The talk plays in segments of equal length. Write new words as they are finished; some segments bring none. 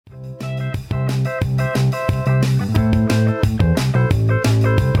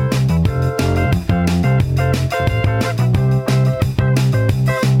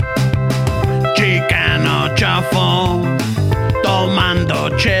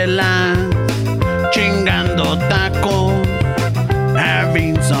chelas, chingando tacos,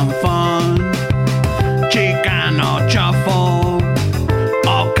 having some fun. Chicano shuffle,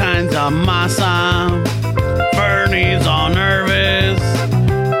 all kinds of masa. Bernie's all nervous,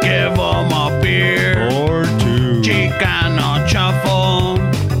 give him a beer or two. Chicano shuffle,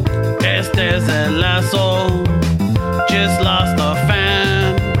 este es el lazo. Just lost a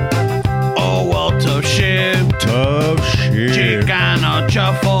fan. Oh well, tough shit. Tough shit. Chicano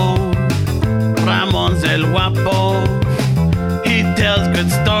shuffle, Ramon's el guapo. He tells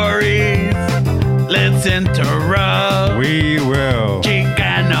good stories. Let's interrupt. We will.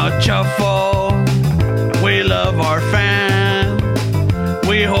 Chicano shuffle. We love our fan.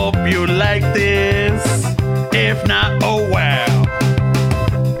 We hope you like this. If not, oh well.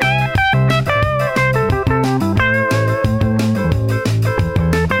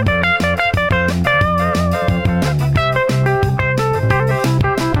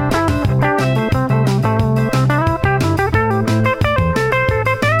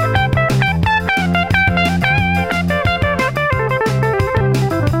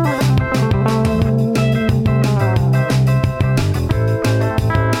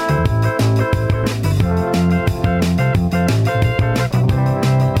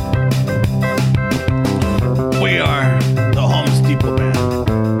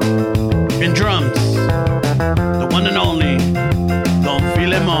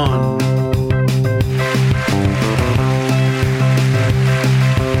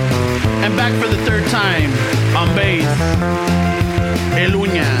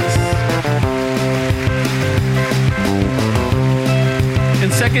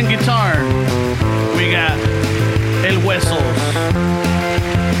 Second guitar, we got El Huesos.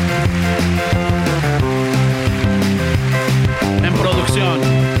 En producción,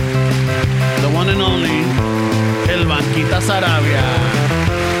 the one and only El Banquita Sarabia.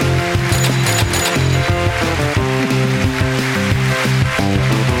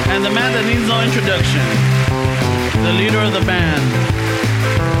 And the man that needs no introduction, the leader of the band,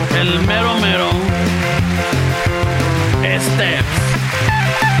 El Mero Mero, Steps.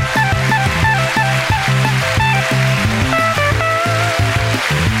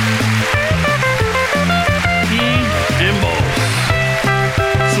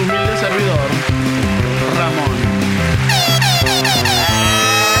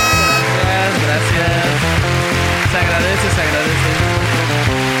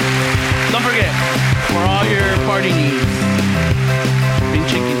 Don't forget, for all your party needs,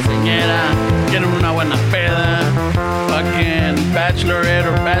 pinche quinceañera, quieren una buena peda, fucking bachelorette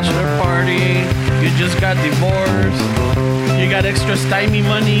or bachelor party, you just got divorced, you got extra stymie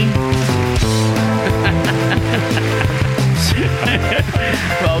money.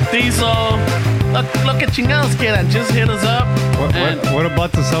 Bautizo, lo que chingados quieran, just hit us up. What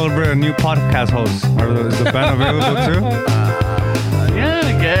about to celebrate a new podcast host? Is the band available too? Yeah,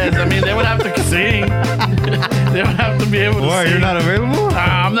 I guess. I mean, they would have to sing. They would have to be able to Why, sing. you're not available?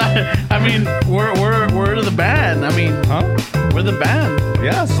 I'm not. I mean, we're the band. I mean, we're the band.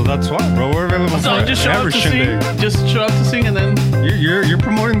 Yeah, so that's why, bro. We're available So for just show up every to sing. shindig. Just show up to sing, and then. You're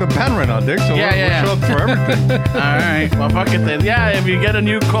promoting the band right now, Dick. So we'll show up for everything. All right. Well, fuck it then. Yeah, if you get a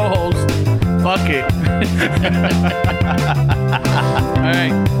new co-host, fuck it. All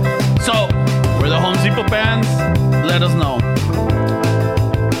right. So we're the Home Depot bands. Let us know.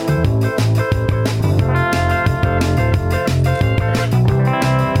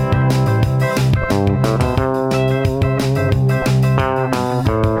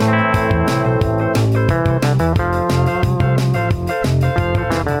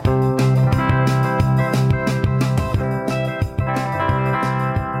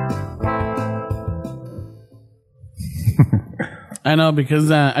 I know,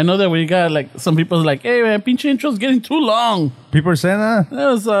 because I know that we got like some people like, hey man, pinche intro's getting too long. People are saying that? That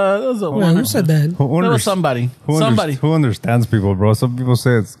was Well, who said that? That was somebody. Who understands people, bro? Some people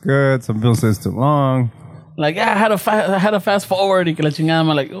say it's good. Some people say it's too long. Like, yeah, I had a fast forward y que la chingada. I'm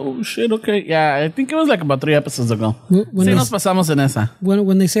like, oh shit, okay. Yeah, I think it was like about 3 episodes ago. Sí, nos pasamos en esa.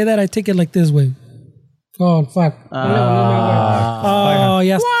 When they say that, I take it like this way. Oh, fuck.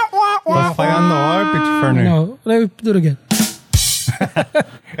 Yes. No, let me do it again.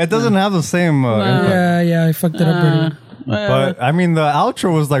 It doesn't have the same Yeah, I fucked it up already. But I mean, the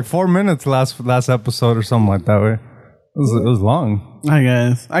outro was like 4 minutes last episode or something like that. Way it was long. I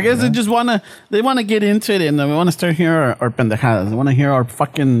guess they just wanna get into it, and we want to start hearing our pendejadas. They want to hear our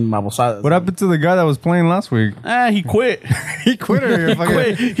fucking babosadas. What happened to the guy that was playing last week? He quit. He quit. He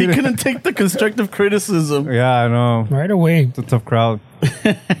quit. He couldn't take the constructive criticism. Yeah, I know. Right away. It's a tough crowd.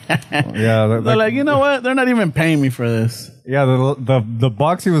 Yeah, they're like, you know what? They're not even paying me for this. Yeah, the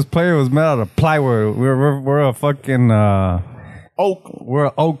box he was playing was made out of plywood. We're a fucking Oak. we're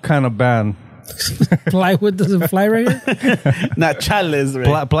an oak kind of band. Plywood doesn't fly right here. Not chales,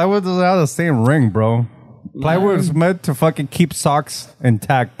 right? Plywood doesn't have the same ring, bro. Plywood is meant to fucking keep socks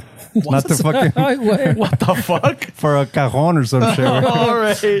intact, not to fucking Ay, güey. What the fuck? for a cajon or some shit. All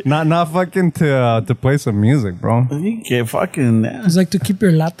right. Not fucking to play some music, bro. You get fucking... It's like to keep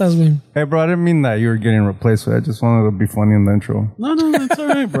your latas, güey. Hey, bro, I didn't mean that you were getting replaced with it. I just wanted to be funny in the intro. No, it's all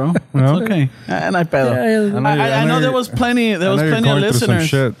right, bro. It's okay. And I pedo. Yeah, I know there was plenty. There was I know you're plenty of going through some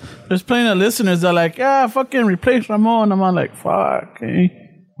listeners. shit. There's plenty of listeners that are like, yeah, fucking replace Ramon. I'm all like, fuck. Eh?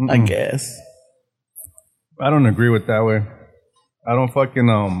 I guess. I don't agree with that way. I don't fucking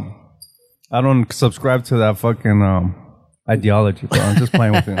I don't subscribe to that fucking ideology, bro. I'm just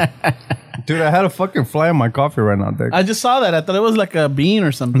playing with you. Dude, I had a fucking fly in my coffee right now, Dick. I just saw that. I thought it was like a bean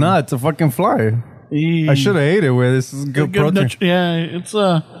or something. Nah, it's a fucking fly. I should have ate it with. This is good protein. Yeah,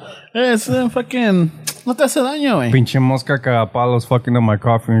 it's fucking. No te hace daño, güey. Pinche mosca cagapalos fucking up my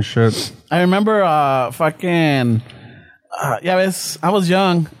coffee and shit. I remember fucking. Ya ves, I was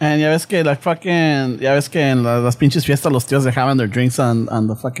young, and ya ves que en las pinches fiestas los tíos dejaban their drinks on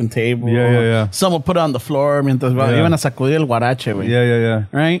the fucking table. Yeah. Some would put it on the floor mientras iban a sacudir el guarache, güey. Yeah.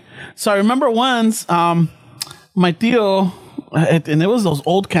 Right? So I remember once, my tío, and it was those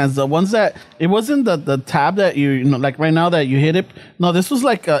old cans, the ones that, it wasn't the tab that you know, like right now that you hit it. No, this was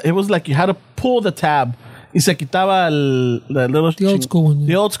like, it was like you had to pull the tab. Y se quitaba the little... The old school one.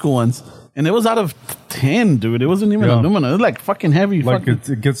 The old school ones. And it was out of tin, dude. It wasn't even aluminum. It was like fucking heavy. Like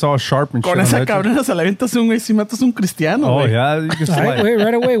it gets all sharp and shit. Con esa on the edges. cabrona se la aventas un güey si matas un cristiano, Oh, güey. yeah. You can Ay, slide. güey,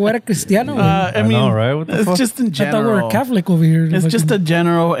 right away. What a Cristiano, güey. I mean, know, right? What the it's fuck? just in I thought we general. were Catholic over here. It's just a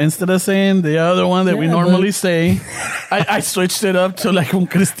general. Instead of saying the other one that we Yeah, normally but- say, I switched it up to like un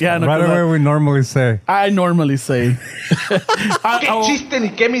cristiano. Right 'cause away, we normally say. I normally say. chiste ni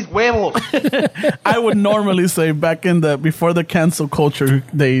qué mis huevos. I would normally say back in before the cancel culture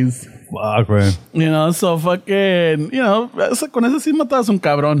days. Fuck, man. You know, so fucking, you know, con eso sí matas un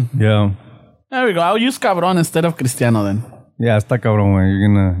cabrón. Yeah. There we go. I'll use cabrón instead of cristiano then. Yeah, está cabrón, man. You're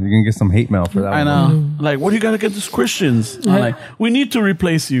gonna get some hate mail for that I one. know. Like, what do you got against Christians? I'm like, we need to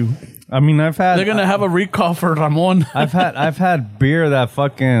replace you. I mean, I've had... They're gonna have a recall for Ramon. I've had beer that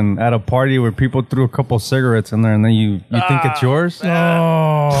fucking at a party where people threw a couple cigarettes in there and then you think it's yours.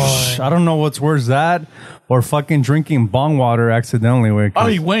 Oh, I don't know what's worse, that or fucking drinking bong water accidentally. Oh,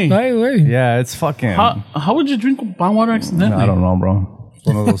 you wait. ay, güey. Yeah, it's fucking. How would you drink bong water accidentally? I don't know, bro. It's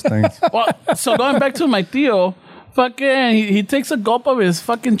one of those things. Well, so going back to my tío, fucking, he takes a gulp of his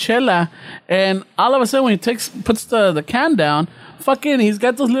fucking chela, and all of a sudden when he puts the can down, fucking, he's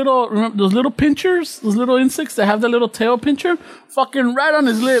got those little pinchers, those little insects that have the little tail pincher, fucking right on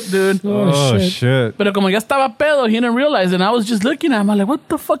his lip, dude. Oh shit! Pero como ya estaba pedo, he didn't realize, and I was just looking at him. I'm like, what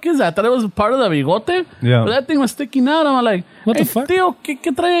the fuck is that? I thought it was part of the bigote. Yeah. But that thing was sticking out. I'm like, What hey, the fuck? tío, ¿qué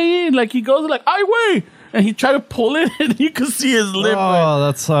trae ahí? Like, he goes like, ay, güey. And he tried to pull it, and you could see his lip. Oh,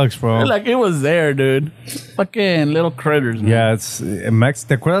 that sucks, bro. Like, it was there, dude. Fucking little critters, man. Yeah, it's Max.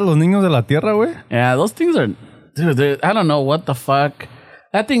 ¿Te acuerdas los niños de la tierra, güey? Yeah, those things are... Dude, I don't know what the fuck.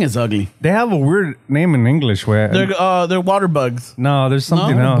 That thing is ugly. They have a weird name in English, güey. They're water bugs. No, there's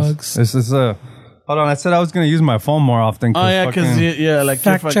something No? else. Bugs. This is a. Hold on, I said I was gonna use my phone more often. Oh, yeah, because, fucking- like...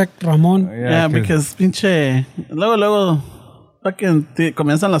 Fact you're check, Ramon. Yeah, 'cause- because pinche... Luego... Fucking...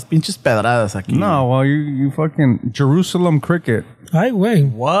 comienzan las pinches pedradas aquí. No, well, you fucking Jerusalem cricket. Ay,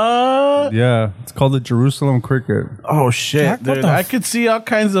 güey. What? Yeah, it's called the Jerusalem cricket. Oh, shit, Jack, what dude. the I f- could see all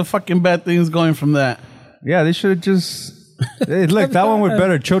kinds of fucking bad things going from that. Yeah, they should have just. Hey, look, that one was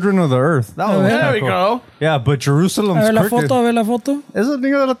better. Children of the Earth. That one was There kinda we cool. go. Yeah, but A Jerusalem's ver la cricket. foto, a ver la foto. Es el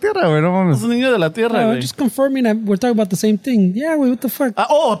niño de la tierra, güey. No Es mames. un niño de la tierra, güey. Just confirming that we're talking about the same thing. Yeah, güey, what the fuck?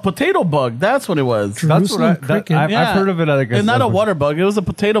 Oh, a potato bug. That's what it was. That's what Jerusalem cricket. I've heard of it. I guess It's not a that's- water bug. It was a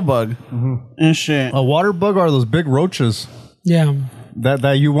potato bug. And shit. A water bug are those big roaches Yeah.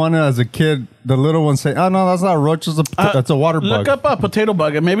 that you wanted as a kid. The little ones say, "Oh no, that's not a roach. That's a water Look bug." up a potato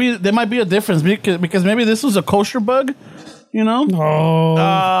bug, and maybe there might be a difference because maybe this was a kosher bug, you know? Oh,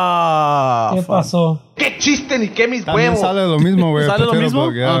 Ah, ¿qué pasó? ¡Qué chiste ni qué mis También huevos! sale lo mismo, güey. ¿Sale lo potato mismo?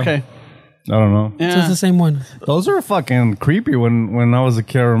 bug, yeah. Okay. I don't know. So Yeah. it's the same one. Those are fucking creepy when I was a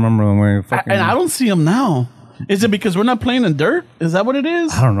kid. I remember them. Way fucking. And I don't see them now. Is it because we're not playing in dirt? Is that what it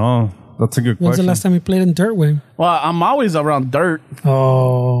is? I don't know. That's a good When's question. the last time you played in dirt, güey? Well, I'm always around dirt.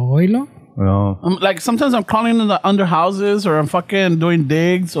 Oh, oílo. No. Like sometimes I'm crawling in the under houses or I'm fucking doing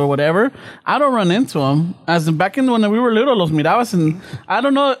digs or whatever. I don't run into them. As in back in when we were little, los mirabas, and I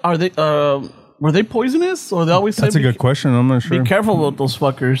don't know. Are they? Were they poisonous? Or they always said That's a good question. I'm not sure. be careful with those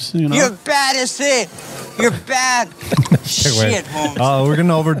fuckers, you know? You're bad as it. You're bad. Shit, Holmes. Oh, we're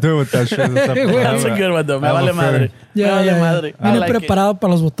gonna overdo with that shit. That's a good one, though. Me I have vale a madre. feeling. Me Yeah, vale yeah. madre. I Vine like it. preparado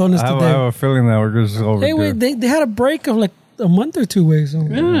para los botones I have today. a feeling that we're just overdue. Hey, wait, they had a break of like a month or two, way. So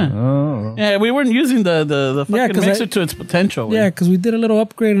Oh. Yeah, we weren't using the Yeah, fucking 'cause mixer I- to its potential. yeah, Yeah. because we did a little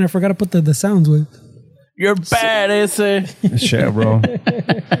upgrade and I forgot to put the sounds with. You're bad, ese. Shit, bro.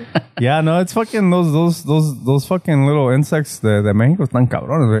 Yeah, no, it's fucking those fucking little insects de México están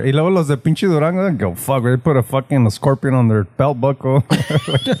cabrones, güey. Y luego los de pinche Durango, they go, fuck, they put a fucking scorpion on their belt buckle.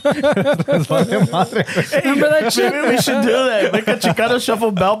 Les vale madre. Remember that shit? Maybe we should do that. Make a Chicano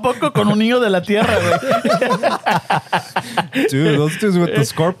shuffle belt buckle con un niño de la tierra, güey. Dude, those dudes with the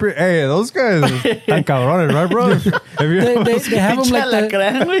scorpion, hey, those guys están cabrones, right, bro? Have you They have them Pinche like the,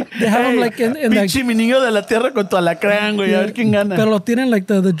 alacrán, güey. they have 'em like in like- Pinche mi niño de la tierra con tu alacrán, güey. A ver quién gana. pero lo tienen like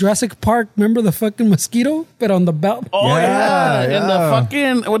the Jurassic Park. Remember the fucking mosquito, but on the belt. Oh, yeah. Yeah, And the yeah.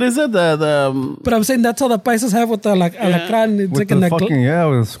 fucking, what is it? The But I'm saying that's how the paisas have with the like alacrán. It's with like the an fucking, yeah,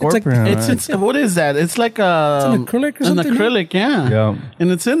 with the scorpion. it's what is that? It's like an acrylic or something, An acrylic, yeah. Yeah.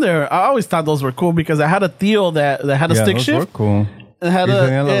 And it's in there. I always thought those were cool because I had a tío that had a yeah, stick those were shift. cool. It had Y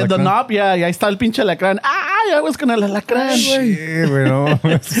tenía el the alacrán. knob, yeah, y ahí está el pinche alacrán. ¡Ay! I was con el alacrán, güey. Yeah, güey, no.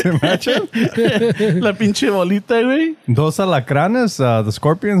 Imagine. La pinche bolita, güey. Those alacranes, the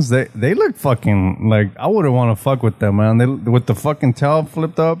scorpions, they look fucking like I wouldn't want to fuck with them, man. They with the fucking tail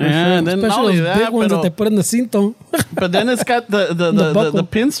flipped up and Yeah, shit. and then not Especially only those that, big ones that they put in the cinto. but then it's got the buckle.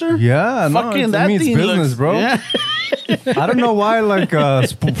 pincer. Yeah, no, Fucking to that me it's thing business, looks, bro. Yeah. I don't know why, like,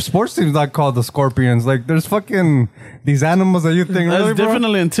 sports teams not called the scorpions. Like, there's fucking these animals that you think That's really, bro?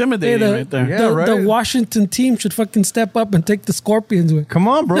 definitely Hey, intimidating right there. Yeah, right. the Washington team should fucking step up and take the Scorpions with. Come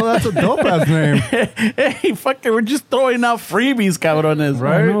on, bro, that's a dope ass name. Hey, fucking, we're just throwing out freebies, cabrones, I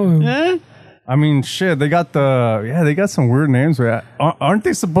right? know. Yeah. I mean, shit, they got they got some weird names. Right? Aren't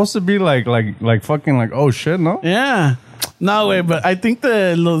they supposed to be like fucking like, oh shit, no? Yeah. No, way, but I think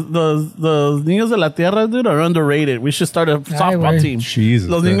los niños de la tierra, dude, are underrated. We should start a softball güey. team. Jesus,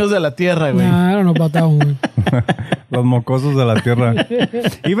 Los dude. niños de la tierra, güey. Nah, I don't know about that one. Los mocosos de la tierra.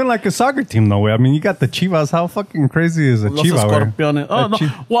 Even like a soccer team, though, way. I mean, you got the Chivas. How fucking crazy is a Los Chiva, güey? escorpiones. Oh, no.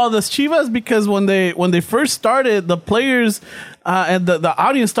 Well, the Chivas, because when they first started, the players and the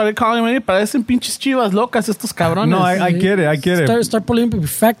audience started calling me, parecen pinches Chivas locas estos cabrones. No, I get it. I get it. Start pulling up your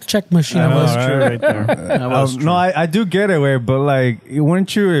fact check machine. I know, That was right? true right there. That was true. No, I do get it, way, but like,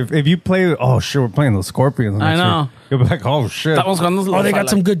 wouldn't you if you play? Oh shit, we're playing the Scorpions. I know. You'll be like, oh shit. Estamos jugando Oh, they got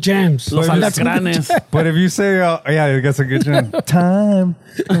some good jams. Los alacranes. But if you say, yeah, you got some good time.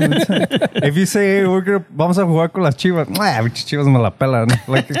 If you say, hey, vamos a jugar con las Chivas, pinches Chivas me la pelan.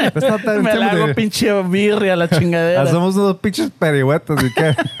 Like, that's not that Me la hago intimidating. pinche birria la chingadera. Hacemos unos pinches perihuetos y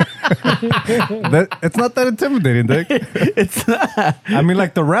qué. It's not that intimidating, Dick. It's not. I mean,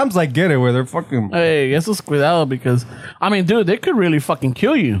 like the Rams, I get it, where they're fucking Hey, eso es cuidado because, I mean, dude, they could really fucking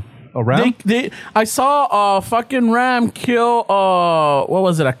kill you. a Ram. I saw a fucking ram kill, what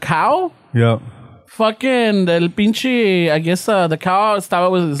was it, a cow? Yeah. Fucking el pinche, I guess the cow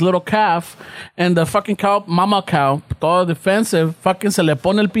estaba with his little calf, and the fucking cow, mama cow, todo defensive, fucking se le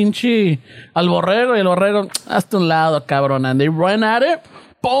pone el pinche al borrego, y el borrego, hasta un lado, cabrón, and they run at it,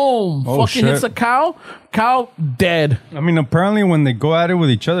 boom, Oh, fucking shit. hits a cow dead. I mean, apparently when they go at it with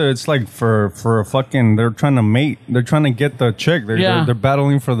each other, it's like for a fucking, they're trying to mate. They're trying to get the chick. They're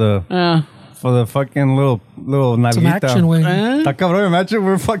battling for the fucking little nalguita. Some action, way. Está cabrón, imagine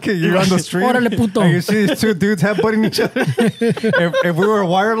we're fucking, you're on the street. Órale, puto. And you see these two dudes headbutting each other. if we were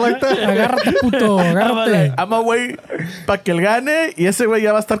wired like that. Agárrate, puto, agárrate. I'm a güey para que él gane y ese güey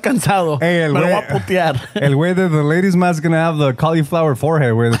ya va a estar cansado. Hey, el me lo voy güey- a putear. El way that the ladies man's gonna have the cauliflower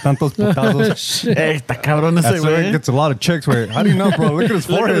forehead where the tantos putazos. Ey, está cabrón ese That's why it güey. gets a lot of chicks. Where, how do you know, bro? Look at his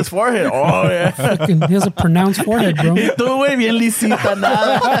Look at forehead. his forehead. Oh, yeah. Fucking, he has a pronounced forehead, bro. Tú, güey, bien lisita,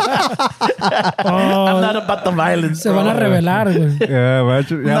 nada. I'm not about the violence, Se van a bro. revelar, güey. Yeah,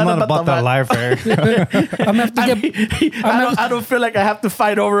 imagine. Yeah, I'm Not not about about the that life, eh? I'm gonna have to get. I don't feel like I have to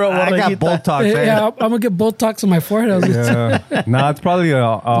fight over a I got borreguita. Botox, eh? Yeah, I'm gonna get Botox on my forehead. I was like, Yeah. Nah, it's probably a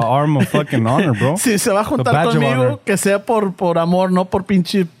arm of fucking honor, bro. Si se va a juntar badge of honor. conmigo, que sea por amor, no por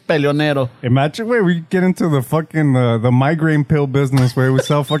pinche peleonero. Imagine where we get into the fucking the migraine pill business where we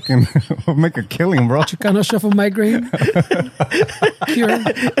sell fucking we'll make a killing, bro. Chicano shuffle migraine. Cure.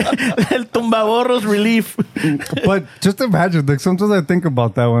 El tumbaborros relief. But just imagine, like sometimes I think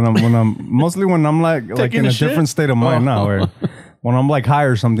about that when I'm mostly when I'm like Taking in a a shit? different state of mind Oh. now. Where when I'm like high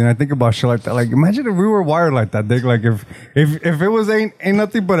or something, I think about shit like that. Like, imagine if we were wired like that, Dick. Like, if it was ain't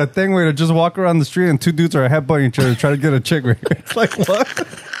nothing but a thing where to just walk around the street and two dudes are headbutting each other to try to get a chick. It's like, what?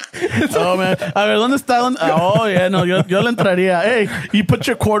 Oh, man. A ver, ¿dónde está? Oh, yeah, no, yo le entraría. Hey, you put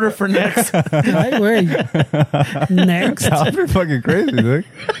your quarter for next. Ay, güey. Next. That'd be fucking crazy, Dick.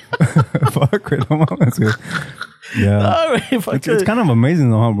 Fuck, wait, no mames, güey. Yeah. All right, It's kind of amazing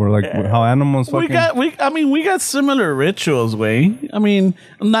though, how we're like how animals fucking. We got similar rituals, way. I mean,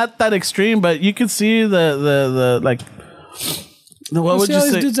 not that extreme, but you can see the like. What would See you all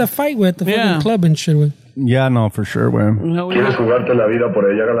these say? dudes that fight with the Yeah. fucking club and shit, güey. Yeah, no, for sure, güey. No, we- ¿Quieres jugarte la vida por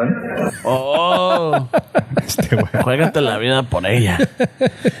ella, galán? Oh, Este güey. juégate la vida por ella.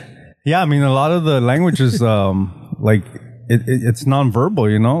 Yeah, I mean, a lot of the languages, like it's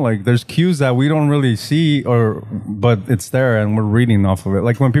nonverbal, you know. Like there's cues that we don't really see, but it's there, and we're reading off of it.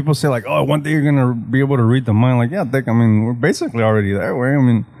 Like when people say, like, "Oh, one day you're gonna be able to read the mind." Like, yeah, Dick. I mean, we're basically already there. Way. I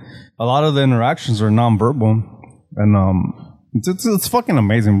mean, a lot of the interactions are nonverbal, and it's fucking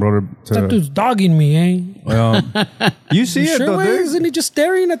amazing, bro. That dude's dogging me, eh? You see it, Sure, though, way. Dick? Isn't he just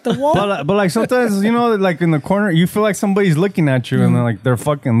staring at the wall? But like sometimes, you know, like in the corner, you feel like somebody's looking at you, and then like they're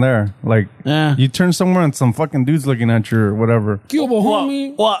fucking there. Like Yeah. you turn somewhere and some fucking dude's looking at you or whatever. Cuba,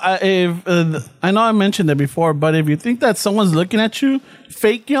 homie. Well, I know I mentioned it before, but if you think that someone's looking at you,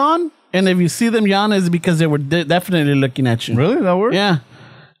 fake yawn, and if you see them yawn, it's because they were definitely looking at you. Really, that works? Yeah.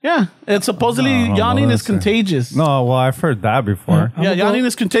 Yeah. It's supposedly No, yawning is that's it. contagious. No, well, I've heard that before. Yeah, yawning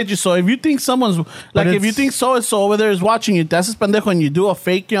is contagious. So if you think someone's like, if you it's- think so and so over there is watching you, that's a pendejo, and you do a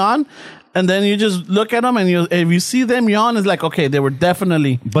fake yawn, and then you just look at them, and if you see them yawn, it's like, okay, they were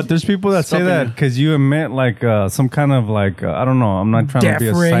definitely. But there's people that say Something- that because you emit like some kind of like I don't know. I'm not trying to be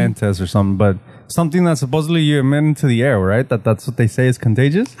a Death ray. scientist or something, but something that supposedly you emit into the air, right? That's what they say is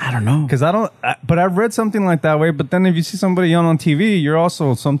contagious. I don't know. Because but I've read something like that way. But then if you see somebody yawn on TV, you're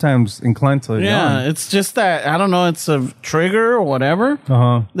also sometimes inclined to Yeah, yawn. it's just that, I don't know, it's a trigger or whatever.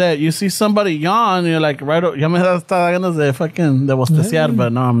 Uh-huh. That you see somebody yawn, you're like, ya me da ganas de fucking de bosteciar,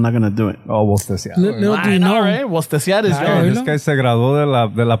 but no, I'm not gonna do it. Oh, bosteciar. Little do I you know, know. right? Bosteciar is Ah, yawn. This guy se graduó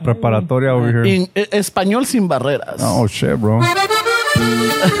de la preparatoria over here. En español sin barreras. Oh, shit, bro.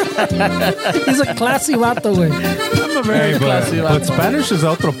 He's a classy vato, güey. I'm a very classy But vato. Spanish is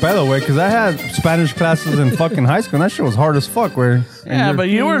otro pedo, way. Because I had Spanish classes in fucking high school, and that shit was hard as fuck, way. Yeah, but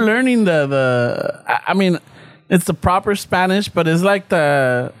you were learning I mean, it's the proper Spanish, but it's like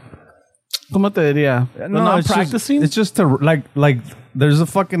the, ¿cómo te diría? The not it's just- practicing. It's just to like. There's a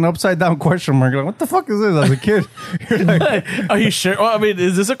fucking upside down question mark. Like, what the fuck is this? As a kid, you're like, Are you sure? Well, I mean,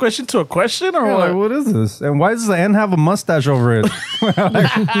 is this a question to a question or you're what? like, what is this? And why does the N have a mustache over it? Like,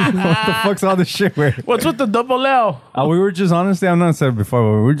 what the fuck's all this shit? Where What's with the double L? we were just honestly, I'm not said it before,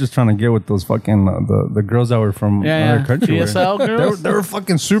 but we were just trying to get with those fucking the girls that were from another country. way. PSL girls? They were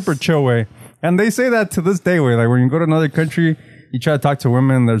fucking super chill, way. And they say that to this day, way. Like when you go to another country, you try to talk to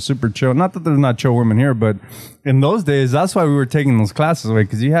women, they're super chill. Not that there's not chill women here, but in those days, that's why we were taking those classes, way,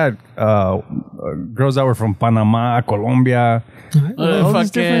 because you had girls that were from Panama, Colombia. all this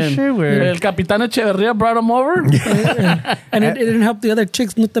different shit, way. El Capitán Echeverría brought him over. And it didn't help the other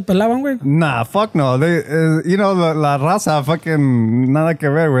chicks. No te pelaban, güey. Nah, fuck no. They, you know, la raza, fucking nada que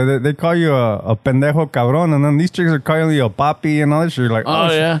ver, güey. They call you a pendejo cabrón, and then these chicks are calling you a papi and all that shit. You're like,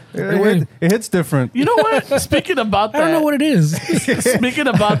 Oh, yeah. It hits different. You know what? Speaking about I that. don't know what it is. Speaking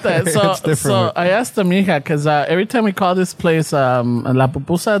about that, so It's different. so I asked the mija because every time we call this place La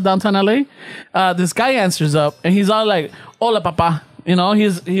Pupusa downtown LA, this guy answers up and he's all like, "Hola, papá." You know,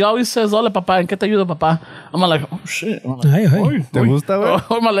 he always says, "Hola, papá." ¿En qué te ayudo, papá? I'm like, "Oh shit." I'm like, Ay, ay. "Oy, ¿Te oy." gusta, güey?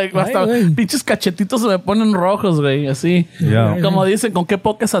 Oh, I'm like, hasta güey. pinches cachetitos se me ponen rojos, güey, así. Yeah. Como dicen, con qué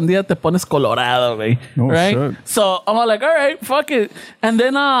poca sandía te pones colorado, güey. Oh, right? shit. So I'm like, all right, fuck it. And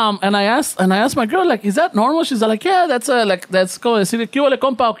then and I asked my girl, like, is that normal? She's like, yeah, that's como decir, ¿qué huele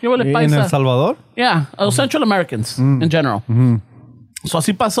compa? ¿Qué huele In paisa? El Salvador? Yeah, Central Americans in general. So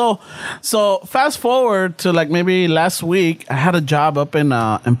así pasó. So fast forward to like maybe last week, I had a job up in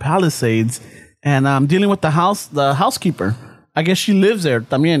Palisades, and I'm dealing with the housekeeper. I guess she lives there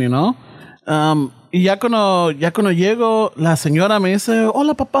también, you know. Y ya cuando llego, la señora me dice,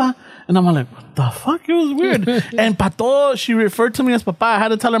 "Hola, papá," and I'm like, "What the fuck?" It was weird. And pato, she referred to me as papá. I had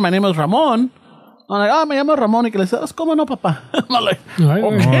to tell her my name was Ramon. I'm like, me llamo Ramon, y que le dice, "¿Cómo no, papá?" I'm like, Ay,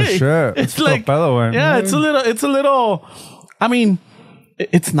 okay. güey. Oh, shit. It's It's like, torpedo, güey. yeah, it's a little, I mean,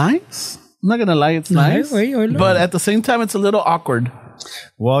 it's nice. I'm not gonna lie, it's nice. güey, oílo. But at the same time, it's a little awkward.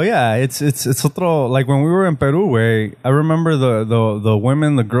 Well, yeah, it's otro, like when we were in Peru, way, I remember the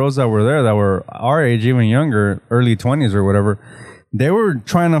women, the girls that were there that were our age, even younger, early 20s or whatever, they were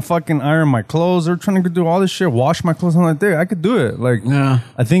trying to fucking iron my clothes. They were trying to do all this shit, wash my clothes. I'm like, dude, I could do it. Like, Yeah.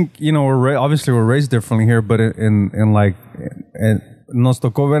 I think, you know, obviously we're raised differently here, but in nos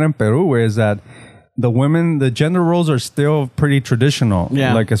tocó ver en Peru, is that the women, the gender roles are still pretty traditional.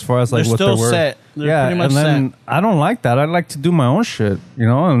 Yeah. Like, as far as like They're what still they were. set. They're yeah. pretty much And then set. I don't like that. I like to do my own shit, you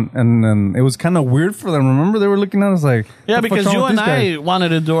know? And it was kind of weird for them. Remember, they were looking at us like, Yeah, "What the fuck's because wrong you with and these guys?" I wanted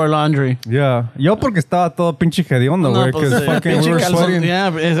to do our laundry. Yeah. Yo porque estaba todo pinche hediondo, güey. pues, Because fucking we pinche were calzón- sweating. Yeah,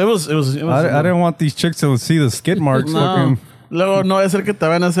 but it was. I didn't want these chicks to see the skid marks. No. Fucking. Luego no va a ser que te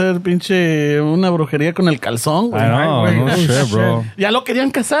van a hacer pinche una brujería con el calzón, güey. I know, Ay, no güey. shit, bro. Ya lo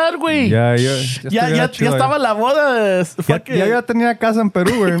querían casar, güey. Ya Ya estaba la boda. Ya tenía casa en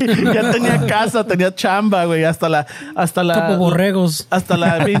Perú, güey. Ya tenía casa, tenía chamba, güey. Hasta la Couple borregos. hasta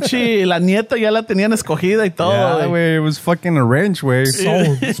la pinche la nieta ya la tenían escogida y todo, Yeah, güey. way. It was fucking arranged, way.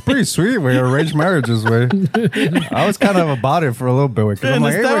 It's pretty sweet, way. Arranged marriages, way. I was kind of about it for a little bit, way. And I'm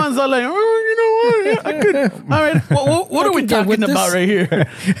like, hey, Esteban's all like, oh, you know what? Yeah, I could. All right, what are we could get with talking about this. right here?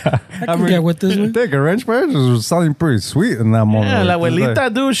 I can get with this one. Dick, arranged marriages was sounding pretty sweet in that moment. Yeah, la It was abuelita,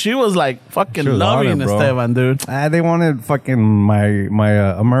 like- dude, she was like fucking She was on loving it, bro. Esteban, dude. They wanted fucking my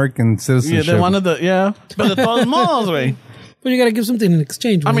American Yeah, citizenship. they wanted but the todos modos, güey. But you gotta give something in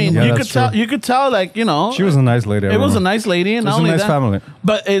exchange. I man. mean, Yeah, you that's could tell, true. you could tell, like, you know, She was a nice lady. I it was a remember. nice lady, and It was not a only nice that, family.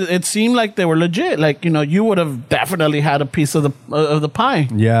 but it seemed like they were legit. Like, you know, you would have definitely had a piece of the pie.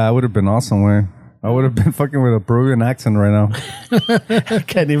 Yeah, it would have been awesome, way. I would have been fucking with a Peruvian accent right now. I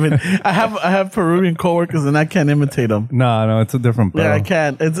can't even. I have Peruvian coworkers, and I can't imitate them. No, it's a different. Yeah, I pedo.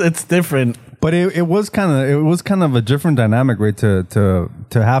 can't. It's different. But it was kind of a different dynamic, right? To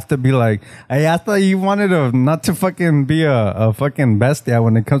have to be like, hey, I thought you wanted to not to fucking be a fucking bestia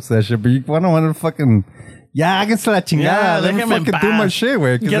when it comes to that shit, but you want to fucking. Yeah, háganse la chingada. Let me déjame en fucking do my paz. shit,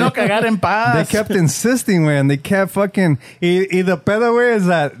 güey. 'Cause Quiero they- cagar en paz. They kept insisting, güey, and they kept fucking. Y the pedo, güey, is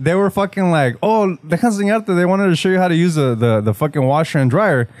that they were fucking like, oh, deja enseñarte. They wanted to show you how to use the fucking washer and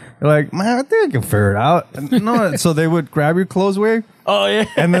dryer. They're like, man, I think I can figure it out. No, so they would grab your clothes, güey, Oh yeah,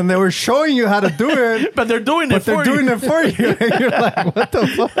 and then they were showing you how to do it. but they're doing it But they're for doing you. it for you. And you're like, what the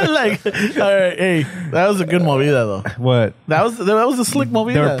fuck? Like, all right, hey, that was a good movida though. What? That was a slick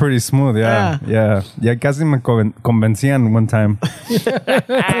movida. They were pretty smooth, yeah. Casi me convencían one time.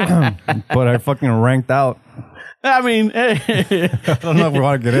 But I fucking ranked out. I mean, hey, I don't know if we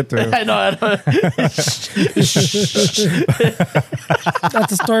want to get into it. I know.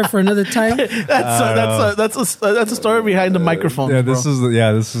 That's a story for another time. That's a story behind the microphone. Yeah, this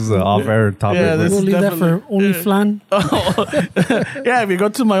is an off-air topic. Yeah, this We'll is leave that for definitely- only flan. Yeah, if you go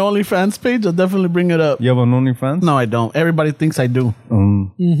to my OnlyFans page, I'll definitely bring it up. You have an OnlyFans? No, I don't. Everybody thinks I do.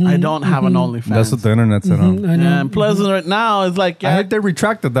 I don't have an OnlyFans. That's what the internet said. I know. Yeah, and plus, right now it's like, I yeah. heard they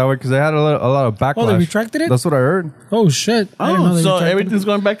retracted that way because they had a lot of backlash. Oh, they retracted it? That's what I heard. Oh shit! I didn't know they so retracted it. everything's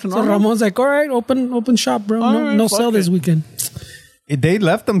going back to So normal. Ramon's like, all right, open shop, bro. All No, right, no fuck sale this it. weekend. They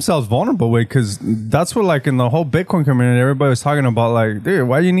left themselves vulnerable way because that's what, like, in the whole Bitcoin community, everybody was talking about, like, dude,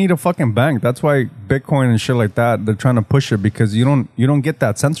 why you need a fucking bank? That's why Bitcoin and shit like that, they're trying to push it because you don't get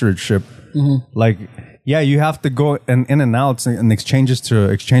that censorship. Like, yeah, you have to go in and out and exchanges to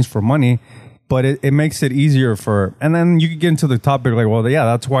exchange for money, but it makes it easier for, and then you can get into the topic like, well, yeah,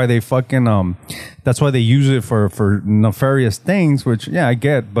 that's why they fucking, that's why they use it for nefarious things, which, yeah, I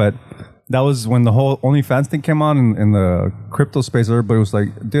get, but that was when the whole OnlyFans thing came on in the crypto space. Everybody was like,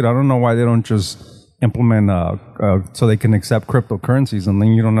 dude, I don't know why they don't just implement so they can accept cryptocurrencies and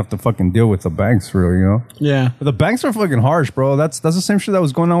then you don't have to fucking deal with the banks, really, you know? Yeah. But the banks are fucking harsh, bro. That's the same shit that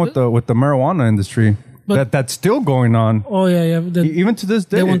was going on with the marijuana industry. That's still going on. Oh yeah. Then Even to this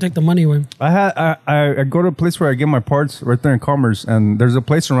day. they won't take the money away. I go to a place where I get my parts right there in Commerce, and there's a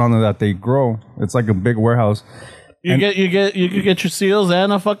place around there that they grow. It's like a big warehouse. You could get your seals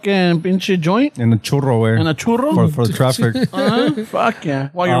and a fucking pinche joint In a churro way. and a churro. for the traffic. Fuck yeah.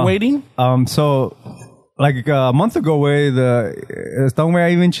 While you're waiting. So like a month ago, way the way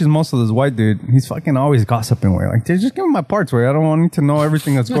I even choose most of this white dude. He's fucking always gossiping. Way like, dude, just give me my parts. Way I don't want to know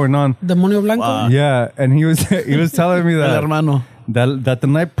everything that's going on. Demonio Blanco. Yeah, and he was telling me El that hermano. that the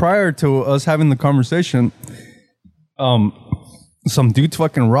night prior to us having the conversation, some dudes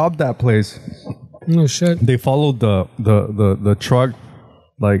fucking robbed that place. No shit. They followed the truck,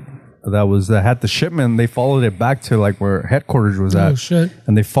 like that had the shipment. They followed it back to like where headquarters was at. Oh shit.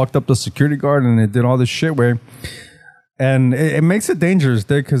 And they fucked up the security guard and they did all this shit where, and it makes it dangerous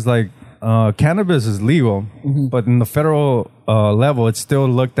there because like cannabis is legal, but in the federal level, it's still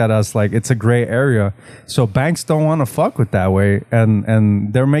looked at as like it's a gray area. So banks don't want to fuck with that way,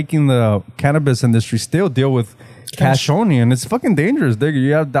 and they're making the cannabis industry still deal with cash only, and it's fucking dangerous.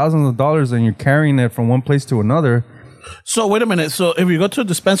 You have thousands of dollars and you're carrying it from one place to another. So wait a minute. So if you go to a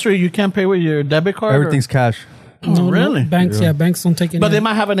dispensary, you can't pay with your debit card? Everything's cash. No, really? Banks, banks don't take it. But they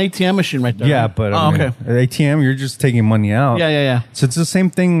might have an ATM machine right there. Yeah, right? but Oh, okay. ATM, you're just taking money out. Yeah. So it's the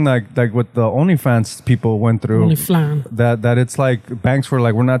same thing like what the OnlyFans people went through. Only flan. That it's like banks were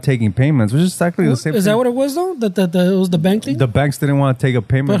like, we're not taking payments, which is exactly the same. Is thing. that what it was though? That it was the bank thing? The banks didn't want to take a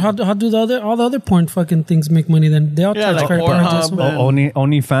payment? But how do all the other porn fucking things make money then? They all Yeah, charge like credit cards. Pornhub as well.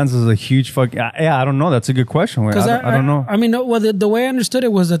 OnlyFans is a huge fucking. Yeah, I don't know. That's a good question. Because I don't know. I mean, well, the way I understood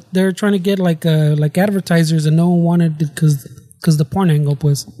it was that they're trying to get like advertisers, and no one wanted it because the porn angle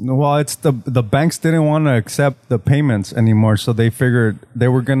was. Well, it's the banks didn't want to accept the payments anymore, so they figured they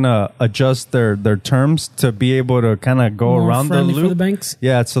were gonna adjust their terms to be able to kind of go More around the friendly loop. for the banks?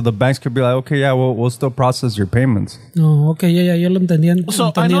 Yeah, so the banks could be like, okay, yeah, we'll still process your payments. Oh, okay, yeah, yo lo entendía.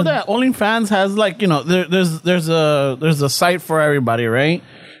 So I know that OnlyFans has like, there's a site for everybody, right?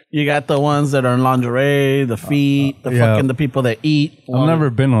 You got the ones that are in lingerie, the feet, the people that eat. I've never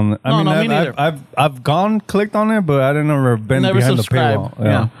been on it. I me neither. I've clicked on it, but I didn't ever been behind subscribed. the paywall.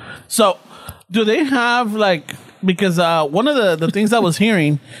 Yeah. So, do they have like, because one of the things I was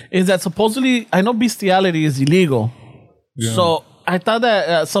hearing is that supposedly, I know bestiality is illegal. Yeah. So I thought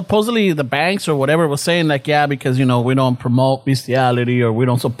that supposedly the banks or whatever was saying like, yeah, because we don't promote bestiality or we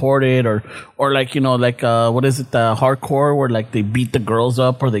don't support it or like what is it, the hardcore where like they beat the girls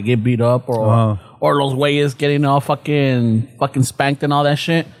up or they get beat up or los güeyes getting all fucking spanked and all that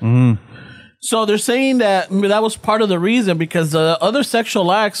shit. Mm-hmm. So they're saying that was part of the reason because the other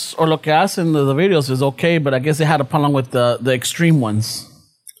sexual acts or lo que hacen the videos is okay, but I guess they had a problem with the extreme ones.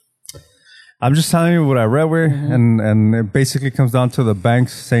 I'm just telling you what I read where, and it basically comes down to the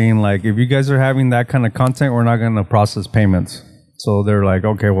banks saying like, if you guys are having that kind of content, we're not going to process payments. So they're like,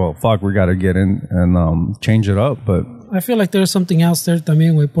 okay, well, fuck, we got to get in and change it up. But I feel like there's something else there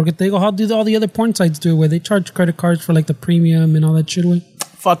también, güey. Porque te digo, how do all the other porn sites do it, where they charge credit cards for like the premium and all that shit, güey?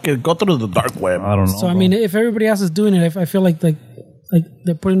 Fuck it, go through the dark web. I don't know. So I mean, if everybody else is doing it, I feel like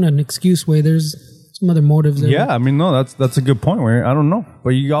they're putting an excuse way. There's some other motives there. Yeah, I mean, no, that's a good point. Where I don't know,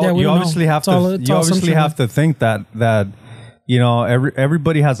 but you obviously have to think that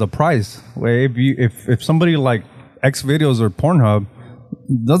everybody has a price. Where if somebody like X videos or Pornhub,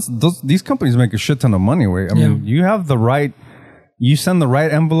 these companies make a shit ton of money. Where I mean, you have the right. You send the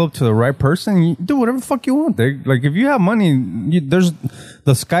right envelope to the right person. You do whatever the fuck you want. Like if you have money, there's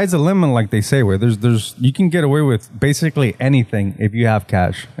the sky's the limit. Like they say, where there's you can get away with basically anything if you have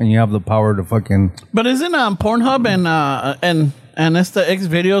cash and you have the power to fucking. But isn't Pornhub and it's the X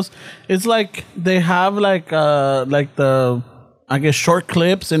videos? It's like they have like the I guess short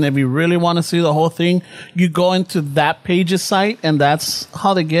clips, and if you really want to see the whole thing, you go into that page's site, and that's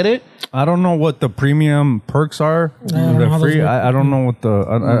how they get it. I don't know what the premium perks are. The free. I don't know what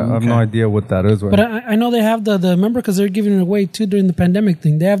I have no idea what that is. But I know they have the remember because they're giving it away too during the pandemic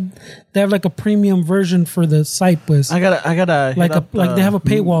thing. They have like a premium version for the site. Pues I gotta like they have a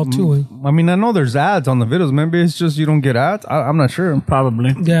paywall too. I mean, I know there's ads on the videos. Maybe it's just you don't get ads. I'm not sure.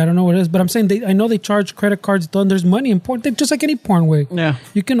 Probably. Yeah, I don't know what it is, but I'm saying I know they charge credit cards. There's money in porn, just like any porn way. Yeah,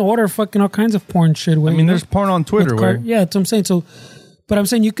 you can order fucking all kinds of porn shit. Way, I mean, there's porn on Twitter. Yeah, that's what I'm saying. So. But I'm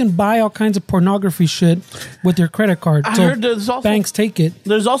saying you can buy all kinds of pornography shit with your credit card. I heard there's also banks take it.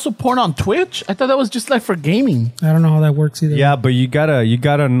 There's also porn on Twitch. I thought that was just like for gaming. I don't know how that works either. Yeah, but you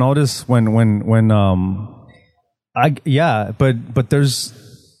gotta notice when but there's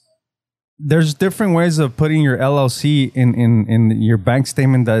different ways of putting your LLC in your bank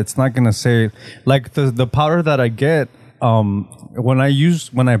statement that it's not gonna say like the powder that I get when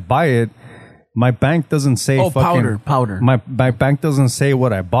I buy it. My bank doesn't say powder. My bank doesn't say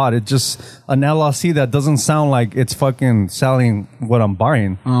what I bought. It's just an LLC that doesn't sound like it's fucking selling what I'm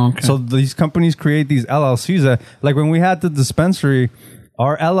buying. Oh, okay. So these companies create these LLCs that, like when we had the dispensary,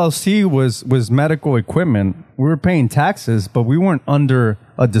 our LLC was medical equipment. We were paying taxes, but we weren't under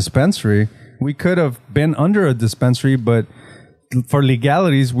a dispensary. We could have been under a dispensary, but for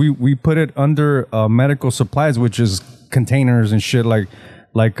legalities, we put it under medical supplies, which is containers and shit like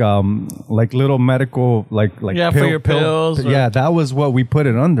little medical like for your pills. Yeah, that was what we put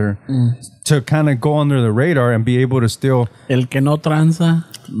it under to kind of go under the radar and be able to still. El que no tranza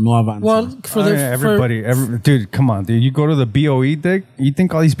no avanza. Well, dude, come on, dude. You go to the BOE, Dick. You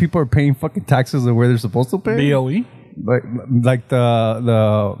think all these people are paying fucking taxes the way they're supposed to pay? BOE, like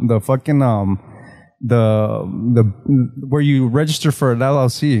the fucking the where you register for an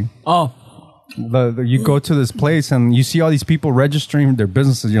LLC. Oh. You go to this place and you see all these people registering their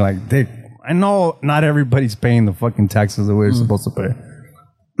businesses. You're like, Dick, I know not everybody's paying the fucking taxes the way they're supposed to pay.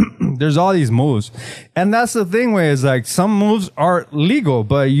 There's all these moves. And that's the thing where it's like some moves are legal,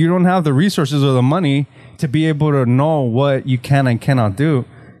 but you don't have the resources or the money to be able to know what you can and cannot do.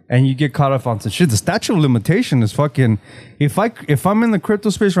 And you get caught up on some shit. The statute of limitation is fucking... If I'm in the crypto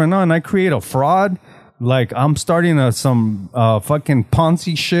space right now and I create a fraud, like I'm starting some fucking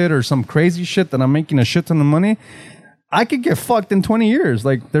Ponzi shit or some crazy shit that I'm making a shit ton of money, I could get fucked in 20 years.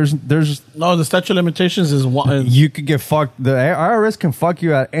 Like there's No, the statute of limitations is one. you could get fucked. The IRS can fuck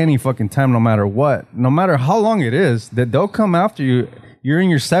you at any fucking time, no matter what. No matter how long it is, that they'll come after you. You're in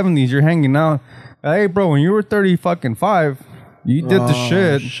your 70s, you're hanging out. Hey, bro, when you were 35, you did the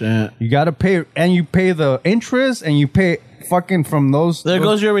shit. You got to pay, and you pay the interest, and you pay fucking from those. There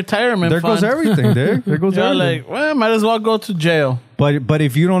goes your retirement There fund. goes everything, dude. There goes You're everything. like, well, might as well go to jail. But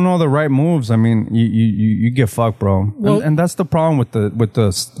if you don't know the right moves, I mean, you get fucked, bro. Well- and that's the problem with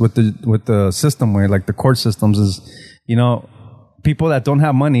the system, where like the court systems is, people that don't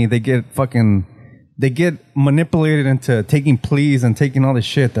have money, they get manipulated into taking pleas and taking all this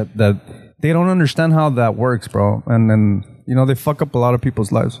shit that they don't understand how that works, bro. And then they fuck up a lot of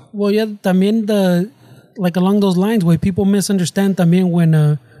people's lives. Well, yeah, también like along those lines where people misunderstand también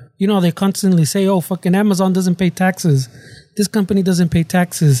when, they constantly say, oh, fucking Amazon doesn't pay taxes. This company doesn't pay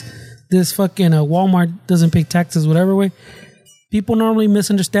taxes. This fucking Walmart doesn't pay taxes, whatever way. People normally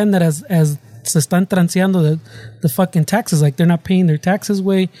misunderstand that as se están transeando the fucking taxes. Like they're not paying their taxes,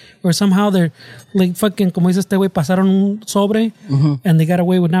 way, or somehow they're like fucking, como dice este way, pasaron un sobre and they got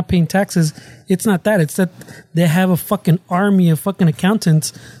away with not paying taxes. It's not that. It's that they have a fucking army of fucking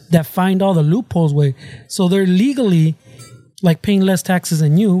accountants that find all the loopholes, way. So they're legally like paying less taxes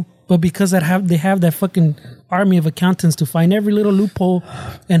than you, but because they have that fucking army of accountants to find every little loophole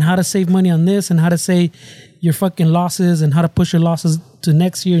and how to save money on this and how to say your fucking losses and how to push your losses to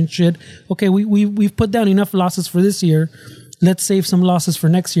next year and shit. Okay, we've put down enough losses for this year. Let's save some losses for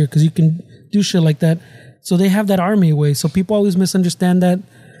next year because you can do shit like that. So they have that army way. So people always misunderstand that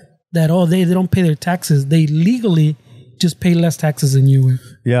they don't pay their taxes. They legally just pay less taxes than you.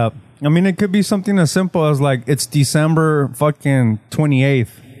 Yeah. I mean, it could be something as simple as like, it's December fucking 28th.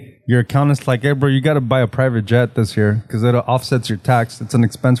 Your accountant's like, hey, bro, you got to buy a private jet this year because it offsets your tax. It's an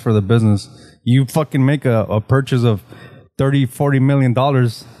expense for the business. You fucking make a purchase of $30-40 million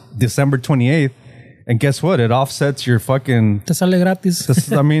December 28th. And guess what? It offsets your fucking... Te sale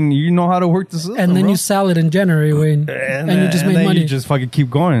gratis. I mean, you know how to work the system, and then bro. you sell it in January, way, and you just made then money. You just fucking keep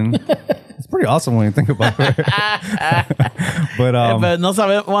going. It's pretty awesome when you think about it. But no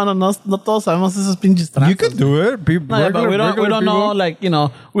sabemos, bueno, no todos sabemos esos pinches tranzas. you could do it. People, No, but we don't people. know, like,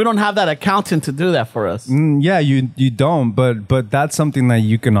 we don't have that accountant to do that for us. Yeah, you don't, but that's something that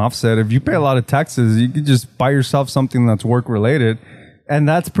you can offset. If you pay a lot of taxes, you could just buy yourself something that's work related, and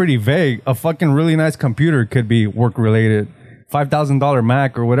that's pretty vague. A fucking really nice computer could be work related. $5,000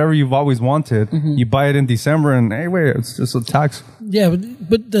 Mac or whatever you've always wanted. You buy it in December, and hey, wait, it's just a tax. Yeah,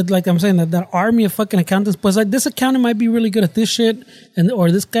 but like I'm saying, that army of fucking accountants, plus like this accountant might be really good at this shit,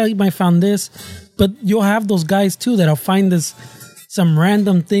 or this guy might found this, but you'll have those guys too that'll find some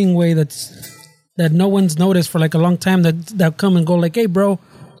random thing way that no one's noticed for like a long time that come and go like, hey, bro,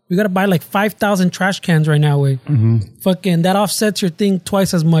 we gotta buy like 5,000 trash cans right now, way. Fucking that offsets your thing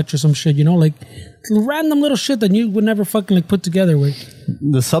twice as much or some shit, like random little shit that you would never fucking like put together, way.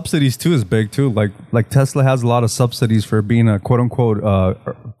 The subsidies too is big too. Like Tesla has a lot of subsidies for being a quote unquote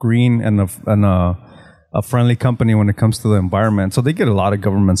green and a friendly company when it comes to the environment. So they get a lot of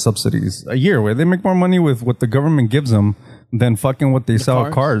government subsidies a year, where they make more money with what the government gives them than fucking what they sell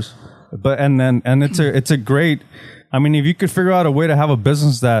cars. But and it's a great. I mean, if you could figure out a way to have a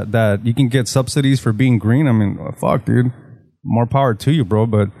business that you can get subsidies for being green, I mean, fuck, dude, more power to you, bro.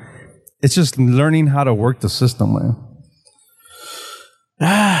 But it's just learning how to work the system, man.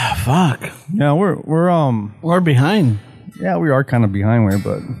 Fuck. Yeah, we're behind. Yeah, we are kind of behind, way.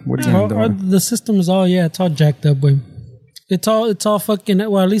 But what are you gonna do? The system is all it's all jacked up, way. It's all fucking,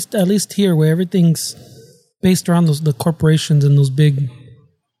 well, at least here where everything's based around the corporations and those big.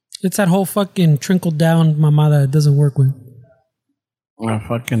 It's that whole fucking trickle down mamada that doesn't work with. Oh,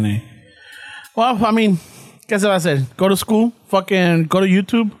 fucking A. Well, I mean, ¿qué se va a hacer? Go to school, fucking go to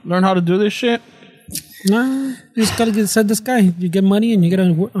YouTube, learn how to do this shit. Nah, you just gotta said this guy. You get money and you get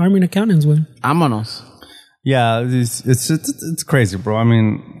an army of accountants with. Vámonos. Yeah, it's crazy, bro. I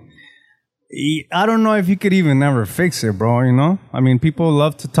mean, I don't know if you could even ever fix it, bro. I mean, people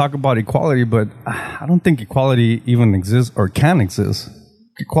love to talk about equality, but I don't think equality even exists or can exist.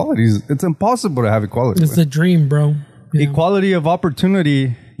 It's impossible to have equality. It's the dream, bro. Yeah. Equality of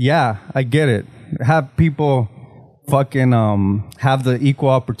opportunity, yeah, I get it. Have people fucking have the equal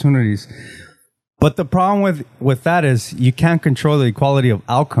opportunities. But the problem with that is you can't control the equality of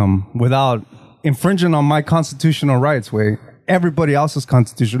outcome without infringing on my constitutional rights, everybody else's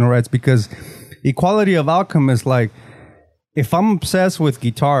constitutional rights, because equality of outcome is like, if I'm obsessed with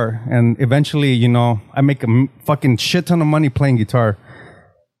guitar and eventually, I make a fucking shit ton of money playing guitar,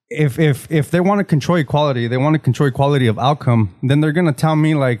 if they want to control equality, they want to control equality of outcome, then they're going to tell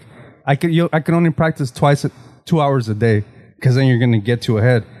me like, I can only practice 2 hours a day, because then you're going to get too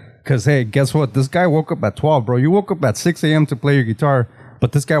ahead. Because, hey, guess what? This guy woke up at 12, bro. You woke up at 6 a.m. to play your guitar,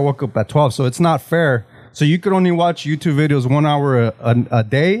 but this guy woke up at 12, so it's not fair. So you could only watch YouTube videos 1 hour a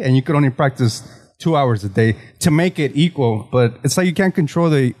day, and you could only practice 2 hours a day to make it equal. But it's like you can't control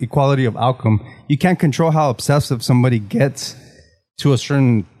the equality of outcome. You can't control how obsessive somebody gets to a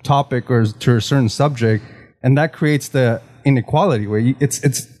certain topic or to a certain subject, and that creates the inequality where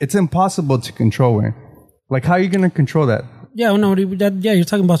it's impossible to control. Like, how are you going to control that? Yeah, no, you're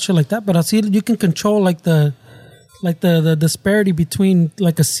talking about shit like that, but I see you can control like the disparity between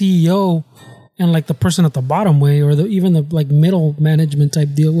like a CEO and like the person at the bottom way, or even the like middle management type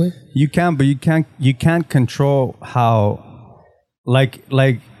deal way. You can, but you can't control how, there's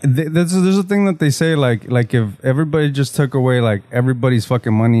a thing that they say like if everybody just took away like everybody's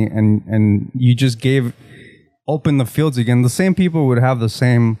fucking money and you just open the fields again, the same people would have the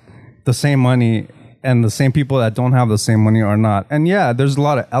same money. And the same people that don't have the same money are not. And yeah, there's a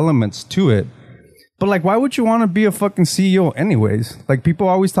lot of elements to it. But like, why would you want to be a fucking CEO anyways? Like, people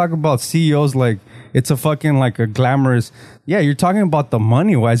always talk about CEOs like it's a fucking like a glamorous. Yeah, you're talking about the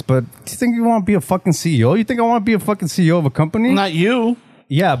money wise, but do you think you want to be a fucking CEO? You think I want to be a fucking CEO of a company? Not you.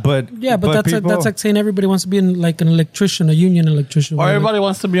 Yeah, but that's like saying everybody wants to be like an electrician, a union electrician. Or everybody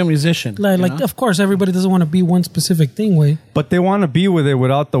wants to be a musician. Like of course, everybody doesn't want to be one specific thing, way. But they want to be with it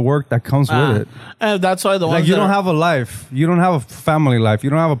without the work that comes with it. And that's why the ones like you don't have a life, you don't have a family life, you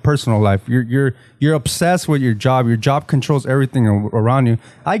don't have a personal life. You're obsessed with your job. Your job controls everything around you.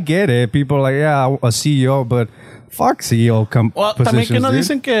 I get it. People are like, yeah, a CEO, but. Fuck CEO también que no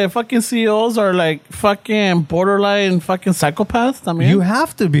dicen que fucking CEOs are like fucking borderline fucking psychopaths también. You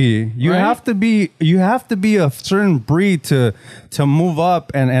have to be. You have to be a certain breed to move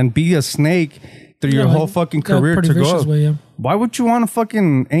up and be a snake through your whole fucking career to go. Way, yeah. Why would you want to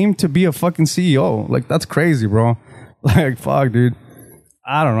fucking aim to be a fucking CEO? Like, that's crazy, bro. Like, fuck, dude.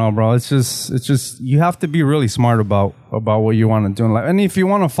 I don't know, bro. It's just you have to be really smart about what you want to do in life. And if you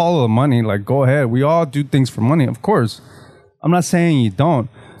want to follow the money, like, go ahead. We all do things for money, of course. I'm not saying you don't,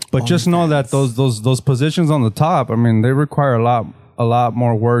 but just know that those positions on the top, I mean, they require a lot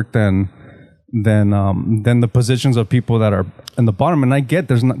more work than the positions of people that are in the bottom. And I get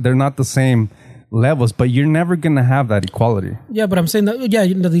they're not the same levels, but you're never gonna have that equality. Yeah, but I'm saying that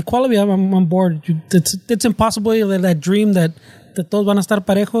the equality. I'm on board. It's impossible. That dream that todos van a estar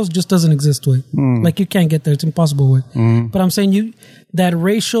parejos just doesn't exist, way. Like, you can't get there. It's impossible, way. But I'm saying that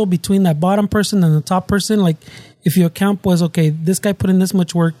ratio between that bottom person and the top person, like, if you account, pues, okay, this guy put in this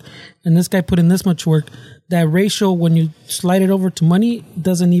much work and this guy put in this much work, that ratio, when you slide it over to money,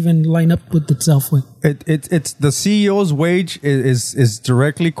 doesn't even line up with itself, way. It's the CEO's wage is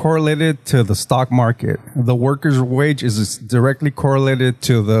directly correlated to the stock market. The worker's wage is directly correlated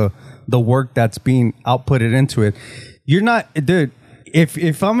to the work that's being outputted into it. You're not, dude,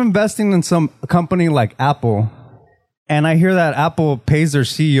 if I'm investing in some company like Apple and I hear that Apple pays their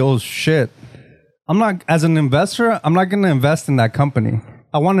CEOs shit, as an investor, I'm not going to invest in that company.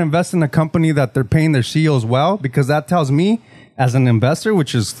 I want to invest in a company that they're paying their CEOs well, because that tells me as an investor,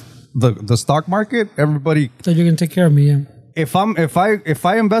 which is the stock market, everybody. So you're going to take care of me, yeah. If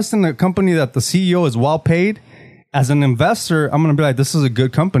I invest in a company that the CEO is well paid, as an investor, I'm going to be like, this is a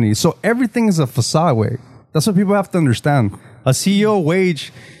good company. So everything is a facade, way. That's what people have to understand. A CEO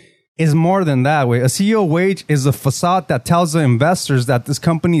wage is more than that, way. A CEO wage is a facade that tells the investors that this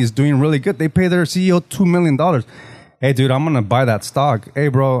company is doing really good. They pay their CEO $2 million. Hey, dude, I'm going to buy that stock. Hey,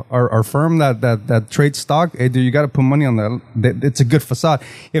 bro, our firm that trades stock, hey, dude, you got to put money on that. It's a good facade.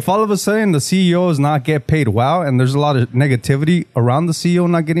 If all of a sudden the CEO does not get paid well and there's a lot of negativity around the CEO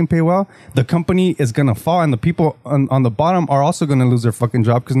not getting paid well, the company is going to fall, and the people on the bottom are also going to lose their fucking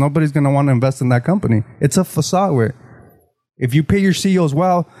job, because nobody's going to want to invest in that company. It's a facade, way. If you pay your CEOs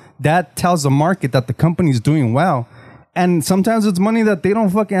well, that tells the market that the company is doing well. And sometimes it's money that they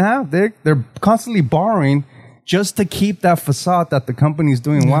don't fucking have. They're constantly borrowing just to keep that facade that the company's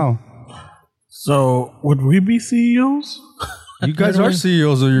doing well. So, would we be CEOs? You guys are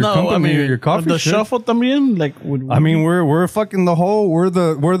CEOs of your company or your coffee the shop. Shuffle también? Like, I mean, we're fucking the whole. We're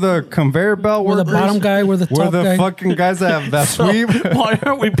the conveyor belt. We're the bottom guy. We're the top guy. We're the fucking guys that have that sweep. Why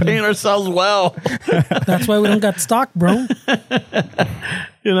aren't we paying ourselves well? That's why we don't got stock, bro.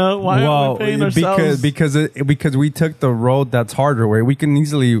 You know, why are we paying ourselves? Because we took the road that's harder, where we can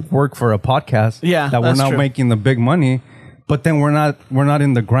easily work for a podcast. Yeah, that we're that's not true. making the big money, but then we're not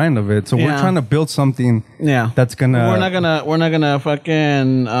in the grind of it. So we're Yeah. trying to build something. Yeah, that's gonna. We're not gonna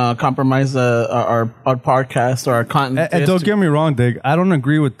fucking compromise our podcast or our content. And don't get me wrong, Dig. I don't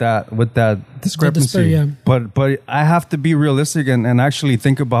agree with that discrepancy. yeah. But I have to be realistic and actually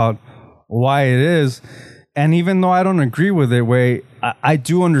think about why it is. And even though I don't agree with it, I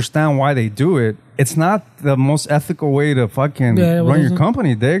do understand why they do it. It's not the most ethical way to fucking run your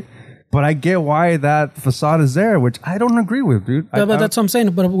company, Dig. But I get why that facade is there, which I don't agree with, dude. But that's what I'm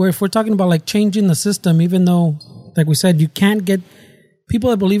saying. But if we're talking about like changing the system, even though, like we said, you can't get people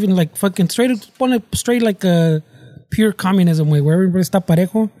that believe in like fucking straight like a pure communism way where everybody está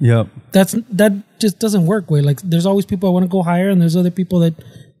parejo. Yep. That just doesn't work way. Like there's always people that want to go higher, and there's other people that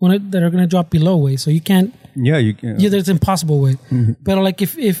are going to drop below way. So you can't. Yeah, you can. Yeah, there's impossible way. Mm-hmm. But like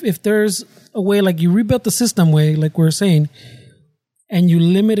if there's a way, like you rebuilt the system way, like we were saying, and you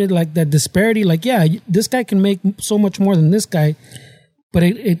limited like that disparity, like this guy can make so much more than this guy, but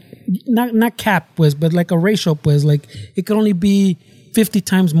it not cap pues, but like a ratio pues, like it could only be 50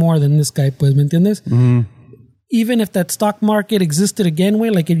 times more than this guy pues, ¿me entiendes? Mm-hmm. Even if that stock market existed again way,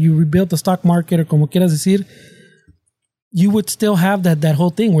 like if you rebuilt the stock market or como quieras decir, you would still have that whole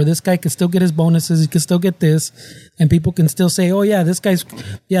thing where this guy can still get his bonuses, he can still get this, and people can still say, oh yeah, this guy's,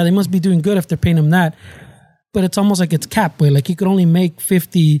 they must be doing good if they're paying him that. But it's almost like it's capped way. Like he could only make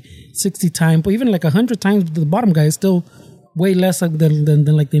 50, 60 times, but even like 100 times the bottom guy is still way less than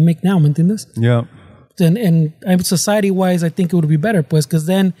like they make now, ¿me entiendes? Yeah. And society wise, I think it would be better, pues, because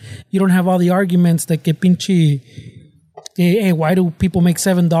then you don't have all the arguments that que pinche, hey, why do people make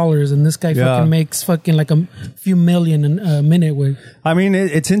 $7 and this guy fucking makes fucking like a few million a minute way? I mean,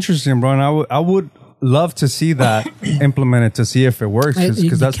 it's interesting, bro. And I would love to see that implemented to see if it works,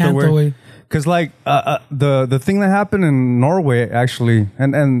 because that's the way. Because like the thing that happened in Norway actually,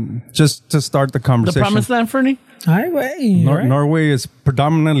 and just to start the conversation, the promised land, Fernie. Norway is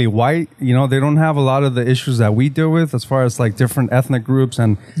predominantly white. You know, they don't have a lot of the issues that we deal with as far as like different ethnic groups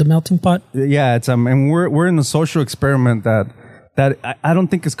and the melting pot. Yeah, it's and we're in a social experiment that I don't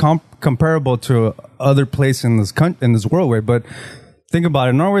think is comparable to other place in this world way. But think about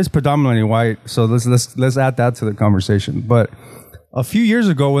it, Norway is predominantly white, so let's add that to the conversation. But a few years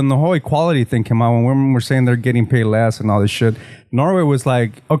ago, when the whole equality thing came out, when women were saying they're getting paid less and all this shit, Norway was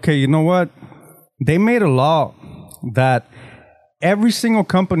like, okay, you know what? They made a law that every single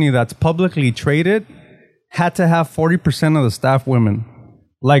company that's publicly traded had to have 40% of the staff women.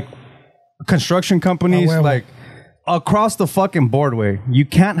 Like construction companies, like across the fucking board way. You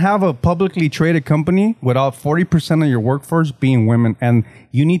can't have a publicly traded company without 40% of your workforce being women, and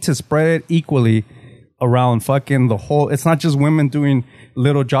you need to spread it equally around fucking the whole. It's not just women doing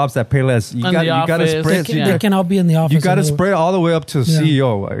little jobs that pay less. You got to spread. They can all be in the office. You got to spread all the way up to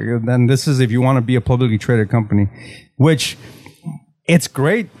CEO. And this is if you want to be a publicly traded company, which it's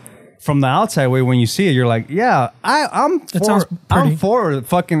great from the outside way. When you see it, you're like, yeah, I'm for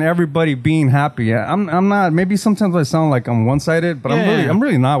fucking everybody being happy. I'm not. Maybe sometimes I sound like I'm one sided, but I'm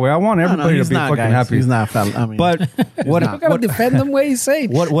really not. I want everybody to be fucking happy. He's not. I mean, but what? You gotta defend them way you say.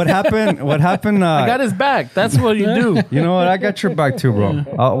 What happened? What happened? I got his back. That's what you do. You know what? I got your back too, bro.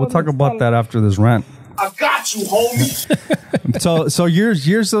 We'll talk about that after this rant. I got you, homie. So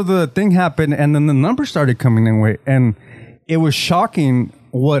years of the thing happened, and then the numbers started coming in way, and it was shocking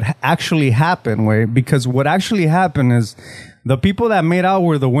what actually happened way, because what actually happened is the people that made out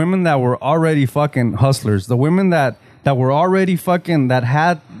were the women that were already fucking hustlers, the women that were already fucking, that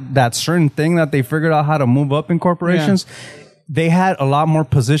had that certain thing that they figured out how to move up in corporations. They had a lot more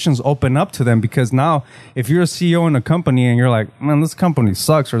positions open up to them, because now if you're a CEO in a company and you're like, man, this company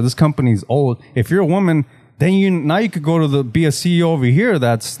sucks, or this company's old, if you're a woman, then you could go to be a CEO over here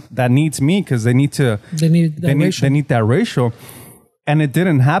that needs me, because they need that ratio. And it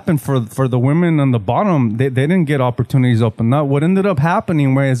didn't happen for the women on the bottom. They didn't get opportunities opened up. What ended up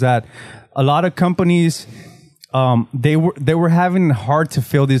happening is that a lot of companies, they were having hard to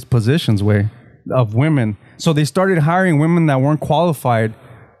fill these positions of women. So they started hiring women that weren't qualified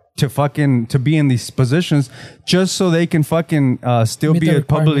to be in these positions, just so they can fucking still be a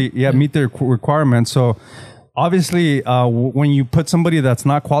publicly meet their requirements. So obviously, when you put somebody that's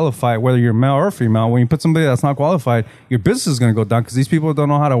not qualified, whether you're male or female, when you put somebody that's not qualified, your business is going to go down, because these people don't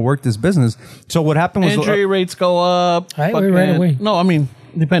know how to work this business. So what happened was injury rates go up right away. No, I mean,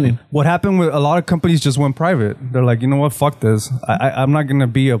 Depending. What happened with a lot of companies just went private. They're like, you know what? Fuck this. I'm not going to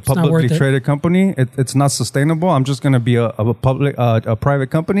be a publicly worth it. traded company. It's not sustainable. I'm just going to be a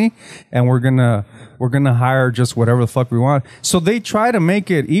private company, and we're gonna hire just whatever the fuck we want. So they try to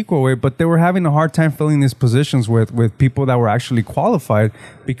make it equal way, but they were having a hard time filling these positions with people that were actually qualified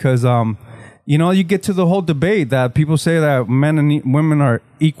because you know, you get to the whole debate that people say that men and women are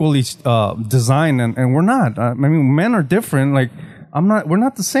equally designed, and we're not. I mean, men are different. Like, we're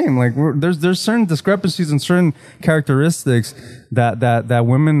not the same. Like, there's certain discrepancies and certain characteristics that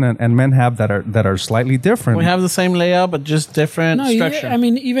women and men have that are slightly different. We have the same layout, but just different structure. I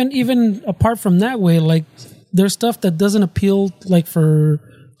mean, even apart from that way, like, there's stuff that doesn't appeal, like,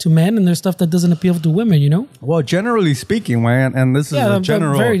 to men, and there's stuff that doesn't appeal to women, you know? Well, generally speaking, man, and this is a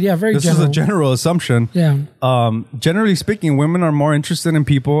general, very this general. is a general assumption. Yeah. Generally speaking, women are more interested in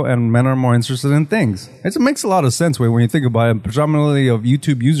people, and men are more interested in things. It makes a lot of sense when you think about it. Predominantly of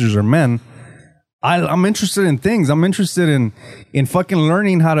YouTube users are men. I'm interested in things. I'm interested in fucking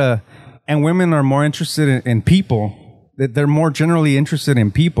learning how to, and women are more interested in people. They're more generally interested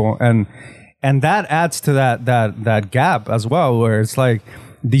in people, and that adds to that gap as well, where it's like,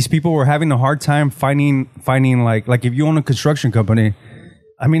 these people were having a hard time finding like if you own a construction company,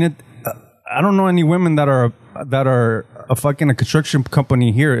 I mean, I don't know any women that are a fucking a construction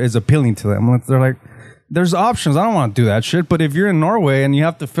company here is appealing to them. They're like, there's options. I don't want to do that shit. But if you're in Norway and you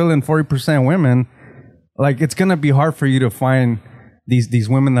have to fill in 40% women, like, it's gonna be hard for you to find these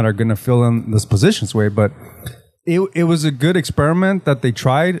women that are gonna fill in this positions way. But it was a good experiment that they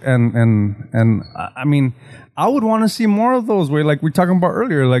tried, and I mean, I would want to see more of those where, like we were talking about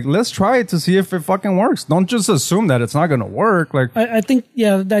earlier, like, let's try it to see if it fucking works. Don't just assume that it's not going to work. Like, I think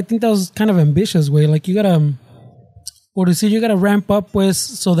that was kind of ambitious way. Like, you gotta, you gotta ramp up, pues,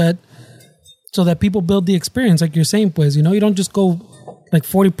 so that people build the experience, like you're saying, pues, you know, you don't just go like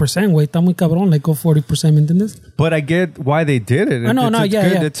 40%, güey, está muy cabrón, like, go 40%, ¿me entiendes? But I get why they did it.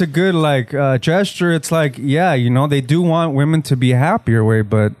 It's a good like gesture. It's like, yeah, you know, they do want women to be happier, way,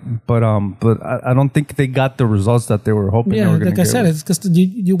 but I don't think they got the results that they were hoping. Yeah, they were gonna like I said, it's because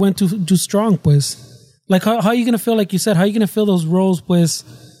you went too strong, pues. Like, how are you gonna feel? Like you said, how are you gonna fill those roles, pues?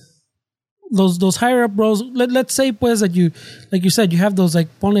 Those higher up roles. Let's say, pues, that you, like you said, you have those, like,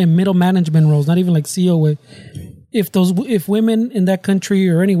 only middle management roles, not even like CEO way. If women in that country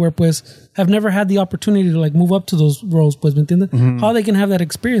or anywhere, pues, have never had the opportunity to, like, move up to those roles, pues, ¿me entiendes? Mm-hmm. How they can have that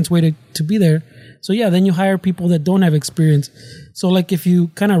experience way to be there. So yeah, then you hire people that don't have experience. So, like, if you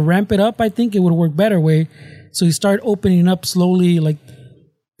kind of ramp it up, I think it would work better way. So you start opening up slowly, like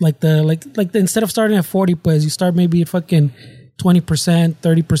instead of starting at 40, pues, you start maybe at fucking 20%,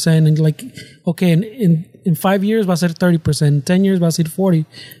 30%, and, like, okay, in 5 years, va a ser 30%, in 10 years, va a ser 40.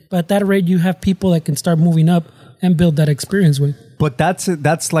 But at that rate, you have people that can start moving up and build that experience with. But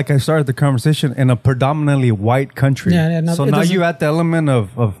that's like I started the conversation in a predominantly white country. So now you add the element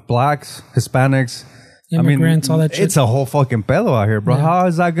of blacks, Hispanics, immigrants, all that shit. It's a whole fucking pedo out here, bro. Yeah. How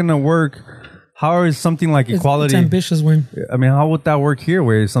is that going to work? How is something like equality? It's ambitious, way. I mean, how would that work here?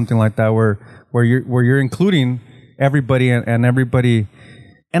 Where something like that, where you're including everybody and everybody.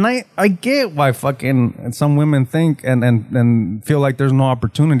 And I get why fucking some women think and feel like there's no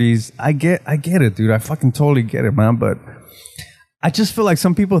opportunities. I get it, dude. I fucking totally get it, man. But I just feel like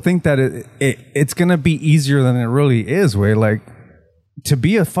some people think that it's gonna be easier than it really is. Way, like, to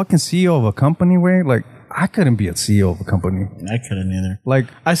be a fucking CEO of a company, way, like, I couldn't be a CEO of a company. I couldn't either. Like,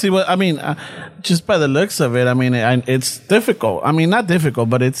 I see what I mean. Just by the looks of it, I mean, it's difficult. I mean, not difficult,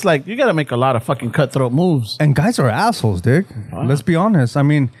 but it's like you got to make a lot of fucking cutthroat moves. And guys are assholes, Dick. Wow. Let's be honest. I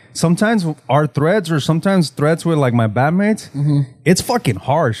mean, sometimes our threads or sometimes threads with, like, my bandmates, it's fucking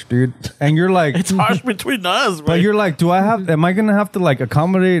harsh, dude. And you're like, it's harsh between us, right? But you're like, am I gonna have to, like,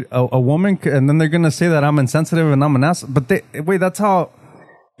 accommodate a woman? And then they're gonna say that I'm insensitive and I'm an ass. But that's how.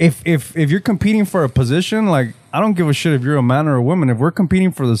 If you're competing for a position, like, I don't give a shit if you're a man or a woman. If we're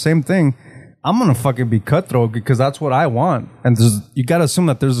competing for the same thing, I'm gonna fucking be cutthroat because that's what I want. And you gotta assume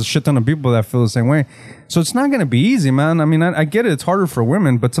that there's a shit ton of people that feel the same way. So it's not gonna be easy, man. I mean, I get it. It's harder for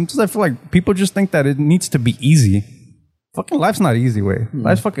women, but sometimes I feel like people just think that it needs to be easy. Fucking life's not easy, way.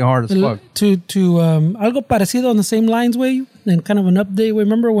 Life's fucking hard as fuck. To algo parecido on the same lines, way, and kind of an update.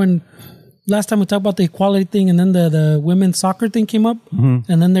 Remember when last time we talked about the equality thing, and then the women's soccer thing came up,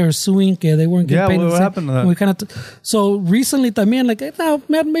 and then they were suing, they weren't getting paid. Yeah, what happened to that? We kind of so recently, también, like,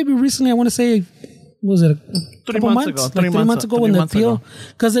 maybe recently, I want to say, was it a couple months? Like 3 months ago when the appeal,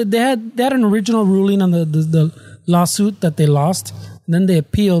 because they had an original ruling on the lawsuit that they lost, and then they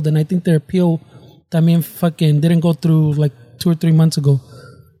appealed, and I think their appeal, también, fucking didn't go through like 2 or 3 months ago.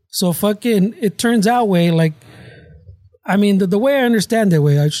 So fucking, it turns out, way, like, I mean, the way I understand it,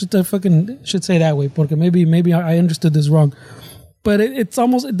 way I should say that way, porque maybe I understood this wrong. But it's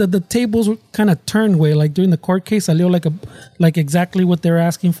almost the tables were kind of turned way, like during the court case, salió like exactly what they're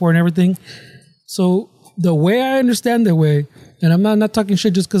asking for and everything. So the way I understand the way, and I'm not talking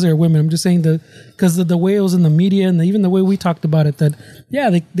shit just because they're women. I'm just saying because the way it was in the media and even the way we talked about it, that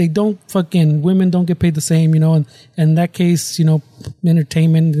they don't women don't get paid the same, and in that case,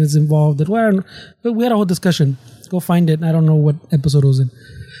 entertainment is involved. But we had a whole discussion. Go find it. I don't know what episode it was in.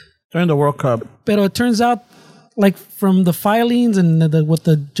 During the World Cup. But it turns out, like from the filings and what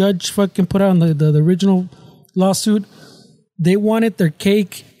the judge fucking put out on the original lawsuit, they wanted their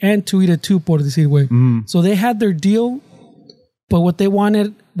cake and to eat it too, por decir güey. So they had their deal, but what they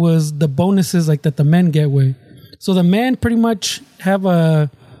wanted was the bonuses like that the men get way. So the men pretty much have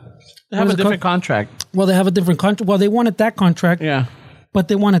a different contract. Well, they have a different contract. Well, they wanted that contract, Yeah. but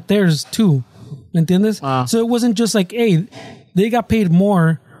they wanted theirs too. ¿Entiendes? So it wasn't just like, hey, they got paid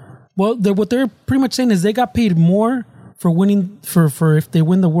more. Well, what they're pretty much saying is they got paid more for winning for if they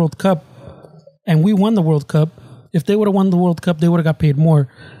win the World Cup, and we won the World Cup. If they would have won the World Cup, they would have got paid more.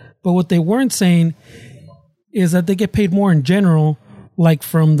 But what they weren't saying is that they get paid more in general, like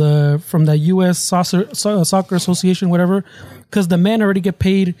from the U.S. Soccer Association, whatever, because the men already get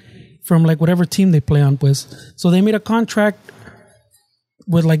paid from like whatever team they play on, pues. So they made a contract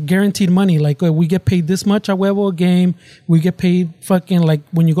with like guaranteed money, like we get paid this much a huevo a game. We get paid fucking like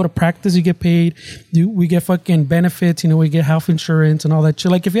when you go to practice, you get paid. We get fucking benefits, we get health insurance and all that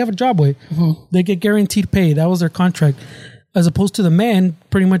shit. Like if you have a job, they get guaranteed pay. That was their contract. As opposed to the men,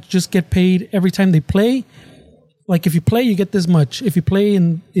 pretty much just get paid every time they play. Like if you play, you get this much. If you play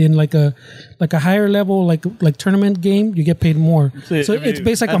in like a higher level, like tournament game, you get paid more. So it's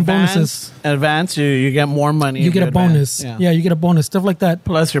based like on bonuses. Advance, you get more money. You get a bonus. Yeah, you get a bonus, stuff like that.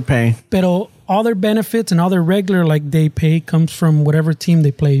 Plus your pay. Pero all their benefits and all their regular like day pay comes from whatever team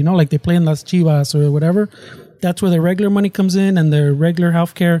they play. Like they play in Las Chivas or whatever. That's where their regular money comes in and their regular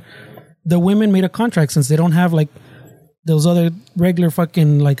healthcare. The women made a contract since they don't have like those other regular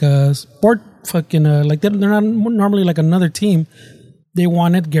fucking like sport fucking like they're not normally like another team. They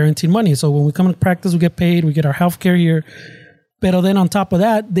wanted guaranteed money. So when we come to practice, we get paid. We get our healthcare here. But then on top of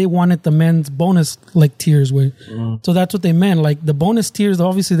that, they wanted the men's bonus like tiers way. So that's what they meant. Like the bonus tiers,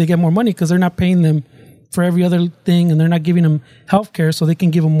 obviously they get more money because they're not paying them for every other thing, and they're not giving them healthcare, so they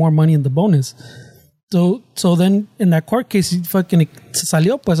can give them more money in the bonus. So then in that court case, fucking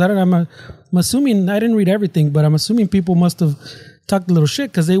salió, pues I'm assuming, I didn't read everything, but I'm assuming people must have talked a little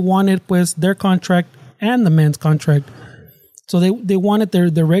shit because they wanted pues their contract and the men's contract. So they wanted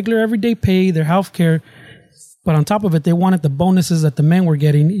their regular everyday pay, their health care, but on top of it, they wanted the bonuses that the men were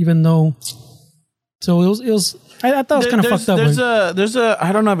getting, even though. So it was. I thought it was kind of fucked up. There's a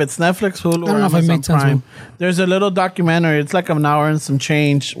I don't know if it's Netflix, Hulu, or Amazon Prime. There's a little documentary. It's like an hour and some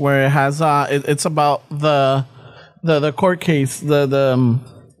change where it has it's about the court case. There's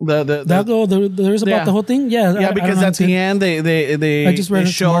about the whole thing. Yeah, because at the end they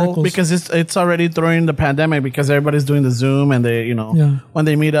show, because it's already during the pandemic, because everybody's doing the Zoom and they when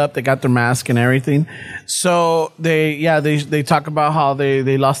they meet up they got their mask and everything. So they talk about how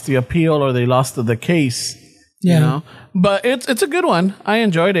they lost the appeal or they lost the case. But it's a good one. I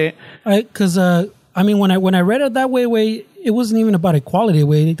enjoyed it. Because I mean, when I read it that way, it wasn't even about equality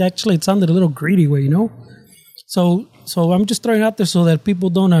way. It sounded a little greedy way, So I'm just throwing it out there so that people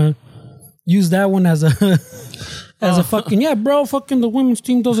don't use that one as a fucking fucking the women's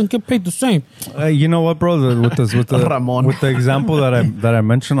team doesn't get paid the same. You know what, bro? With the example that I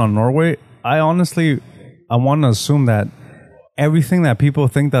mentioned on Norway, I want to assume that everything that people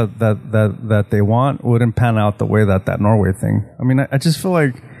think that they want wouldn't pan out the way that Norway thing. I mean, I just feel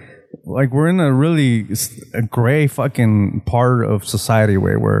like we're in a gray fucking part of society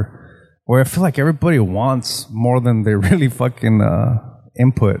where I feel like everybody wants more than they really fucking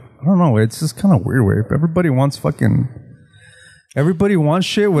input. I don't know. It's just kind of weird way. Everybody wants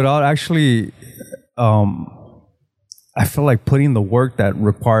shit without actually, I feel like putting the work that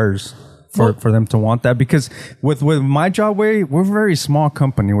requires for them to want that. Because with my job, we're a very small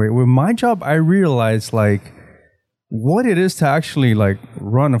company. With my job, I realize like what it is to actually like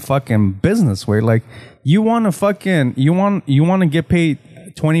run a fucking business way. Like you want to get paid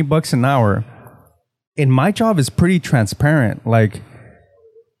 $20 an hour. And my job is pretty transparent. Like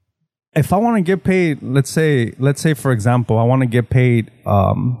if I want to get paid, let's say for example, I want to get paid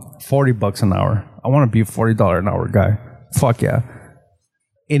 $40 an hour. I want to be a $40 an hour guy. Fuck yeah.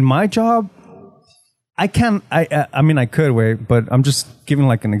 In my job, I can't. I mean, I could wait, but I'm just giving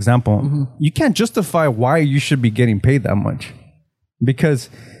like an example. Mm-hmm. You can't justify why you should be getting paid that much, because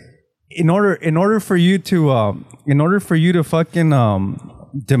in order for you to fucking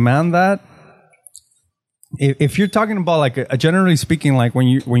demand that, if you're talking about like a generally speaking, like when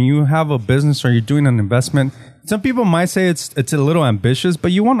you have a business or you're doing an investment, some people might say it's a little ambitious,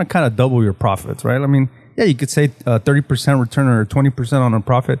 but you want to kind of double your profits, right? I mean, yeah, you could say 30% return or 20% on a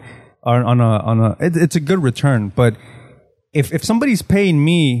profit, or it's a good return. But if somebody's paying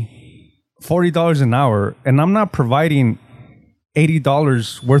me $40 an hour and I'm not providing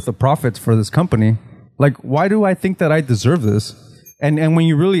 $80 worth of profits for this company, like, why do I think that I deserve this? And when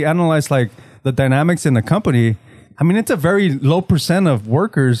you really analyze like the dynamics in the company, I mean, it's a very low percent of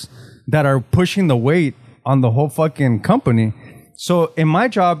workers that are pushing the weight on the whole fucking company. So in my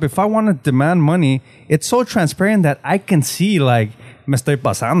job, if I want to demand money, it's so transparent that I can see, like, me estoy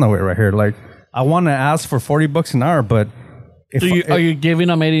pasando right here. Like, I want to ask for $40 an hour, but are you giving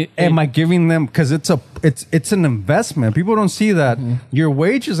them 80? Am I giving them, because it's an investment. People don't see that your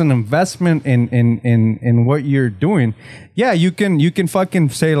wage is an investment in what you're doing. Yeah, you can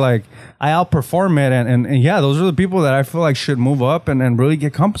fucking say like, I outperform it, and yeah, those are the people that I feel like should move up and really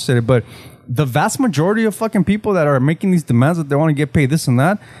get compensated. But the vast majority of fucking people that are making these demands that they want to get paid this and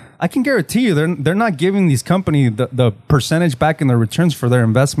that, I can guarantee you they're not giving these companies the percentage back in their returns for their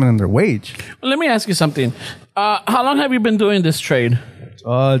investment and their wage. Well, let me ask you something. How long have you been doing this trade?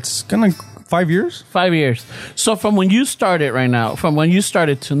 It's kind of 5 years. 5 years. So from when you started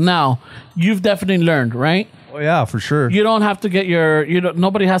to now, you've definitely learned, right? Oh yeah, for sure. You don't have to get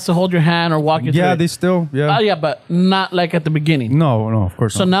nobody has to hold your hand or walk you through. Yeah, they still, yeah. Yeah, but not like at the beginning. No, of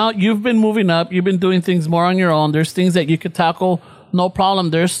course not. So now you've been moving up. You've been doing things more on your own. There's things that you could tackle, no problem.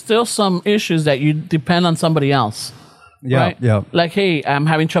 There's still some issues that you depend on somebody else. Yeah, right? yeah. Like, hey, I'm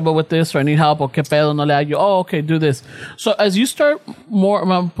having trouble with this, or I need help, or que pedo, no le hallo. Oh, okay, do this. So as you start more,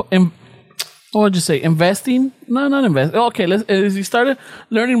 what would you say? Investing? No, not invest. Okay, as you started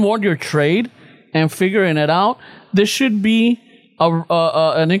learning more your trade and figuring it out, there should be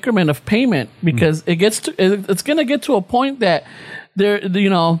an increment of payment, because it's going to get to a point that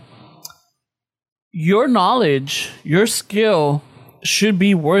your knowledge, your skill should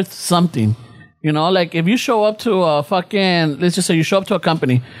be worth something. You know, like if you show up to let's just say you show up to a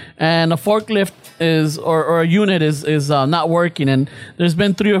company and a forklift or a unit is not working, and there's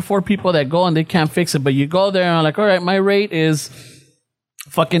been 3 or 4 people that go and they can't fix it, but you go there and are like, all right, my rate is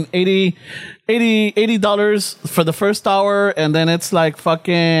fucking $80 for the first hour, and then it's like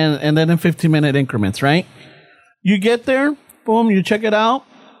and then in 15-minute increments, right? You get there, boom, you check it out,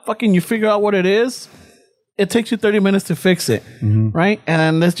 you figure out what it is. It takes you 30 minutes to fix it, right?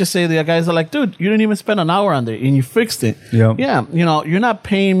 And let's just say the guys are like, dude, you didn't even spend an hour on it and you fixed it. Yeah. Yeah, you're not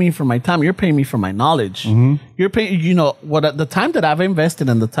paying me for my time. You're paying me for my knowledge. You're paying, what the time that I've invested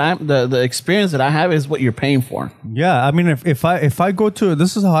and the experience that I have is what you're paying for. Yeah, I mean, if I go to,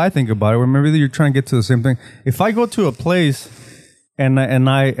 this is how I think about it, or maybe you're trying to get to the same thing. If I go to a place and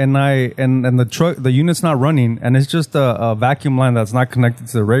the truck, the unit's not running, and it's just a vacuum line that's not connected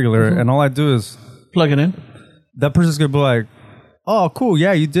to the regular, and all I do is plug it in, that person's gonna be like, oh, cool,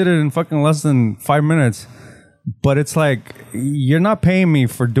 yeah, you did it in fucking less than 5 minutes. But it's like, you're not paying me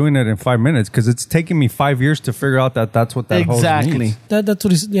for doing it in 5 minutes, because it's taking me 5 years to figure out that's what that hose needs. That's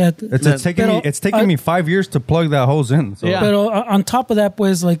what yeah. It's taking me 5 years to plug that hose in. So. Yeah. But on top of that,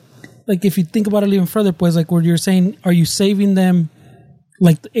 pues, like if you think about it even further, pues, like where you're saying, are you saving them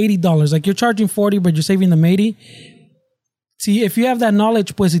like $80? Like you're charging $40, but you're saving them $80. See, if you have that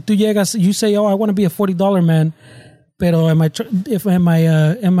knowledge, pues, si tú llegas, you say, oh, I want to be a $40 man, pero am I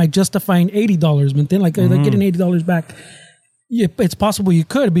justifying $80? Like, are they getting $80 back? Yeah, it's possible you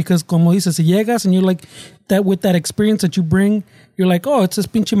could, because como dices, si llegas and you're like that with that experience that you bring, you're like, oh, it's this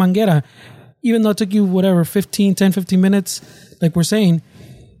pinche manguera. Even though it took you whatever 10, 15 minutes, like we're saying,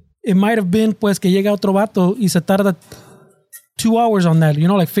 it might have been pues que llega otro vato y se tarda 2 hours on that,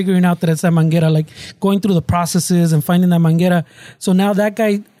 like figuring out that it's that manguera, like going through the processes and finding that manguera. So now that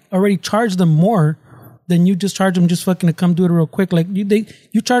guy already charged them more than you just charge them just fucking to come do it real quick. Like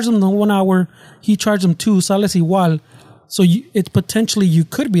you charge them the 1 hour, he charged them 2, sales igual. So it's potentially you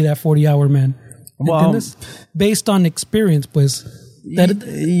could be that 40-hour man. Well, based on experience, pues.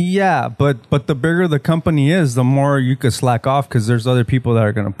 Yeah, but the bigger the company is, the more you could slack off, because there's other people that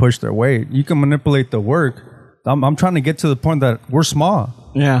are going to push their weight. You can manipulate the work. I'm trying to get to the point that we're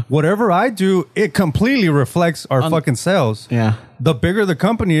small. Yeah. Whatever I do, it completely reflects our fucking sales. Yeah. The bigger the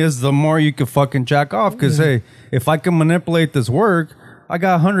company is, the more you can fucking jack off. Because, hey, if I can manipulate this work, I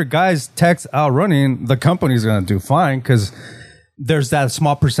got 100 guys text out running, the company's going to do fine, because there's that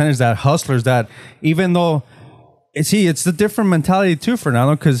small percentage, that hustlers, that even though, it's the different mentality too,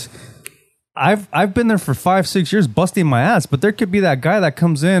 Fernando, because I've been there for 5-6 years busting my ass, but there could be that guy that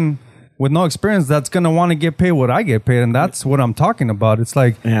comes in with no experience that's going to want to get paid what I get paid. And that's what I'm talking about. It's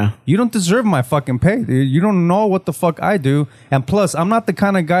like, you don't deserve my fucking pay, dude. You don't know what the fuck I do. And plus, I'm not the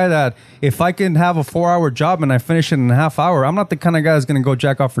kind of guy that if I can have a 4-hour job and I finish it in a half hour, I'm not the kind of guy that's going to go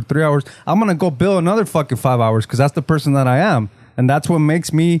jack off for 3 hours. I'm going to go bill another fucking 5 hours because that's the person that I am. And that's what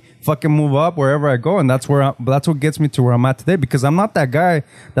makes me fucking move up wherever I go. And that's what gets me to where I'm at today, because I'm not that guy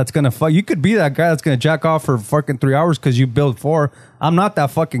that's going to fuck. You could be that guy that's going to jack off for fucking 3 hours because you build 4. I'm not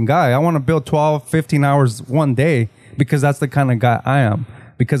that fucking guy. I want to build 12, 15 hours one day because that's the kind of guy I am,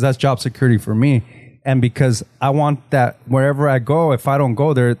 because that's job security for me. And because I want that wherever I go, if I don't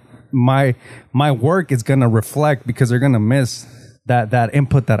go there, my work is going to reflect, because they're going to miss that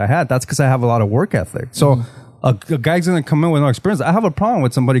input that I had. That's because I have a lot of work ethic. So a guy's going to come in with no experience. I have a problem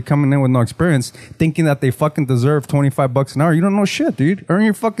with somebody coming in with no experience thinking that they fucking deserve $25 an hour. You don't know shit, dude. Earn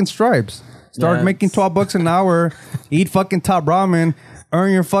your fucking stripes. Start making $12 an hour. Eat fucking top ramen.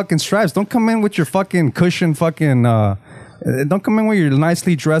 Earn your fucking stripes. Don't come in with your fucking cushion fucking... don't come in with your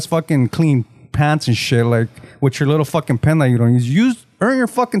nicely dressed fucking clean pants and shit, like with your little fucking pen that you don't use. Earn your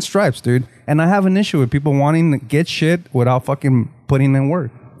fucking stripes, dude. And I have an issue with people wanting to get shit without fucking putting in work.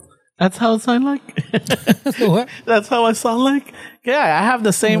 That's how it sound like. What? That's how I sound like. Yeah, I have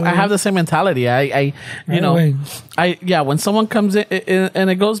the same. I have the same mentality. When someone comes in, and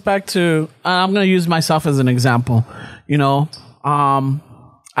it goes back to, I'm going to use myself as an example. You know,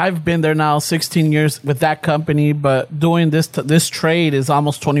 I've been there now 16 years with that company, but doing this trade is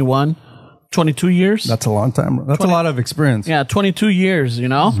almost 22 years. That's a long time, bro. That's a lot of experience. Yeah, 22 years, you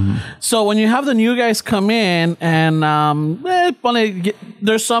know? Mm-hmm. So when you have the new guys come in and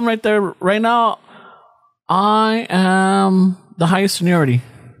there's some right there. Right now, I am the highest seniority.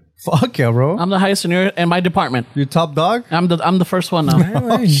 Fuck yeah, bro. I'm the highest seniority in my department. You top dog? I'm the first one now.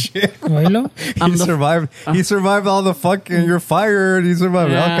 Oh, shit. He survived all the fucking, you're fired. He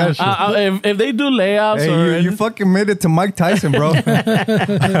survived all kind of shit. If they do layoffs you fucking made it to Mike Tyson, bro.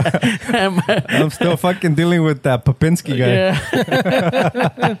 I'm still fucking dealing with that Popinski guy. Yeah.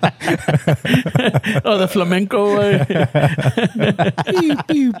 Oh, the flamenco. Oh,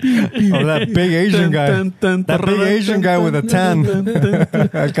 that big Asian guy. That big Asian guy with a tan.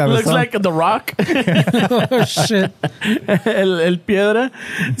 Looks like The Rock. Oh, shit. El Piedra.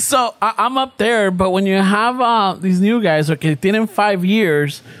 So I'm up there, but when you have these new guys, okay, tienen 5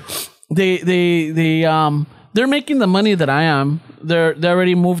 years, they're making the money that I am. They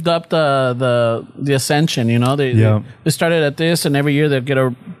already moved up the ascension, you know. They started at this, and every year they get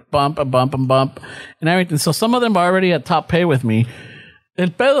a bump, and everything. So some of them are already at top pay with me.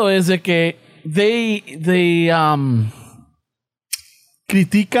 El pedo es de que they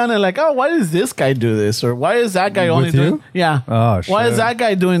critican and like, oh, why does this guy do this? Or why is that guy only doing... Yeah. Oh, shit. Why is that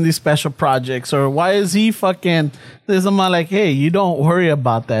guy doing these special projects? Or why is he fucking... There's someone like, hey, you don't worry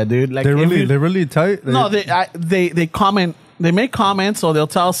about that, dude. Like, they really tell you? No, they comment... They make comments, or they'll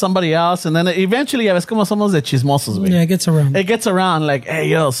tell somebody else, and then eventually, es como somos de chismosos, güey. Yeah, it gets around. It gets around, like, hey,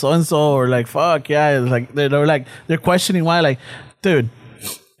 yo, so-and-so, or like, fuck, yeah. It's like, they're questioning why, like, dude,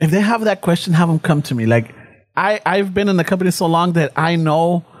 if they have that question, have them come to me. Like, I've been in the company so long that I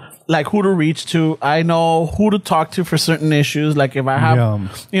know, like, who to reach to. I know who to talk to for certain issues. Like, if I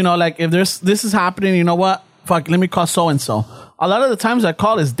have, you know, like, if this is happening, you know what? Fuck, let me call so-and-so. A lot of the times I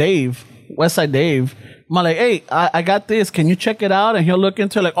call is Dave, Westside Dave. I'm like, hey, I got this. Can you check it out? And he'll look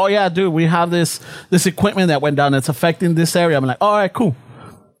into it like, oh, yeah, dude, we have this equipment that went down that's affecting this area. I'm like, all right, cool.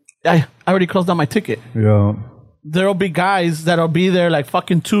 I already closed down my ticket. Yeah. There'll be guys that'll be there like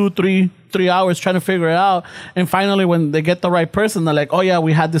fucking 2-3 hours trying to figure it out. And finally, when they get the right person, they're like, oh, yeah,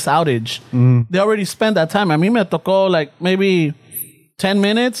 we had this outage. They already spent that time. A mí me tocó like maybe 10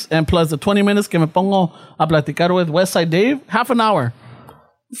 minutes and plus the 20 minutes que me pongo a platicar with Westside Dave, half an hour.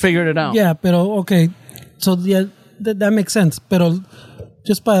 Figured it out. Yeah, pero okay. So, yeah, that makes sense. Pero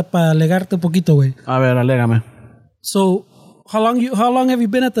just para alegarte un poquito, güey. A ver, alégame. So, how long have you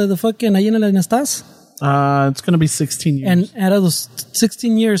been at the fucking ahí en el estás? It's going to be 16 years. And out of those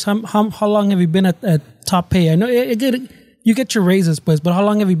 16 years, how long have you been at top pay? I know you get your raises, pues, but how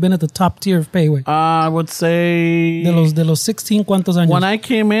long have you been at the top tier of pay, güey? I would say... De los 16, ¿cuántos años? When I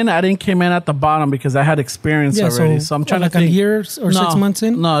came in, I didn't come in at the bottom because I had experience already. So I'm trying to think. Like a year or 6 months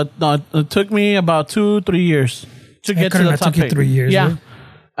in? No. It took me about 2-3 years to get to the top pay. Took you 3 years, yeah, right?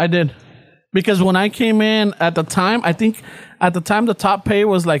 I did. Because when I came in at the time, I think at the time the top pay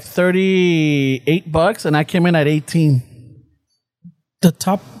was like $38 and I came in at 18. The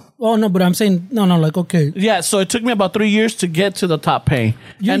top... Oh, no, but I'm saying, no, like, okay. Yeah, so it took me about 3 years to get to the top pay.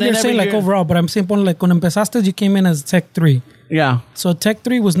 You're then saying every like year- overall, but I'm saying, like, cuando empezaste, you came in as Tech 3. Yeah. So Tech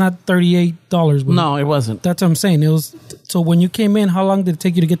 3 was not $38. But No, it wasn't. that's what I'm saying. It was, so when you came in, how long did it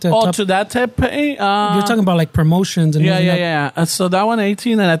take you to get to that Oh, top? to that type pay? You're talking about like promotions and moving up. Yeah. So that one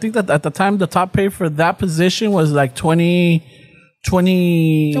 18, and I think that at the time the top pay for that position was like 20,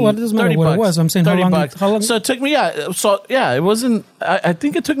 Yeah, well, it doesn't matter 30 what it bucks. was. I'm saying how 30 long- bucks. how long- So it took me, it wasn't, I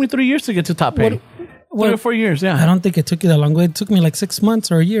think it took me 3 years to get to top pay. 3 or 4 years, yeah. I don't think it took you that long. It took me like 6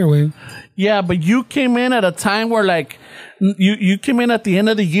 months or a year. Way. Yeah, but you came in at a time where like, you came in at the end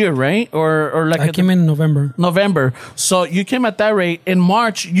of the year, right? Or like I at came in November, November. So you came at that rate. In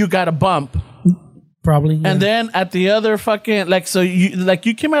March, you got a bump. probably. Yeah. And then at the other fucking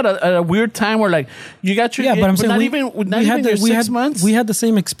you came at a weird time where like you got your yeah, but I'm saying not we, even we not had even the, your we 6 had, months. We had the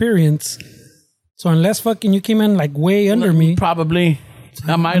same experience. So unless fucking you came in like way under me, Probably,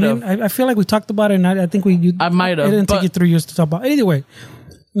 I might have. I feel like we talked about it, and I think I might have, It didn't take but- you 3 years to talk about. Anyway,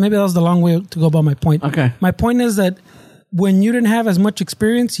 maybe that was the long way to go about my point. Okay. My point is that when you didn't have as much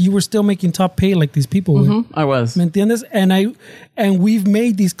experience, you were still making top pay like these people. were. I was. ¿Me entiendes? And we've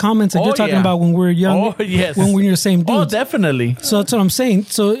made these comments that Oh, you're talking yeah. about when we're young. Oh, yes. When we're the same dudes. Oh, definitely. So that's what I'm saying.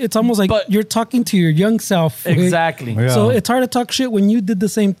 So it's almost like But- you're talking to your young self. way. Exactly. Yeah. So it's hard to talk shit when you did the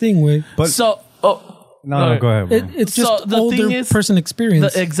same thing. Way. But So, no, go ahead. Bro. It's So just the older thing is- person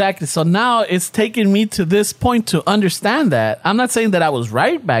experience. exactly. So now it's taken me to this point to understand that. I'm not saying that I was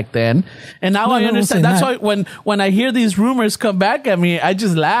right back then, and now No, I no, I'm understand. saying That's that. why when I hear these rumors come back at me, I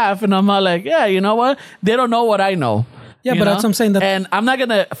just laugh and I'm all like, yeah, you know what? They don't know what I know. Yeah, You but know? that's what I'm saying, that- and I'm not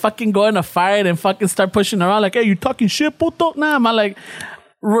gonna fucking go in a fight and fucking start pushing around like, hey, you talking shit, puto? Nah, I'm like.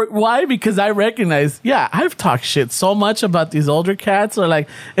 Why? Because I recognize, I've talked shit so much about these older cats, or like,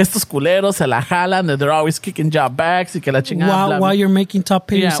 estos culeros se la jalan, that they're always kicking job backs, y que la chingada, blah, while blah. you're making top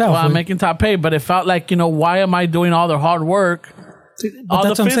pay yourself. Well, I'm way. making top pay, but it felt like, why am I doing all the hard work, But all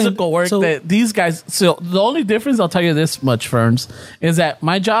that's the what I'm saying. physical work So- that these guys, so the only difference, I'll tell you this much, Ferns, is that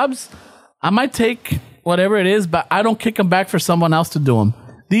my jobs, I might take whatever it is, but I don't kick them back for someone else to do them.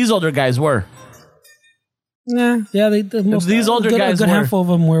 These older guys were. Yeah, the most, These older a good, guys a good were. handful of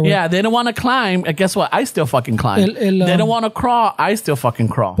them were. Yeah, they don't want to climb. And guess what? I still fucking climb. They don't want to crawl. I still fucking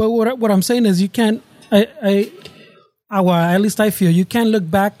crawl. But what I'm saying is, you can't. Well, at least I feel you can't look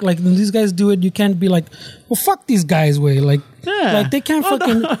back like when these guys do it. You can't be like, well, fuck these guys, way. Like they can't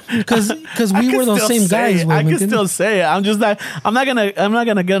fucking because I we can were those still same say guys. it. way, I ¿me can entiendes? still say it. I'm just like, I'm not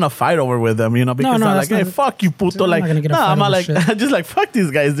gonna get in a fight over with them, because no, I'm like, that's hey, not- fuck you, puto. I'm Like, not gonna get a no, fight I'm not over like, shit. just like, fuck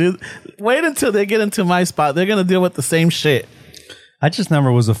these guys, dude. Wait until they get into my spot. They're gonna deal with the same shit. I just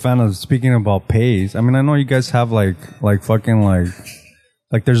never was a fan of speaking about pays. I mean, I know you guys have like fucking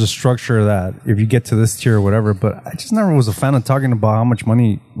like there's a structure that if you get to this tier or whatever, but I just never was a fan of talking about how much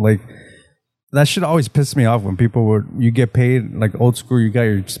money, like that shit always pissed me off when you get paid like old school, you got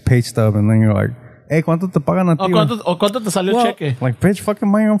your pay stub and then you're like, hey, ¿cuánto te pagan a ti? O cuánto te salió Well, cheque? Like, bitch, fucking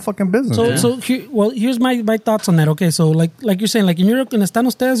mind your own fucking business. So here's my thoughts on that. Okay, so like you're saying, like in Europe, in Están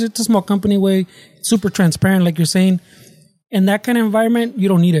Ustedes, it's a small company way, super transparent, like you're saying. In that kind of environment, you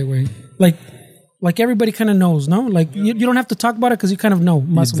don't need it, way. Like everybody kind of knows, no? Like you don't have to talk about it because you kind of know.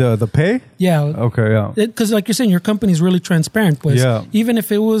 The pay? Yeah. Okay, yeah. Because like you're saying, your company is really transparent. Pues. Yeah. Even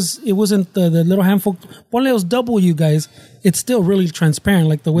if it wasn't the little handful, ponle those double you guys, it's still really transparent.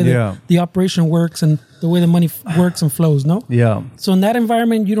 Like the way the operation works and the way the money works and flows, no? Yeah. So in that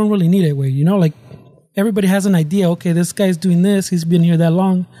environment, you don't really need it, way. Like everybody has an idea. Okay, this guy's doing this. He's been here that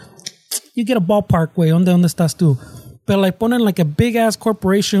long. You get a ballpark, way. Donde estás tú? But like ponen like a big ass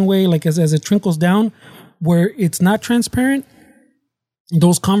corporation way, like as it trickles down, where it's not transparent.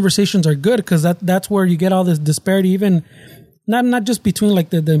 Those conversations are good because that's where you get all this disparity, even not just between like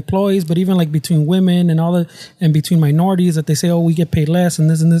the employees, but even like between women and between minorities, that they say, oh, we get paid less and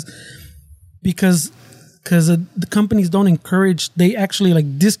this, because the companies don't encourage, they actually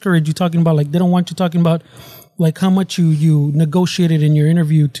like discourage you talking about, like they don't want you talking about like how much you negotiated in your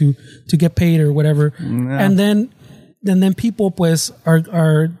interview to get paid or whatever. Yeah. And then people pues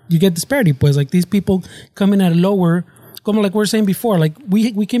are you get disparity, pues like these people come in at a lower, como like we were saying before, like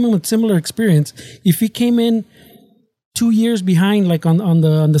we came in with similar experience. If he came in 2 years behind, like on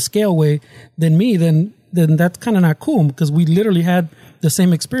the scale way than me, then that's kind of not cool because we literally had the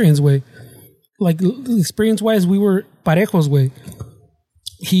same experience way. Like experience wise, we were parejos way.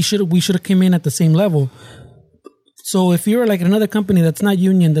 We should have came in at the same level. So if you're like another company that's not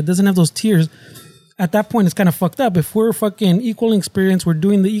union, that doesn't have those tiers, at that point it's kind of fucked up. If we're fucking equal in experience, we're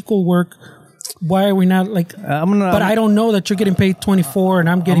doing the equal work, why are we not like? But I don't know that you're getting paid 24 and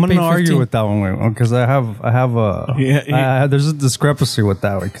I'm getting paid 15. I'm gonna argue with that one because I have a there's a discrepancy with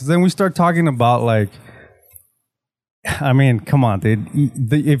that way because then we start talking about like, I mean, come on, dude.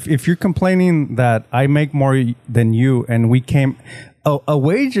 If you're complaining that I make more than you and we came, a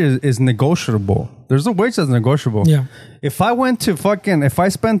wage is negotiable. There's a wage that's negotiable. Yeah. If I went to if I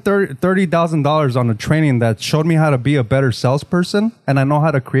spent $30,000 on a training that showed me how to be a better salesperson and I know how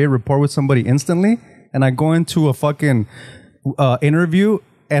to create rapport with somebody instantly, and I go into a fucking interview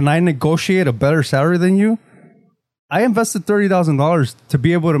and I negotiate a better salary than you, I invested $30,000 to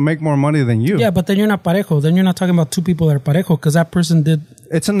be able to make more money than you. Yeah, but then you're not parejo. Then you're not talking about two people that are parejo because that person did.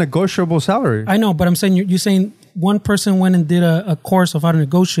 It's a negotiable salary. I know, but I'm saying you're saying one person went and did a course of how to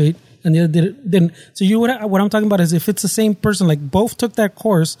negotiate and the other didn't. So what I'm talking about is if it's the same person, like both took that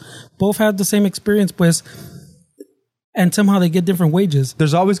course, both had the same experience, pues, and somehow they get different wages.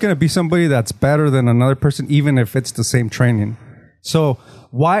 There's always going to be somebody that's better than another person, even if it's the same training. So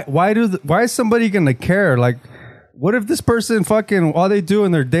why is somebody going to care? Like, what if this person fucking all they do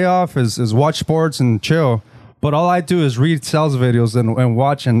in their day off is watch sports and chill, but all I do is read sales videos and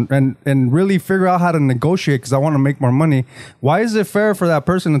watch and really figure out how to negotiate because I want to make more money? Why is it fair for that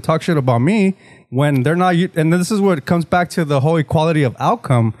person to talk shit about me when they're not? And this is what comes back to the whole equality of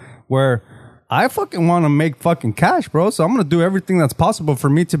outcome, where I fucking want to make fucking cash, bro. So I'm going to do everything that's possible for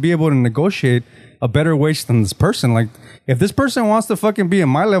me to be able to negotiate a better wage than this person. Like, if this person wants to fucking be in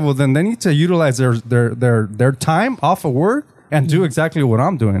my level, then they need to utilize their time off of work and do exactly what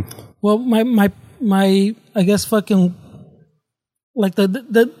I'm doing. Well, my I guess fucking like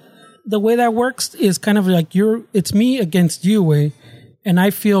the way that works is kind of like it's me against you way, and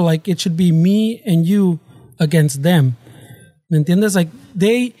I feel like it should be me and you against them. ¿Me entiendes? Like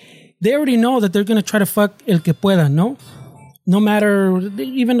they already know that they're gonna try to fuck el que pueda, no? No matter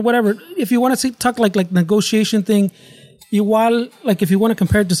even whatever. If you want to talk like negotiation thing, igual, like if you want to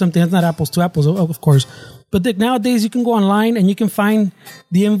compare it to something, it's not apples to apples, of course. But nowadays you can go online and you can find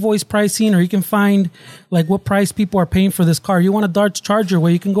the invoice pricing, or you can find like what price people are paying for this car. You want a Dodge Charger,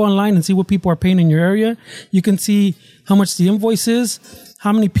 where you can go online and see what people are paying in your area. You can see how much the invoice is,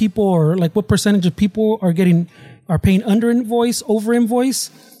 how many people, or like what percentage of people are paying under invoice, over invoice.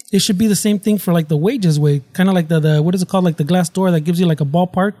 It should be the same thing for like the wages way, kind of like the what is it called, like the Glassdoor that gives you like a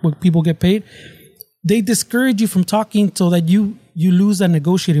ballpark where people get paid. They discourage you from talking so that you lose that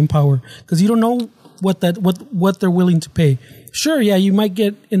negotiating power because you don't know what they're willing to pay. Sure, yeah, you might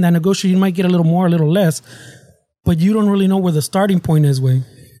get in that negotiation, you might get a little more, a little less, but you don't really know where the starting point is. Way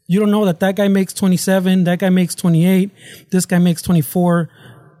you don't know that guy makes 27, that guy makes 28, this guy makes 24.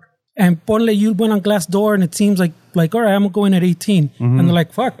 And ponle, you went on Glassdoor and it seems like all right, I'm going at 18. Mm-hmm. And they're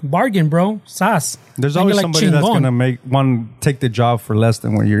like, fuck, bargain, bro. Sas. There's always like, somebody that's going to take the job for less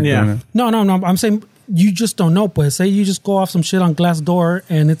than what you're doing. No. I'm saying you just don't know, pues. Say you just go off some shit on Glassdoor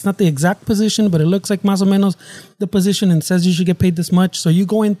and it's not the exact position, but it looks like más o menos the position and says you should get paid this much. So you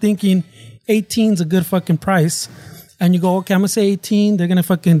go in thinking 18 is a good fucking price. And you go, okay, I'm going to say 18. They're going to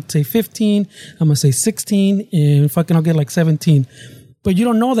fucking say 15. I'm going to say 16 and fucking I'll get like 17. But you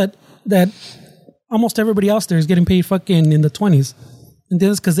don't know that almost everybody else there is getting paid fucking in the 20s. And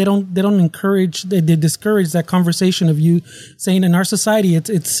this because they don't encourage, they discourage that conversation of you saying in our society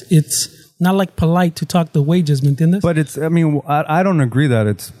it's not like polite to talk the wages, ¿me entiendes? But I don't agree that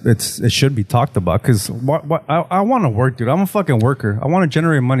it should be talked about because I want to work, dude. I'm a fucking worker. I want to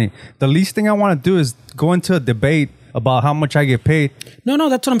generate money. The least thing I want to do is go into a debate about how much I get paid. No,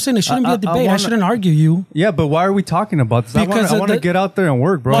 that's what I'm saying. It shouldn't be a debate. I shouldn't argue you. Yeah, but why are we talking about this? I want to get out there and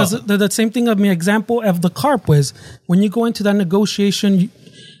work, bro. Because the same thing of my example of the car, pues. When you go into that negotiation,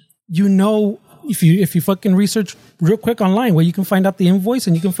 you know, if you fucking research real quick online, where you can find out the invoice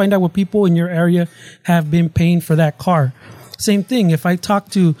and you can find out what people in your area have been paying for that car. Same thing. If I talk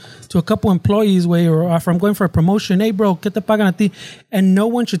to a couple employees, or if I'm going for a promotion, hey, bro, ¿qué te pagan a ti? And no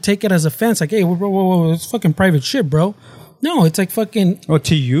one should take it as offense. Like, hey, whoa, it's fucking private shit, bro. No, it's like fucking. Well,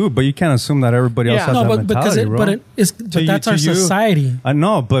 to you, but you can't assume that everybody else has that mentality, bro. But that's our society. I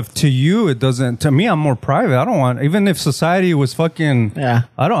know, but to you, it doesn't. To me, I'm more private. I don't want, even if society was fucking. Yeah.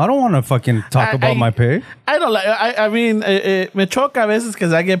 I don't want to fucking talk about my pay. I don't like. I mean, me choca a veces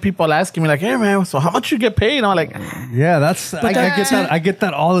because I get people asking me like, "Hey man, so how much you get paid?" And I'm like, yeah, I get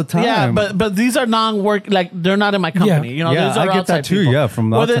that all the time. Yeah, but these are non-work, like they're not in my company. Yeah. You know, yeah, I get that too. People. Yeah,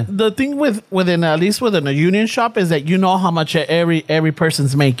 from the the thing within at least within a union shop is that you know how much every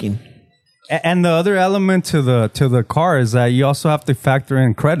person's making. And the other element to the car is that you also have to factor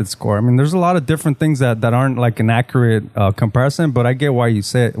in credit score. I mean, there's a lot of different things that aren't like an accurate comparison, but I get why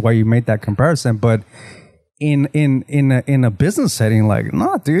you made that comparison. But in a business setting. Like,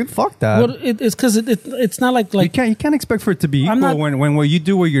 nah, dude, fuck that. Well, it's because it's not like you can't expect for it to be equal when what you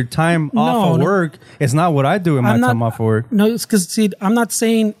do with your time off of work is not what I do in my time off of work. No, it's because I'm not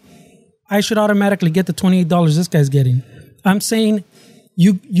saying I should automatically get the $28 this guy's getting. I'm saying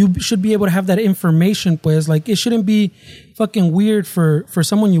you should be able to have that information, pues. Like, it shouldn't be fucking weird for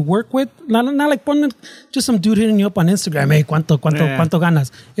someone you work with. Not like just some dude hitting you up on Instagram. Hey, ¿cuánto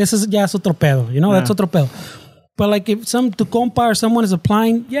ganas? Eso ya es otro pedo. You know, that's otro pedo. But like, if tu compa or someone is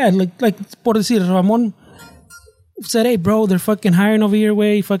applying, like por decir, Ramon said, hey, bro, they're fucking hiring over here,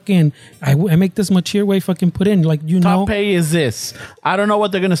 way. Fucking, I make this much here, way. Fucking put in, like, you know. Top pay is this. I don't know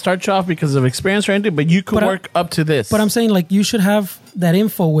what they're going to start you off because of experience or anything, but you could work up to this. But I'm saying, like, you should have that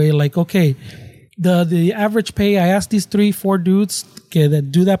info, way. Like, okay, the average pay, I asked these 3-4 dudes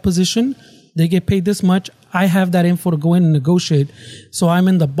that do that position, they get paid this much. I have that info to go in and negotiate. So I'm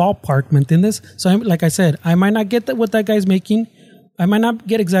in the ballpark, ¿me entiendes? So like I said, I might not get what that guy's making. I might not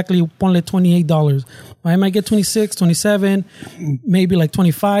get exactly ponle $28. I might get 26, 27, maybe like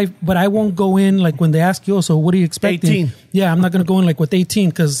 25, but I won't go in like when they ask you, so what are you expecting? 18. Yeah, I'm not going to go in like with 18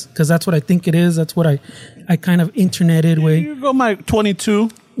 because that's what I think it is. That's what I kind of interneted way. You go my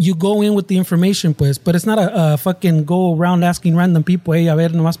 22. You go in with the information, pues, but it's not a fucking go around asking random people, hey, a ver,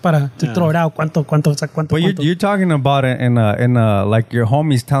 nomás to throw it out, cuánto. But you're talking about it in like your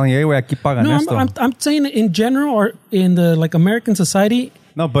homies telling you, hey, wey, aquí pagan esto. I'm saying in general or in the like American society.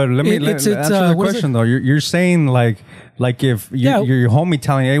 No, but let me answer the question though. You're saying like if your homie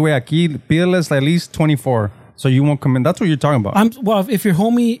telling you, hey, wey, aquí pídeles at least 24. So you won't come in. That's what you're talking about. Well, if your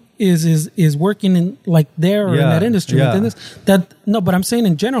homie is working in like there or in that industry, but I'm saying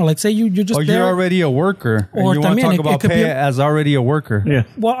in general, like say you're just there. You're already a worker, or and you want to talk about pay as already a worker. Yeah.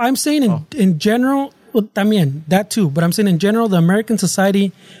 Well, I'm saying in general, también that too. But I'm saying in general, the American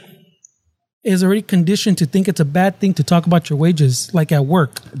society is already conditioned to think it's a bad thing to talk about your wages, like at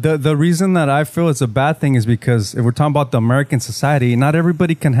work. The reason that I feel it's a bad thing is because if we're talking about the American society, not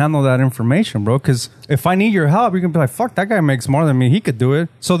everybody can handle that information, bro. Because if I need your help, you're gonna be like, "Fuck, that guy makes more than me. He could do it."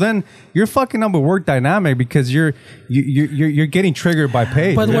 So then you're fucking up with work dynamic because you're getting triggered by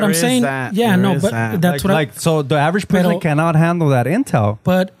pay. But what I'm saying, that's so the average person cannot handle that intel.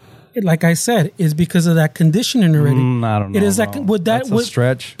 But like I said, is because of that conditioning already. I don't know. It is that That's a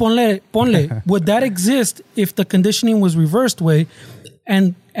stretch. Ponle. Would that exist if the conditioning was reversed way,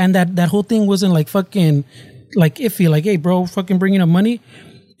 and that whole thing wasn't like fucking like iffy, like hey bro, fucking bringing up money.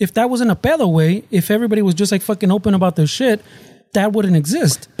 If that wasn't a pedo way, if everybody was just like fucking open about their shit, that wouldn't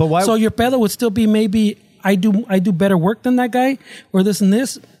exist. But why? So your pedo would still be maybe I do better work than that guy or this and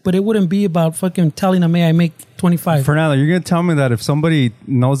this, but it wouldn't be about fucking telling them, hey, I make 25. Fernando, you're going to tell me that if somebody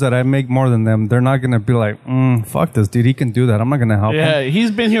knows that I make more than them, they're not going to be like, fuck this dude, he can do that. I'm not going to help him. Yeah,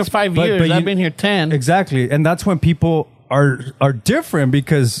 he's been here 5 years. I've been here 10. Exactly. And that's when people are different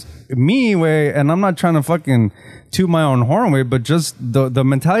because me, and I'm not trying to fucking toot my own horn way, but just the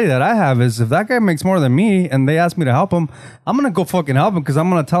mentality that I have is if that guy makes more than me and they ask me to help him, I'm going to go fucking help him because I'm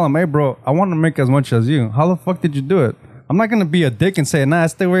going to tell him, hey, bro, I want to make as much as you. How the fuck did you do it? I'm not going to be a dick and say, nah,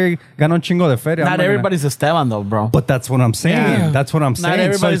 este güey ganó un chingo de feria. Not everybody's Esteban, though, bro. But that's what I'm saying. Yeah. That's what I'm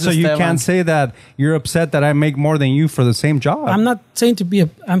saying. So you can't say that you're upset that I make more than you for the same job. I'm not saying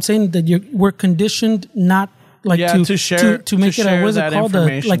I'm saying that we're conditioned not like to share to make it a what's it called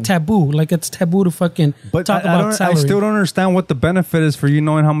like taboo, like it's taboo to fucking talk about salary. I still don't understand what the benefit is for you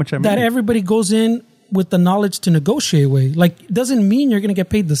knowing how much I make. That everybody goes in with the knowledge to negotiate with. Like it doesn't mean you're going to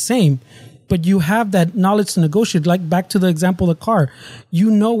get paid the same, but you have that knowledge to negotiate. Like back to the example of the car, you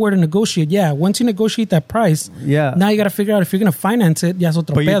know where to negotiate. Yeah, once you negotiate that price, now you got to figure out if you're going to finance it. Yeah,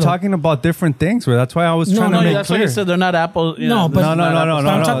 but you're talking about different things. Right? That's why I was trying to make that's clear. Why you said they're not Apple. No.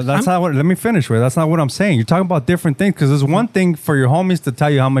 That's not what. Let me finish with. That's not what I'm saying. You're talking about different things because there's one thing for your homies to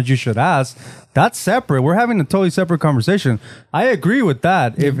tell you how much you should ask. That's separate. We're having a totally separate conversation. I agree with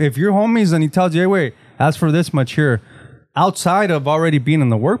that. If your homies and he tells you, hey, wait, ask for this much here. Outside of already being in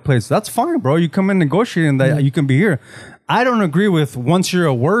the workplace, that's fine, bro. You come in negotiating that you can be here. I don't agree with once you're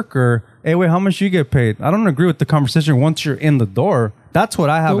a worker, hey, wait, how much you get paid? I don't agree with the conversation once you're in the door. That's what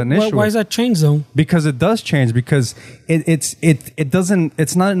I have an issue with. Why does that change, though? Because it does change. Because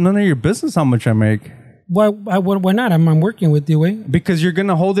it's not none of your business how much I make. Why not? I'm working with you, wait. Because you're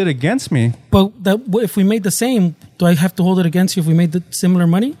gonna hold it against me. But if we made the same, do I have to hold it against you if we made the similar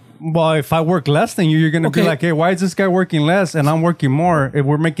money? Well, if I work less than you, you're going to be like, hey, why is this guy working less and I'm working more if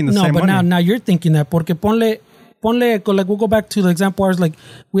we're making the same money? No, but now you're thinking that. Porque ponle, like we'll go back to the example. I was like,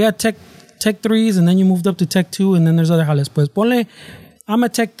 we had tech 3s and then you moved up to tech 2 and then there's other jales. Pues ponle, I'm a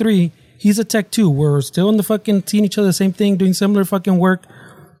tech 3, he's a tech 2. We're still in the fucking seeing each other, the same thing, doing similar fucking work.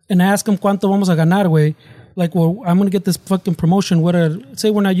 And I ask him, ¿cuánto vamos a ganar, güey? Like, well, I'm gonna get this fucking promotion. Say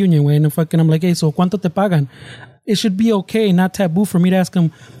we're not union, way, and I'm like, hey, so cuánto te pagan? It should be okay, not taboo for me to ask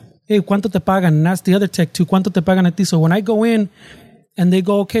them, hey, cuánto te pagan? And ask the other tech too, cuánto te pagan a ti? So when I go in and they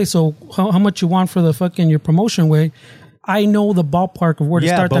go, okay, so how much you want for the fucking your promotion, way? I know the ballpark of where to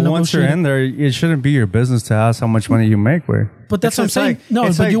start the negotiation. Once you're in there, it shouldn't be your business to ask how much money you make, way. But that's what I'm saying.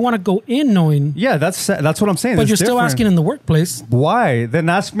 You want to go in knowing. Yeah, that's what I'm saying. But you're still asking in the workplace. Why? Then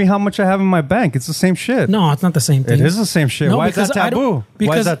ask me how much I have in my bank. It's the same shit. No, it's not the same thing. It is the same shit. Why is that taboo?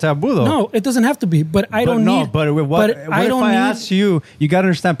 Why is that taboo, though? No, it doesn't have to be. But I don't need. But what if I ask you? You got to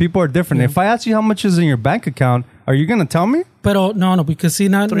understand, people are different. Yeah. If I ask you how much is in your bank account, are you going to tell me? But no, because see,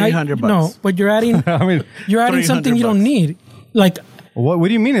 now $300. No, but you're adding. I mean, you're adding something you don't need. Like, what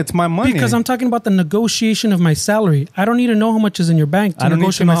do you mean? It's my money. Because I'm talking about the negotiation of my salary. I don't need to know how much is in your bank to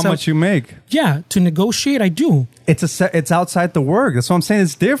negotiate my salary. I don't need to know how much you make. Yeah, to negotiate, I do. It's outside the work. That's what I'm saying.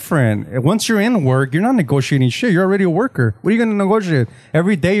 It's different. Once you're in work, you're not negotiating shit. You're already a worker. What are you going to negotiate?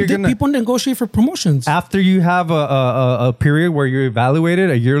 Every day you're going to... People negotiate for promotions. After you have a period where you're evaluated,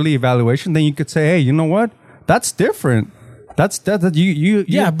 a yearly evaluation, then you could say, hey, you know what? That's different. That's you.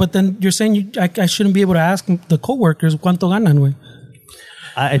 Yeah, but then you're saying I shouldn't be able to ask the coworkers cuánto ganan,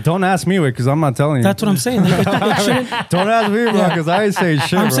 güey. Don't ask me, because I'm not telling you. That's what I'm saying. Don't ask me, bro, because I ain't saying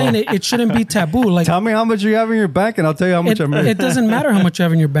shit. I'm saying it shouldn't be taboo. Like, tell me how much you have in your bank, and I'll tell you how much I make. It doesn't matter how much you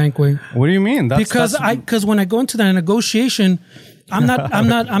have in your bank, way. What do you mean? Because when I go into that negotiation, I'm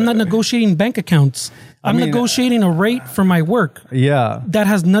not negotiating bank accounts. I'm negotiating a rate for my work. Yeah. That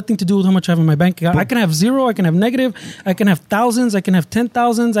has nothing to do with how much I have in my bank account. I can have zero, I can have negative, I can have thousands, I can have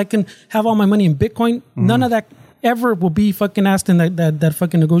 10,000s, I can have all my money in Bitcoin. None of that ever will be fucking asked in that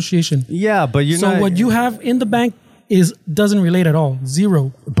fucking negotiation. Yeah, but what you have in the bank doesn't relate at all.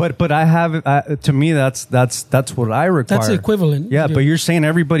 Zero. But I have to me that's what I require. That's the equivalent. Yeah, but you're saying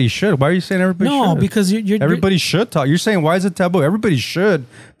everybody should. Why are you saying everybody should? No, because everybody should talk. You're saying why is it taboo? Everybody should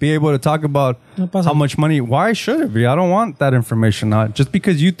be able to talk about how much money. Why should it be? I don't want that information out. Just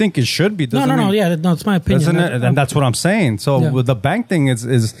because you think it should be doesn't mean, yeah, no, it's my opinion. And that's what I'm saying. So with the bank thing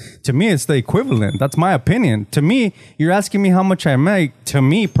is to me it's the equivalent. That's my opinion. To me, you're asking me how much I make. To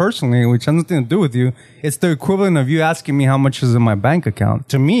me personally, which has nothing to do with you, it's the equivalent of you asking me how much is in my bank account.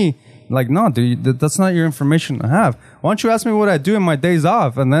 To me, like, no, dude, that's not your information to have. Why don't you ask me what I do in my days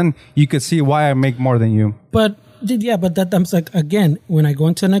off, and then you could see why I make more than you. But I'm like, again, when I go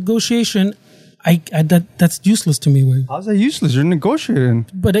into a negotiation, that's useless to me. Way. How's that useless? You're negotiating.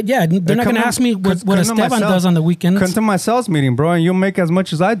 But they're not going to ask me what Esteban does on the weekends. Come to my sales meeting, bro, and you'll make as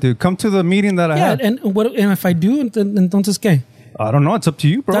much as I do. Come to the meeting that I have. Yeah, and if I do, entonces qué? I don't know. It's up to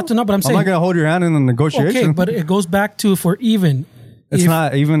you, bro. But I'm saying, I'm not going to hold your hand in the negotiation. Okay, but it goes back to if we're even. It's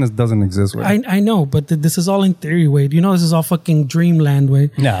not even. It doesn't exist, Wade. I know, but this is all in theory, Wade. You know, this is all fucking dreamland,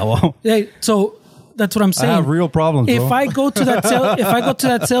 Wade. Yeah, well. Hey, so that's what I'm saying. I have real problems, bro. If I go to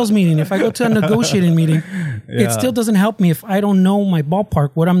that sales meeting, if I go to a negotiating meeting, it still doesn't help me if I don't know my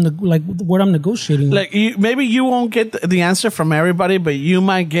ballpark, what I'm negotiating. Like maybe you won't get the answer from everybody, but you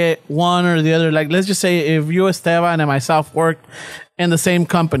might get one or the other. Like, let's just say if you, Esteban, and myself worked in the same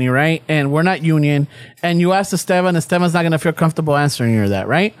company, right? And we're not union, and you ask Esteban's not going to feel comfortable answering you that,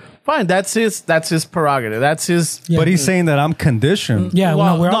 right? Fine, that's his prerogative. That's his. Yeah. But he's saying that I'm conditioned. Yeah,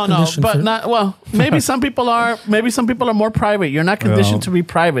 well, we're all conditioned. But not. Well, maybe some people are. Maybe some people are more private. You're not conditioned to be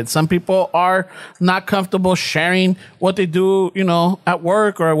private. Some people are not comfortable sharing what they do, at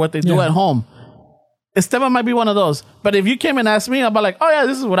work or what they do at home. Esteban might be one of those. But if you came and asked me, I'll be like, oh yeah,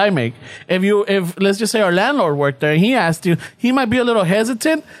 this is what I make. If let's just say our landlord worked there and he asked you, he might be a little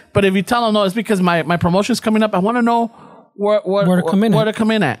hesitant. But if you tell him, no, it's because my promotion's coming up, I want to know where to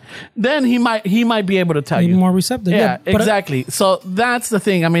come in at. Then he might be able to tell you. More receptive. Yeah, exactly. So that's the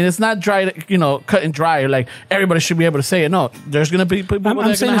thing. I mean, it's not dry, cut and dry. Like everybody should be able to say it. No, there's going to be people that are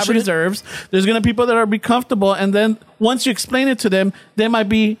going to have reserves. There's going to be people that are be comfortable. And then once you explain it to them, they might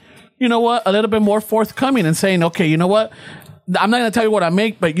be, a little bit more forthcoming and saying, okay, you know what? I'm not going to tell you what I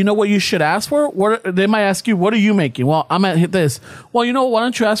make, but you know what you should ask for? They might ask you, what are you making? Well, I'm going to hit this. Well, why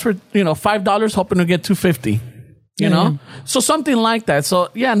don't you ask for, $5 hoping to get $2.50? You know? So something like that. So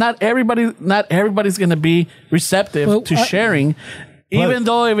yeah, not everybody's going to be receptive to sharing. Even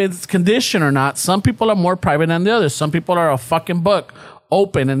though if it's conditioned or not, some people are more private than the others. Some people are a fucking book,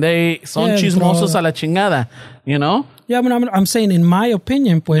 open, and they son chismosos a la chingada, Yeah, I mean, I'm saying, in my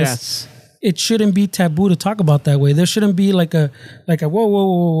opinion, pues, it shouldn't be taboo to talk about that way. There shouldn't be like a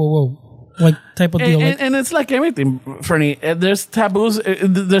whoa, like type of deal. And it's like everything, Fernie. There's taboos.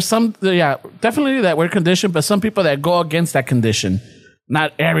 There's some, definitely that we're conditioned, but some people that go against that condition.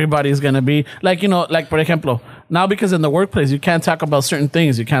 Not everybody's going to be like, you know, like, for example, now because in the workplace, you can't talk about certain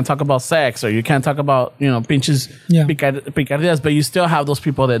things. You can't talk about sex or you can't talk about, you know, pinches picardías, but you still have those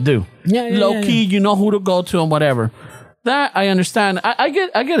people that do. Low key, you know who to go to and whatever. That I understand. I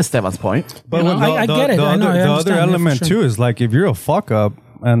get Esteban's point. But you know? I get it. The I know, I other understand, element for sure. too is like if you're a fuck up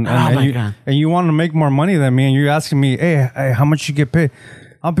and God. you want to make more money than me and you're asking me, hey, how much you get paid?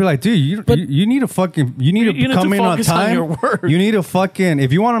 I'll be like, dude, you need to fucking you need to come in on focus on time. your work. You need to fucking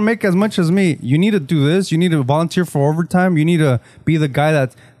if you want to make as much as me, you need to do this. You need to volunteer for overtime. You need to be the guy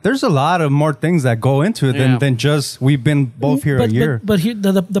that. There's a lot of more things that go into it than just we've been both here a year. But here,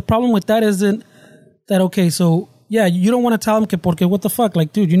 the problem with that isn't that okay. So yeah, you don't want to tell them que porque what the fuck,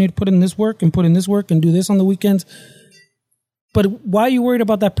 like, dude, you need to put in this work and put in this work and do this on the weekends. But why are you worried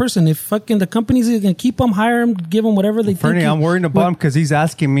about that person? If fucking the company's either going to keep them, hire them, give them whatever they Fernie, think. I'm worried about him because he's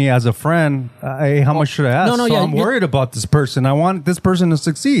asking me as a friend, hey, how much should I ask? I'm worried about this person. I want this person to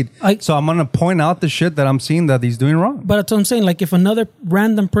succeed. So I'm going to point out the shit that I'm seeing that he's doing wrong. But that's what I'm saying. Like, if another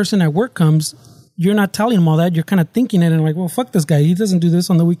random person at work comes, you're not telling him all that. You're kind of thinking it and like, well, fuck this guy. He doesn't do this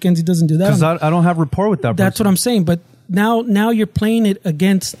on the weekends. He doesn't do that. Because I don't have rapport with that person. That's what I'm saying. But now you're playing it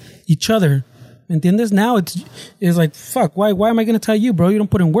against each other. ¿Entiendes? Now it's like, fuck, why am I going to tell you, bro? You don't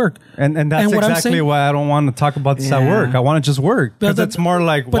put in work. And that's exactly why I don't want to talk about this at work. I want to just work. Because it's more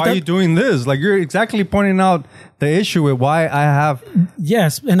like, why are you doing this? Like, you're exactly pointing out the issue with why I have...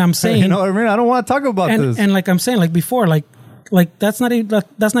 Yes, and I'm saying... You know what I mean? I don't want to talk about this. And like I'm saying, like before, like that's not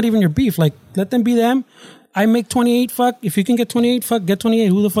even your beef. Like, let them be them. I make 28, fuck. If you can get 28, fuck, get 28.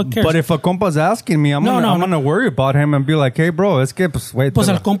 Who the fuck cares? But if a compa's asking me, I'm gonna worry about him and be like, hey, bro, let's get... Pues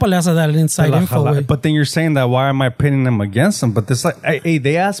al compa le vas a dar el inside info, güey. But then you're saying that, why am I pitting them against them? But this like, hey,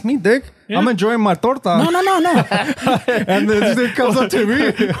 they asked me, Dick. Yeah. I'm enjoying my torta. No. And this thing comes up to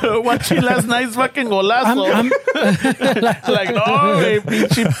me. Watching last night's fucking golazo. like, no, güey,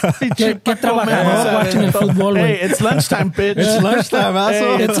 pinche ¿Qué trabajador watching el fútbol, güey? Hey, it's lunchtime, bitch. It's lunchtime,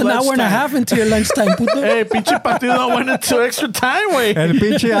 asshole. It's an hour and a half into your lunchtime, puto. Hey, pinche partido went into extra time, güey. El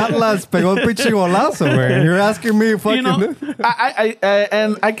pinche Atlas pegó el pinche golazo, güey. You're asking me fucking... You know,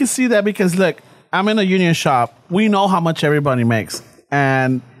 and I can see that because, look, I'm in a union shop. We know how much everybody makes.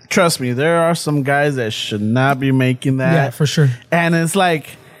 And trust me, there are some guys that should not be making that. Yeah, for sure. And it's like,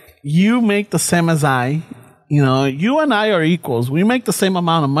 you make the same as I. You know, you and I are equals. We make the same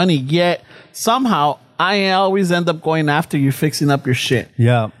amount of money, yet somehow I always end up going after you fixing up your shit.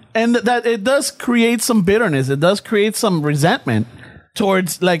 Yeah. And that it does create some bitterness. It does create some resentment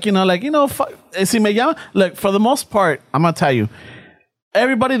towards, like, you know, si me llama, like, for the most part, I'm going to tell you,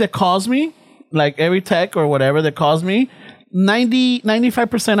 everybody that calls me, like every tech or whatever that calls me,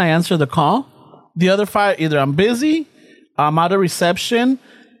 95% I answer the call. The other 5, either I'm busy, I'm out of reception,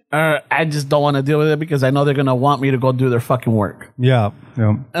 or I just don't want to deal with it because I know they're going to want me to go do their fucking work. Yeah.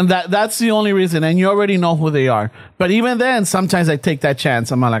 And that's the only reason. And you already know who they are. But even then, sometimes I take that chance.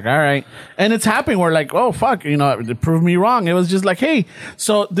 I'm like, all right. And it's happening where like, oh, fuck, you know, it proved me wrong. It was just like, hey,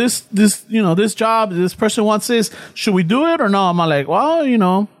 so this, you know, this job, this person wants this. Should we do it or no? I'm like, well, you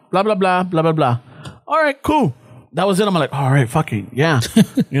know, blah, blah, blah, blah, blah, blah. All right, cool. That was it. I'm like, all right, fucking, yeah.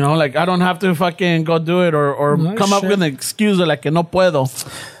 You know, like, I don't have to fucking go do it or come up with an excuse like, que no puedo.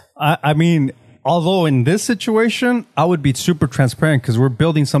 I mean, although in this situation, I would be super transparent because we're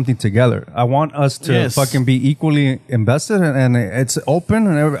building something together. I want us to fucking be equally invested and it's open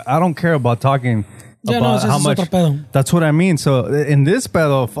and I don't care about talking about how much. That's what I mean. So in this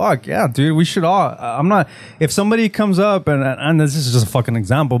pedo, fuck yeah, dude, we should all. I'm not. If somebody comes up and this is just a fucking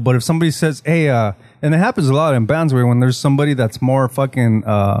example, but if somebody says, hey, and it happens a lot in bands where when there's somebody that's more fucking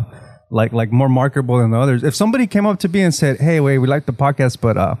like more marketable than the others. If somebody came up to me and said, hey, wait, we like the podcast,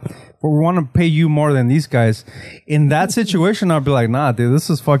 but we want to pay you more than these guys. In that situation, I'd be like, nah, dude,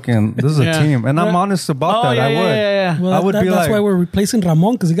 this is a team. And I'm honest about that. I would. Yeah. Well, I would be that's like, why we're replacing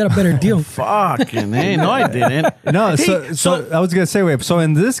Ramon because he got a better deal. Fucking, hey, no, I didn't. No, so I was gonna say, wait. So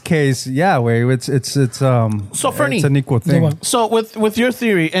in this case, yeah, wait, it's Fernie, it's an equal thing. So with your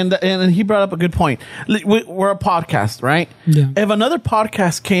theory, and he brought up a good point. We're a podcast, right? Yeah. If another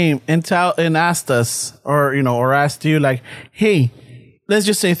podcast came and asked us, or asked you, like, hey, let's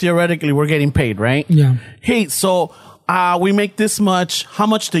just say theoretically we're getting paid, right? Yeah. Hey, so we make this much. How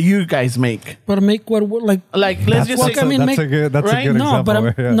much do you guys make? But make what like let's just say. I mean, that's a good no, example.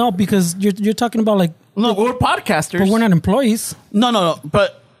 but no, because you're talking about like No, we're podcasters, but we're not employees. No.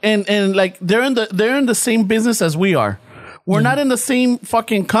 But and like they're in the same business as we are. We're not in the same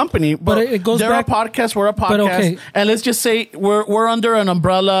fucking company, but it goes they're back, a podcast. We're a podcast, okay. And let's just say we're under an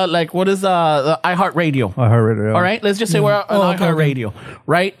umbrella. Like, what is the iHeartRadio? iHeartRadio. All right, let's just say we're on iHeartRadio,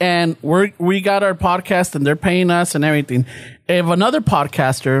 right? And we got our podcast, and they're paying us and everything. if another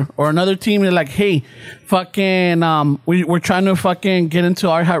podcaster or another team is like, hey, fucking, we're trying to fucking get into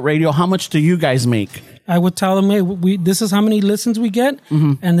iHeartRadio, how much do you guys make? I would tell them, hey, this is how many listens we get,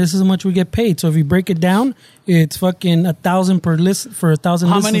 and this is how much we get paid. So if you break it down, it's fucking 1,000 per listen for 1,000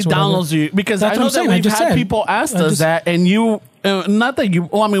 How listens. many downloads do you? Because That's I know what I'm that saying. we've had people ask us that, and you, not that you.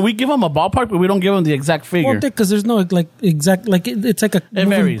 Well, I mean, we give them a ballpark, but we don't give them the exact figure. Because there's no like exact like it's like a It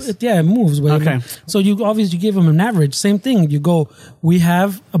varies. It moves. Whatever. Okay. So you obviously give them an average. Same thing. You go. We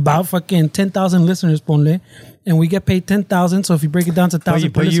have about fucking 10,000 listeners, ponle, and we get paid 10,000. So if you break it down to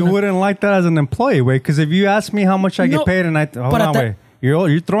 1,000 per But you listener, wouldn't like that as an employee, way. Because if you ask me how much I No, get paid, and hold but at on, that- wait.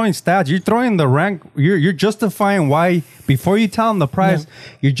 You're throwing stats. You're throwing the rank. You're justifying why before you tell them the price.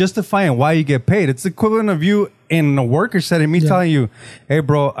 Yeah. You're justifying why you get paid. It's the equivalent of you in a worker setting. Me telling you, hey,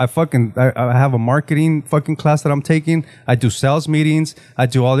 bro, I have a marketing fucking class that I'm taking. I do sales meetings. I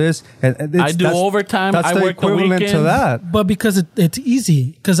do all this. And I do overtime. That's I the work the equivalent to weekends. that. But because it's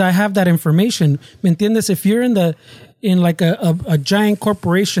easy, because I have that information. ¿Me entiendes? If you're in like a giant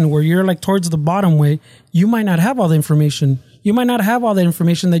corporation where you're like towards the bottom way, you might not have all the information. You might not have all the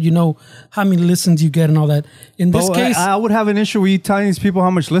information that you know how many listens you get and all that. In this case, I would have an issue with you telling these people how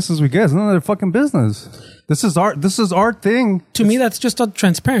much listens we get. It's none of their fucking business. This is our thing. to me, that's just a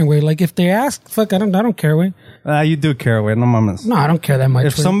transparent way. Like if they ask, fuck, I don't care, way. You do care, way. No mames. No, I don't care that much.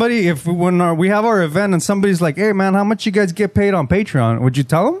 If way. when we have our event and somebody's like, hey man, how much you guys get paid on Patreon? Would you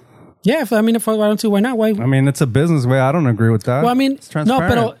tell them? Yeah, if I don't see why not. Why? I mean, it's a business way. I don't agree with that. Well, I mean, it's no,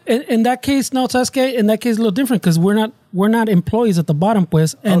 transparent. but in that case, no, ¿sabes qué? In that case, it's a little different because we're not employees at the bottom,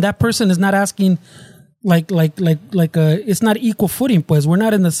 pues, and that person is not asking like it's not equal footing, pues. We're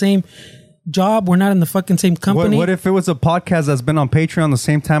not in the same job. We're not in the fucking same company. What if it was a podcast that's been on Patreon the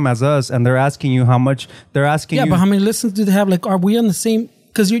same time as us, and they're asking you how much? They're asking Yeah, you. but how many listens do they have? Like, are we on the same?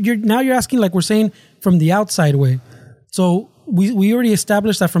 Because you're asking like we're saying from the outside way. So we already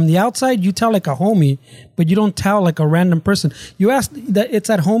established that from the outside you tell like a homie, but you don't tell like a random person. You ask that it's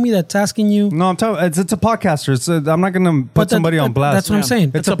that homie that's asking you. No, I'm telling. It's a podcaster. I'm not gonna put somebody on blast. That's what I'm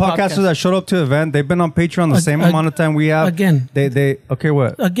saying. It's a podcaster that showed up to the event. They've been on Patreon the same amount of time we have. Again. They okay.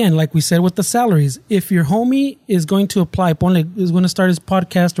 What? Again, like we said with the salaries, if your homie is going to apply, is going to start his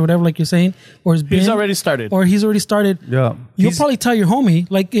podcast or whatever, like you're saying, or He's already started. or he's already started. Yeah. You'll probably tell your homie,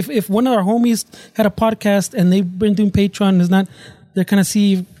 like if one of our homies had a podcast and they've been doing Patreon, is not, they're kind of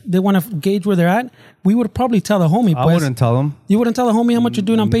see if they want to gauge where they're at. We would probably tell the homie. I wouldn't tell them. You wouldn't tell the homie how much you're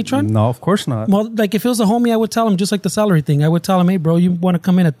doing on Patreon? No, of course not. Well, like if it was a homie, I would tell him just like the salary thing. I would tell him, hey, bro, you want to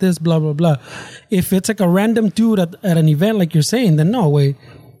come in at this, blah, blah, blah. If it's like a random dude at an event like you're saying, then no, way.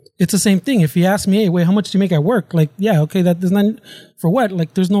 It's the same thing. If he asks me, hey, wait, how much do you make at work? Like, yeah, okay, that is not for what?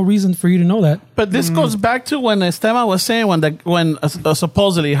 Like, there's no reason for you to know that. But this goes back to when Esteban was saying when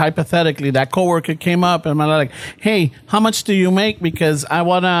supposedly, hypothetically, that coworker came up and I'm like, hey, how much do you make? Because I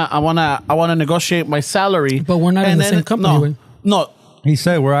wanna negotiate my salary. But we're not in the same company. No. He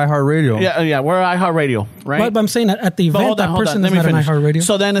said we're iHeartRadio. Yeah, we're iHeartRadio, right? But I'm saying at the But event, hold on, that person is not on iHeartRadio.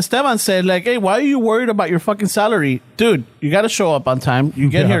 So then Esteban said, like, hey, why are you worried about your fucking salary? Dude, you got to show up on time. You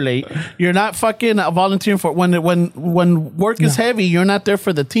get here late. You're not fucking volunteering for when work is heavy, you're not there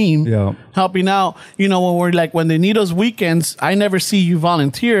for the team. Yeah. Helping out. You know, when they need us weekends, I never see you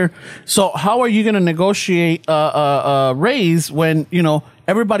volunteer. So how are you going to negotiate a raise when, you know,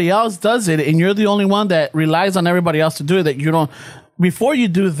 everybody else does it and you're the only one that relies on everybody else to do it, that you don't. Before you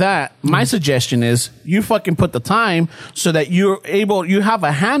do that, my suggestion is you fucking put the time so that you have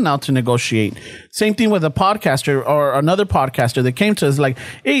a hand now to negotiate. Same thing with a podcaster or another podcaster that came to us like,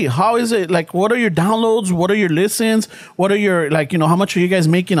 hey, how is it? Like, what are your downloads? What are your listens? What are your, like, you know, how much are you guys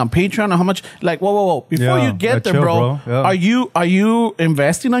making on Patreon? Or how much, like, whoa. Before you get there, chill, bro, Yeah. are you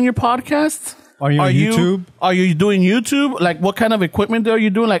investing on your podcast? Are you on YouTube? Are you doing YouTube? Like, what kind of equipment are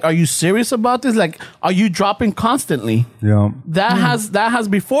you doing? Like, are you serious about this? Like, are you dropping constantly? Yeah. That has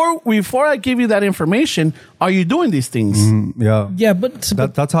before I give you that information, are you doing these things? Yeah. Yeah, but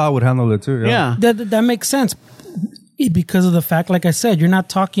That's how I would handle it too. Yeah. that makes sense because of the fact, like I said, you're not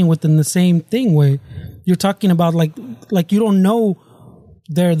talking within the same thing way. You're talking about like you don't know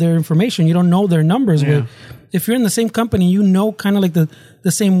their information. You don't know their numbers. Yeah. If you're in the same company, you know kind of like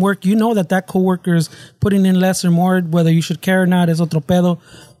the same work. You know that coworker is putting in less or more, whether you should care or not, es otro pedo.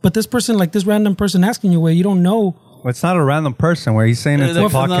 But this person, like this random person asking you, where you don't know. Well, it's not a random person where he's saying it's a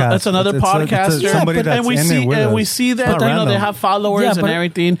podcast. It's another podcaster. Somebody that's and we in see it with us. we see that It's not you know they random. have followers Yeah, and but-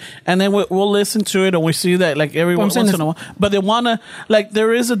 everything, and then we'll listen to it and we see that like every But I'm once saying in a while. But they wanna, like,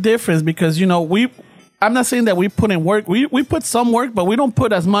 there is a difference because, you know, I'm not saying that we put in work. We put some work, but we don't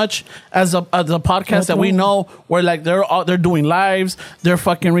put as much as a podcast that we know where like they're doing lives, they're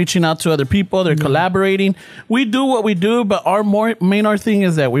fucking reaching out to other people, they're collaborating. We do what we do, but our main thing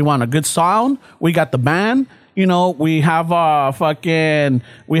is that we want a good sound. We got the band. You know, we have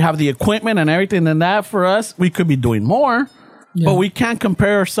we have the equipment and everything, and that for us, we could be doing more. Yeah. But we can't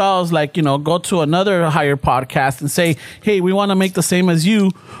compare ourselves, like, you know, go to another higher podcast and say, hey, we want to make the same as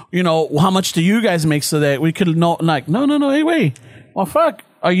you. You know, how much do you guys make so that we could know, like, no, hey, wait. Well, fuck.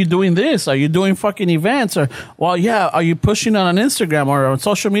 Are you doing this? Are you doing fucking events? Or, well, yeah. Are you pushing it on Instagram or on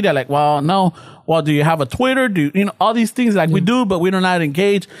social media? Like, well, no. Well, do you have a Twitter? You know, all these things like we do, but we do not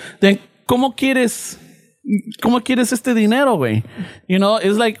engage. Then, ¿cómo quieres este dinero, güey? You know,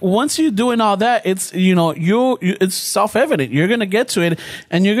 it's like once you're doing all that, it's, you know, it's self-evident. You're going to get to it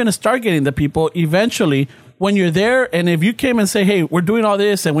and you're going to start getting the people eventually when you're there. And if you came and say, hey, we're doing all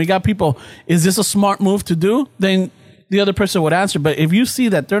this and we got people, is this a smart move to do? Then the other person would answer. But if you see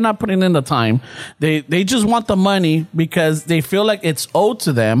that they're not putting in the time, they just want the money because they feel like it's owed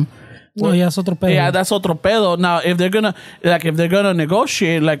to them. Well, yeah, that's otro pedo. Yeah, that's otro pedo. Now, if they're gonna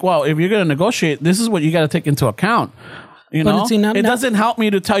negotiate, like, well, if you're gonna negotiate, this is what you got to take into account. You know, it doesn't help me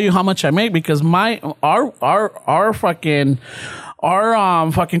to tell you how much I make because our fucking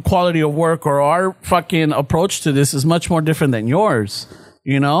quality of work or our fucking approach to this is much more different than yours.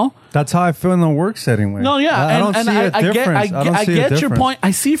 You know, that's how I feel in the work setting. No, yeah, I don't see a difference. I get your point.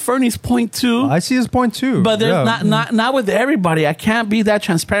 I see Fernie's point too. I see his point too, but there's not with everybody. I can't be that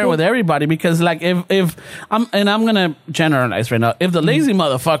transparent with everybody because, like, if I'm gonna generalize right now. If the lazy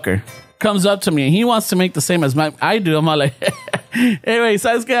motherfucker comes up to me and he wants to make the same as I do, I'm like, anyway,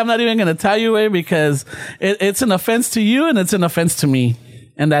 ¿sabes qué? I'm not even gonna tell you because it's an offense to you and it's an offense to me.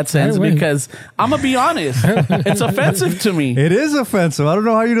 In that sense, because I'm gonna be honest, it's offensive to me. It is offensive. I don't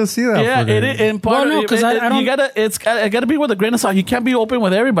know how you don't see that. Yeah, it is. In part, because I gotta be with a grain of salt. You can't be open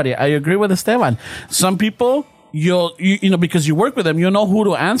with everybody. I agree with Esteban. Some people, you know, because you work with them, you know who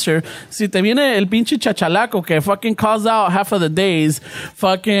to answer. Si te viene el pinche chachalaco que fucking calls out half of the days,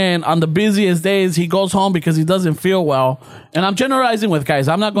 fucking on the busiest days, he goes home because he doesn't feel well. And I'm generalizing with guys.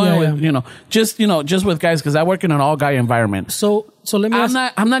 I'm not going with, just with guys because I work in an all guy environment. So let me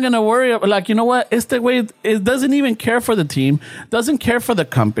I'm not going to worry. Like, you know what? Este güey, it doesn't even care for the team, doesn't care for the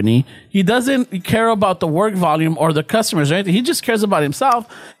company. He doesn't care about the work volume or the customers or anything. He just cares about himself.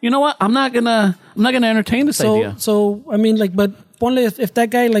 You know what? I'm not going to entertain this idea. So, I mean, like, but ponle if that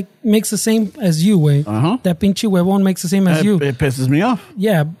guy like makes the same as you, güey, that pinche huevón makes the same as you. It pisses me off.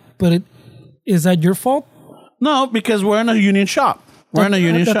 Yeah, but is that your fault? No, because we're in a union shop. We're in a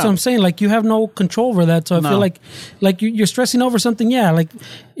union shop. That's what I'm saying. Like, you have no control over that. So I feel like you're stressing over something. Yeah, like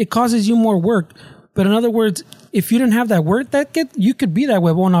it causes you more work. But in other words, if you didn't have that work, you could be that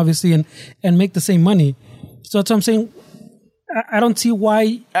huevón, obviously, and make the same money. So that's what I'm saying. I don't see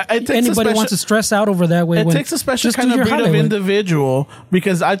why anybody wants to stress out over that way. It takes a special kind of breed of individual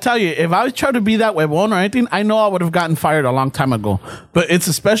because I tell you, if I tried to be that huevón or anything, I know I would have gotten fired a long time ago. But it's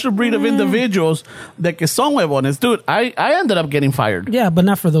a special breed of individuals that que son huevones. Dude, I ended up getting fired. Yeah, but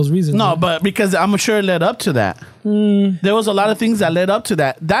not for those reasons. No, but because I'm sure it led up to that. There was a lot of things that led up to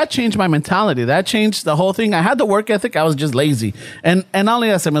that. That changed my mentality. That changed the whole thing. I had the work ethic. I was just lazy. And only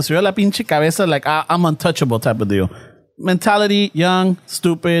se me subió la pinche cabeza like I'm untouchable type of deal. Mentality, young,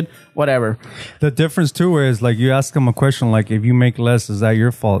 stupid, whatever. The difference too is like you ask them a question like, if you make less, is that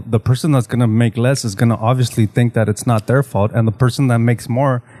your fault? The person that's going to make less is going to obviously think that it's not their fault, and the person that makes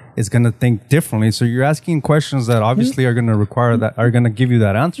more is going to think differently. So you're asking questions that obviously are going to require that, are going to give you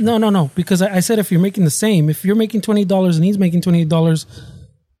that answer. No, because I said if you're making the same, if you're making $20 and he's making $28,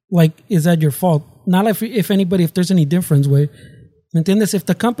 like, is that your fault? Not like if there's any difference, way. ¿Me entiendes? If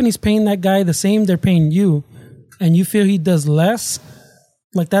the company's paying that guy the same they're paying you, and you feel he does less,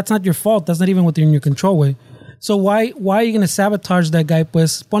 like, that's not your fault. That's not even within your control, way. So why are you going to sabotage that guy?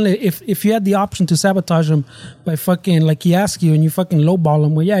 Pues, ponle, if you had the option to sabotage him by fucking, like, he asks you and you fucking lowball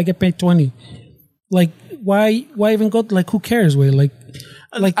him, well, yeah, I get paid 20. Like, why even go, like, who cares, way? Like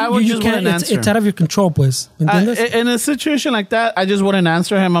you can't, it's out of your control, pues. In a situation like that, I just wouldn't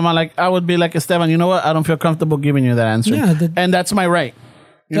answer him. I would be like, Esteban, you know what? I don't feel comfortable giving you that answer. Yeah, and that's my right.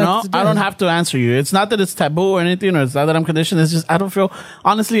 You know, I don't have to answer you. It's not that it's taboo or anything, or it's not that I'm conditioned. It's just I don't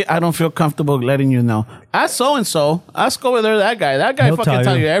feel comfortable letting you know. Ask so-and-so. Ask over there that guy. That guy he'll fucking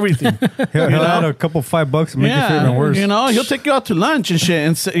tell you everything. He'll add a couple $5 and make it feel even worse. You know, he'll take you out to lunch and shit,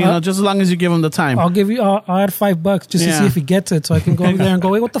 and you know, just as long as you give him the time. I'll add $5 just to see if he gets it, so I can go over there and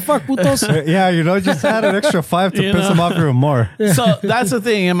go, wait, what the fuck, putos? Yeah, you know, just add an extra $5 to piss him off even more. So that's the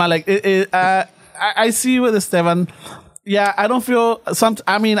thing. I see with Esteban. Yeah, I don't feel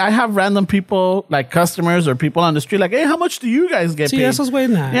I mean, I have random people like customers or people on the street like, hey, how much do you guys get See, paid? esos güey,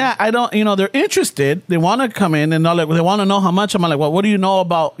 nah. Yeah, I don't, they're interested. They want to come in and they want to know how much. I'm like, well, what do you know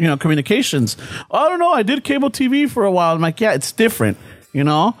about, communications? I don't know. I did cable TV for a while. I'm like, yeah, it's different.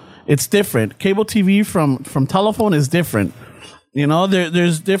 It's different. Cable TV from telephone is different.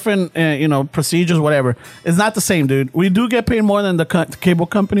 There's different, procedures, whatever. It's not the same, dude. We do get paid more than the cable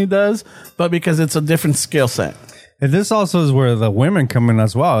company does, but because it's a different skill set. And this also is where the women come in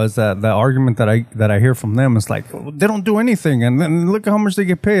as well. Is that the argument that I hear from them is like, they don't do anything, and then look at how much they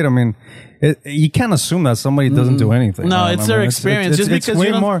get paid. I mean, you can't assume that somebody doesn't do anything. No, it's their experience. It's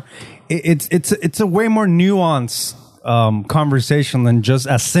way more. It's a way more nuanced conversation than just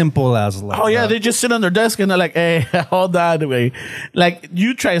as simple as like. Oh yeah, they just sit on their desk and they're like, "Hey, hold on, wait." Like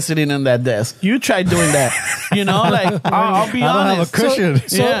you try sitting on that desk, you try doing that. Like I'll be honest. I don't have a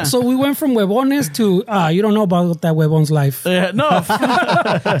cushion. So we went from huevones to you don't know about that huevon's life. Yeah, no.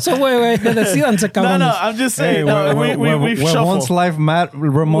 So wait, decídanse, cabrones. No, I'm just saying. We shuffle. Ramon's lives matter.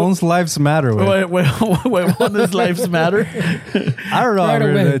 Ramon's lives matter. I don't know.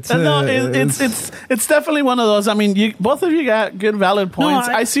 Right It's definitely one of those. I mean, both of you got good, valid points.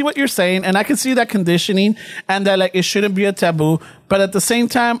 I see what you're saying, and I can see that conditioning, and that like it shouldn't be a taboo. But at the same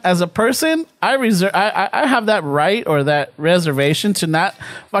time, as a person, I have that right or that reservation to not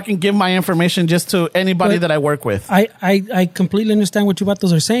fucking give my information just to anybody that I work with. I completely understand what you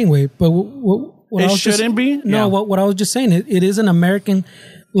vatos are saying, Wade. But what it shouldn't be. No, yeah. what I was just saying, it is an American.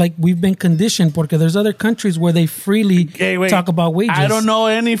 Like we've been conditioned, porque there's other countries where they freely talk about wages. I don't know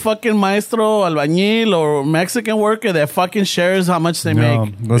any fucking maestro, albañil, or Mexican worker that fucking shares how much they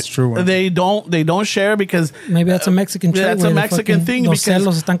make. That's true. They don't share because maybe that's a Mexican trait. That's a Mexican thing because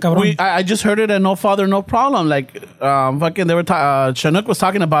I just heard it at No Father, No Problem. Like fucking they were Chinook was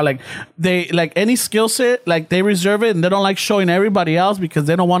talking about like they like any skill set like they reserve it and they don't like showing everybody else because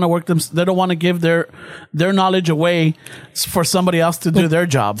they don't want to work them. They don't want to give their knowledge away for somebody else to do their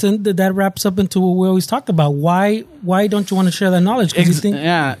job. So that wraps up into what we always talk about. Why don't you want to share that knowledge? Because you think,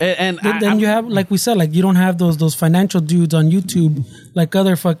 and then you have, like we said, like you don't have those financial dudes on YouTube like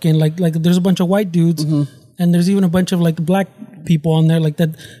other fucking like there's a bunch of white dudes and there's even a bunch of like black people on there like that,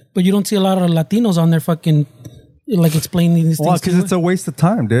 but you don't see a lot of Latinos on there fucking like explaining these things. Well, because it's a waste of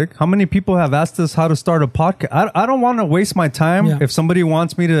time, Dick. How many people have asked us how to start a podcast? I don't want to waste my time if somebody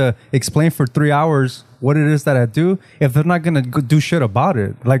wants me to explain for 3 hours what it is that I do, if they're not going to do shit about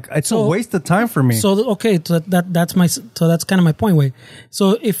it. Like, it's a waste of time for me. So, that's kind of my point, Wade.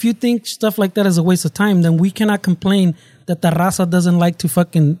 So if you think stuff like that is a waste of time, then we cannot complain that the raza doesn't like to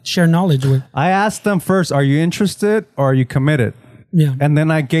fucking share knowledge with. I asked them first, are you interested or are you committed? Yeah. And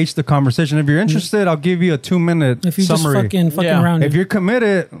then I gauge the conversation. If you're interested, I'll give you a 2-minute if you summary. Just fucking around. If you're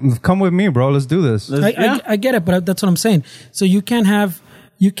committed, come with me, bro. Let's do this. I get it, but that's what I'm saying. So you can't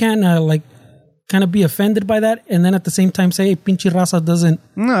like kind of be offended by that, and then at the same time say, hey, pinche raza doesn't.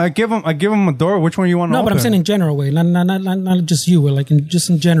 No, I give them a door. Which one you want to open? No, but I'm saying in general, way, not just you, like just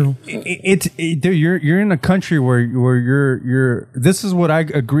in general. Dude, you're in a country where you're. This is what I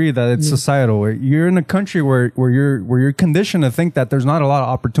agree that it's societal. You're in a country where you're conditioned to think that there's not a lot of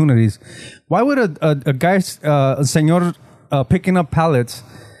opportunities. Why would a guy, a señor, picking up pallets?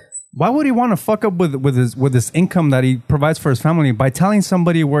 Why would he want to fuck up with his income that he provides for his family by telling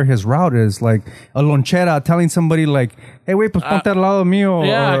somebody where his route is? Like a lonchera, telling somebody like, hey, wait, pues ponte al lado mío.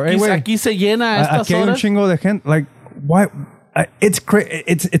 Yeah, or, hey, aquí se llena estas aquí hay un chingo de gente. Like, why? It's great.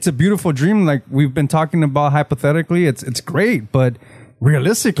 It's a beautiful dream. Like we've been talking about hypothetically. It's great, but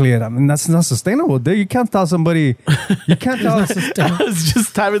realistically, I mean, that's not sustainable, dude. You can't tell somebody. You can't tell. I was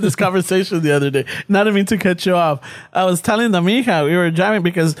just having this conversation the other day. Not to mean to cut you off. I was telling the mija, we were driving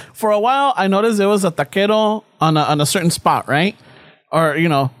because for a while I noticed there was a taquero on a certain spot, right? Or,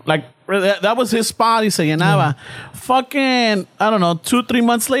 like that was his spot. He se llenaba. Fucking, I don't know, 2-3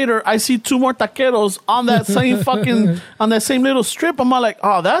 months later, I see 2 more taqueros on that same little strip. I'm all like,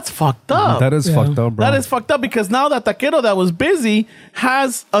 oh, that's fucked up. That is fucked up, bro. That is fucked up because now that taquero that was busy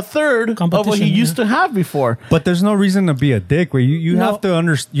has a third of what he used to have before. But there's no reason to be a dick. Where you have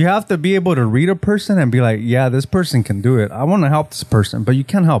to you have to be able to read a person and be like, yeah, this person can do it. I want to help this person, but you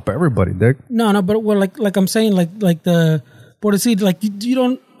can't help everybody, dick. No, but well, like I'm saying, like the. Por decir, like you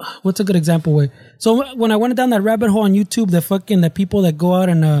don't. What's a good example? Way. So when I went down that rabbit hole on YouTube, the people that go out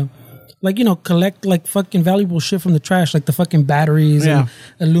and collect like fucking valuable shit from the trash, like the fucking batteries and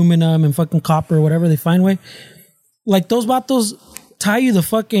aluminum and fucking copper, whatever they find. Way, like those vatos tell you the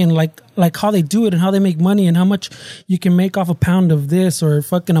fucking like how they do it and how they make money and how much you can make off a pound of this, or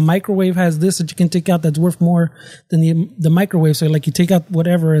fucking a microwave has this that you can take out that's worth more than the microwave. So like you take out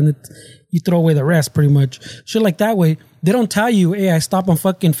whatever and you throw away the rest pretty much. Shit like that way. They don't tell you, hey, I stop on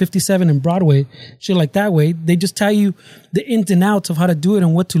fucking 57 and Broadway. Shit like that way. They just tell you the ins and outs of how to do it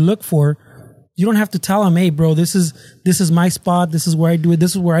and what to look for. You don't have to tell them, hey, bro, this is my spot. This is where I do it.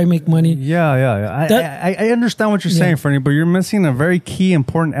 This is where I make money. Yeah. I understand what you're saying, Fernie, but you're missing a very key,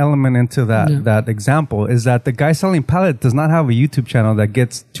 important element into that example, is that the guy selling pallet does not have a YouTube channel that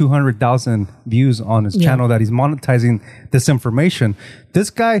gets 200,000 views on his channel that he's monetizing this information. This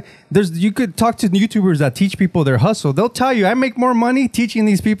guy, you could talk to YouTubers that teach people their hustle. They'll tell you, I make more money teaching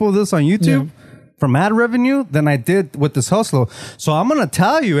these people this on YouTube from ad revenue than I did with this hustle. So I'm going to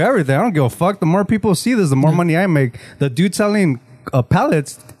tell you everything. I don't give a fuck. The more people see this, the more money I make. The dude selling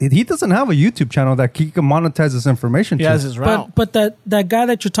pallets, he doesn't have a YouTube channel that he can monetize this information to. He has his route. But that guy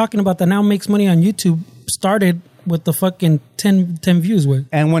that you're talking about that now makes money on YouTube started with the fucking 10 views with.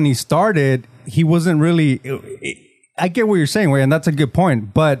 And when he started, he wasn't really... I get what you're saying, Way, and that's a good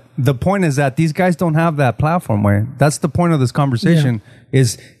point. But the point is that these guys don't have that platform, Way. That's the point of this conversation.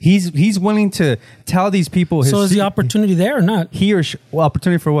 Is he's willing to tell these people his... So is the opportunity there or not? He or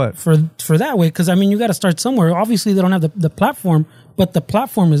opportunity for what? For that way, because I mean, you got to start somewhere. Obviously, they don't have the platform, but the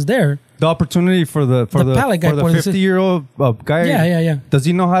platform is there. The opportunity for the pallet guy, for the 50-year-old guy. Yeah. Does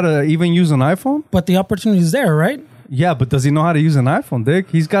he know how to even use an iPhone? But the opportunity is there, right? Yeah, but does he know how to use an iPhone, Dick?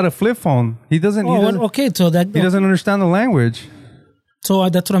 He's got a flip phone. He doesn't. Okay, so that he doesn't understand the language. So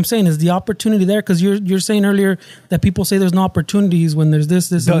that's what I'm saying. Is the opportunity there? Because you're saying earlier that people say there's no opportunities when there's this,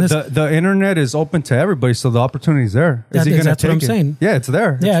 and this. The internet is open to everybody, so the opportunity is there. Is he going to take it? That's what I'm saying. Yeah, it's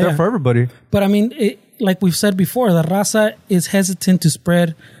there. It's there for everybody. But I mean, like we've said before, the raza is hesitant to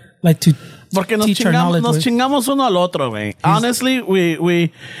spread, like to Porque nos chingamos uno al otro, güey. Honestly,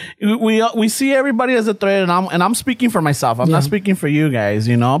 we see everybody as a threat, and I'm speaking for myself. I'm not speaking for you guys,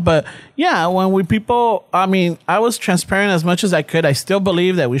 you know. But yeah, I mean, I was transparent as much as I could. I still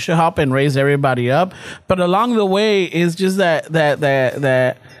believe that we should help and raise everybody up. But along the way, it's just that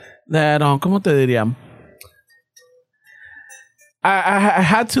 ¿cómo te diría? I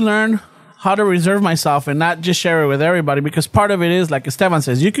had to learn how to reserve myself and not just share it with everybody, because part of it is, like Esteban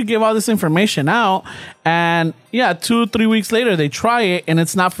says, you could give all this information out and 2-3 weeks later they try it and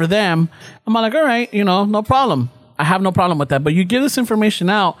it's not for them. I'm like, all right, no problem. I have no problem with that. But you give this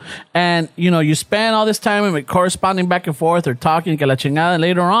information out and, you spend all this time with corresponding back and forth or talking que la chingada, and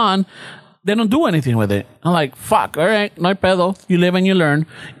later on, they don't do anything with it. I'm like, fuck, all right, no hay pedo. You live and you learn.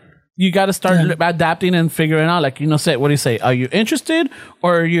 You got to start adapting and figuring out, like, what do you say? Are you interested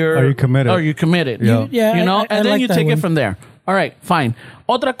or are you committed? Are you committed? Yeah. And then you take it from there. All right, fine.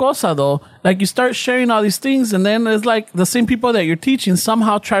 Otra cosa, though, like you start sharing all these things and then it's like the same people that you're teaching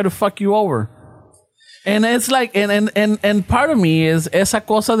somehow try to fuck you over. And it's like, and part of me is esa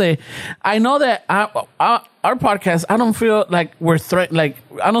cosa de, I know that our podcast, I don't feel like we're like,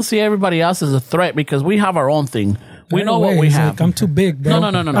 I don't see everybody else as a threat because we have our own thing. We know what we have. Like, I'm too big, bro.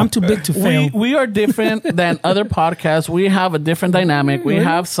 No. I'm too big to fail. We are different than other podcasts. We have a different dynamic. We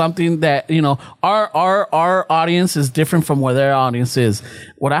have something that, our audience is different from where their audience is.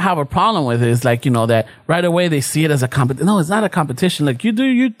 What I have a problem with is like, that right away they see it as a competition. No, it's not a competition. Like, you do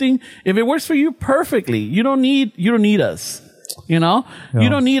your thing. If it works for you, perfectly. You don't need us. You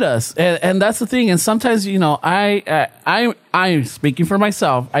don't need us. And that's the thing. And sometimes, I'm speaking for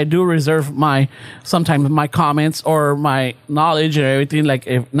myself. I do reserve sometimes my comments or my knowledge and everything. Like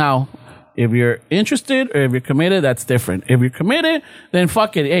if you're interested or if you're committed, that's different. If you're committed, then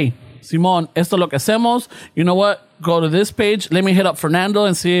fuck it. Hey, Simón, esto es lo que hacemos. You know what? Go to this page. Let me hit up Fernando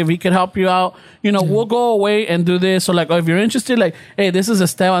and see if he can help you out. We'll go away and do this. So, like, if you're interested, like, hey, this is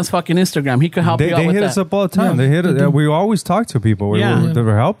Esteban's fucking Instagram. He could help you out with that. They hit us up all the time. We always talk to people.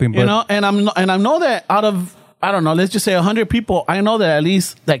 We're helping. But and I know that out of, I don't know, let's just say 100 people, I know that at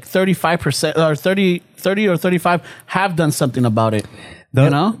least like 35% or 30 or 35 have done something about it.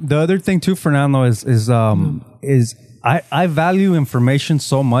 The other thing too, Fernando, is I value information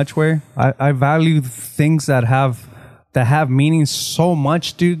so much. Where I value things that have meaning so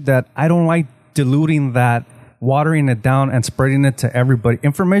much, dude, that I don't like diluting that, watering it down and spreading it to everybody.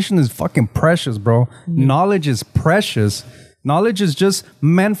 Information is fucking precious, bro. Knowledge is precious. Knowledge is just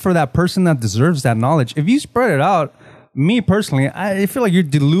meant for that person that deserves that knowledge. If you spread it out, me personally, I feel like you're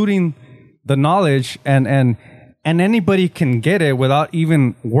diluting the knowledge and anybody can get it without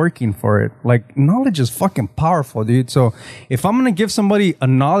even working for it. Like, knowledge is fucking powerful, dude. So if I'm going to give somebody a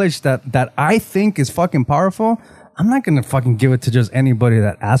knowledge that I think is fucking powerful, I'm not going to fucking give it to just anybody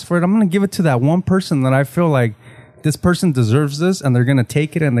that asks for it. I'm going to give it to that one person that I feel like this person deserves this, and they're going to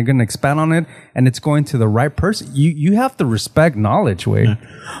take it and they're going to expand on it, and it's going to the right person. You have to respect knowledge, Wade.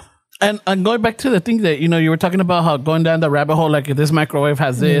 And going back to the thing that, you were talking about how going down the rabbit hole, like if this microwave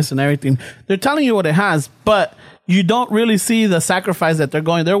has this and everything, they're telling you what it has, but you don't really see the sacrifice that they're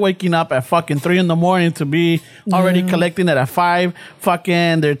going. They're waking up at fucking 3 a.m. to be already collecting it at 5.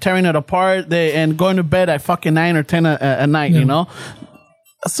 Fucking, they're tearing it apart. And going to bed at fucking 9 or 10 at night,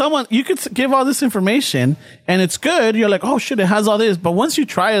 Someone, you could give all this information and it's good. You're like, oh shit, it has all this. But once you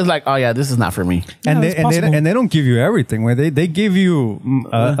try it, it's like, oh yeah, this is not for me. And they don't give you everything. Where they give you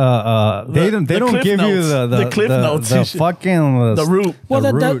they don't give you the cliff notes, the fucking the root.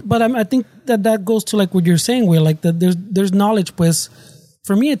 Well, but I think that goes to like what you're saying, where like there's knowledge, pues.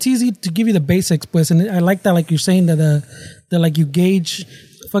 For me, it's easy to give you the basics, pues, and I like that, like you're saying that like you gauge.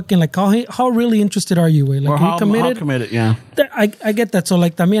 Fucking like how really interested are you? Like, or are you committed? How committed? Yeah, I get that. So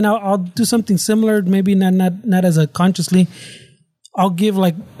like, I mean, I'll do something similar. Maybe not as a consciously. I'll give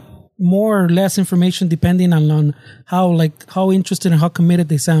like more or less information depending on how interested and how committed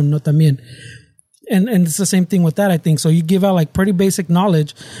they sound. No, también. And it's the same thing with that, I think. So you give out like pretty basic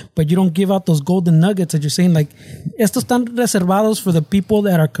knowledge, but you don't give out those golden nuggets that you're saying like, estos están reservados for the people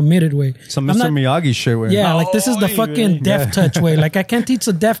that are committed, way. Some Mr. Miyagi shit, way. Yeah, like this is the fucking deft touch way. Like I can't teach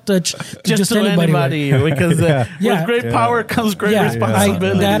the deft touch to just anybody because with great power comes great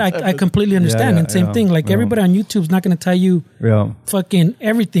responsibility. I completely understand. And same thing, like everybody on YouTube's not going to tell you fucking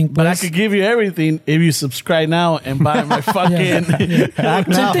everything. But I could give you everything if you subscribe now and buy my fucking...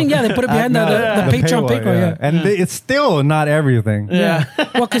 Same thing, they put it behind the Patreon paper, and it's still not everything. Yeah.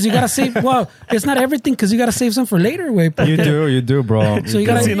 Well, because you gotta save. Well, it's not everything because you gotta save some for later, way. You do, bro. So you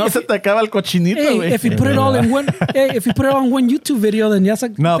gotta. Si no se te acaba el cochinito, güey. If you put it all in one, if you put it all in one YouTube video, then ya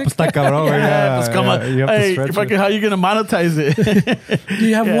se. No, pues está cabrón, güey. Pues come on. Hey, fucking, how are you gonna monetize it? Do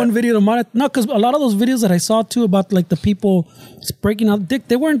you have one video to monetize? No, because a lot of those videos that I saw too about like the people breaking out dick,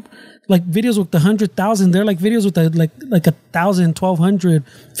 they weren't like videos with 100,000. They're like videos with like 1,000, 1,200,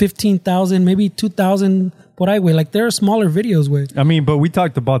 15,000, maybe 2,000. Por ahí, way. Like there are smaller videos, way. I mean, but we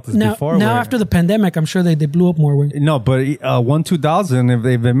talked about this before. Now after the pandemic, I'm sure they blew up more, way. No, but 2,000 if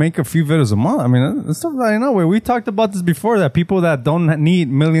they make a few videos a month. I mean, that's stuff that I know. We talked about this before. That people that don't need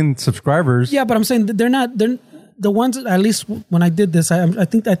million subscribers. Yeah, but I'm saying they're the ones. At least when I did this, I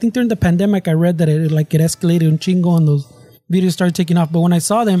think during the pandemic, I read that it escalated un chingo and those videos started taking off. But when I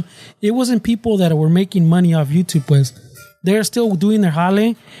saw them, it wasn't people that were making money off YouTube, pues. They're still doing their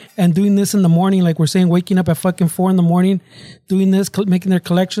jale and doing this in the morning, like we're saying, waking up at fucking 4 a.m, doing this, making their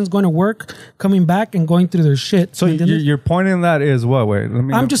collections, going to work, coming back, and going through their shit. So your point in that is what? Wait,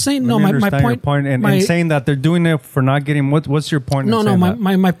 I'm just saying. No, my point, and saying that they're doing it for not getting. What's your point? No,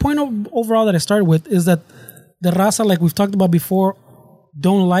 my point overall that I started with is that the raza, like we've talked about before,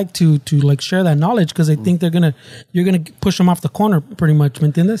 don't like to like share that knowledge because they think you're gonna push them off the corner pretty much. ¿Me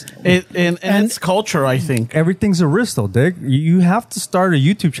entiendes? And it's culture, I think. Everything's a risk though, Dick. You have to start a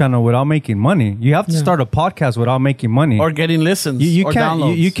YouTube channel without making money. You have to start a podcast without making money or getting listens or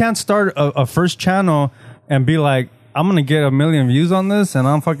downloads. You can't start a first channel and be like, I'm gonna get 1 million views on this and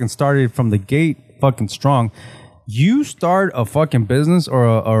I'm fucking started from the gate fucking strong. You start a fucking business or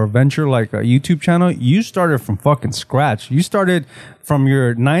a venture like a YouTube channel, you started from fucking scratch. You started from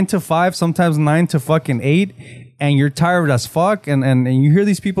your 9 to 5, sometimes 9 to fucking 8, and you're tired as fuck. And you hear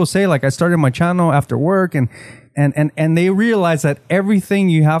these people say, like, I started my channel after work and they realize that everything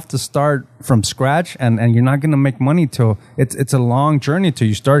you have to start from scratch and you're not going to make money till it's a long journey till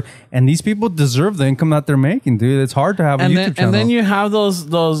you start. And these people deserve the income that they're making, dude. It's hard to have a YouTube channel. And then you have those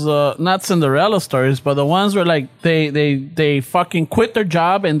not Cinderella stories, but the ones where like they fucking quit their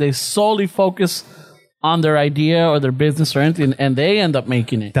job and they solely focus on their idea or their business or anything, and they end up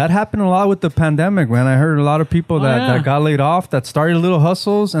making it. That happened a lot with the pandemic, man. I heard a lot of people that got laid off, that started little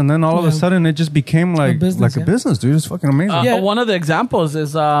hustles, and then all of a sudden it just became like a business, dude. It's fucking amazing. One of the examples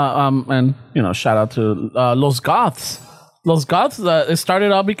is, and shout out to Los Goths. Los Goths, it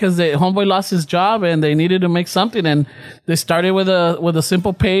started out because homeboy lost his job and they needed to make something, and they started with a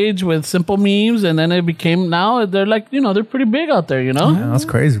simple page with simple memes, and then it became, now they're like, they're pretty big out there, Yeah, that's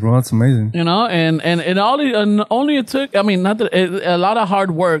crazy, bro. That's amazing. And only it took, I mean, not that a lot of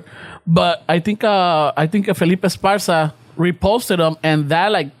hard work, but I think Felipe Esparza reposted them, and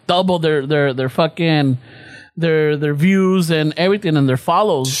that like doubled their fucking their views and everything and their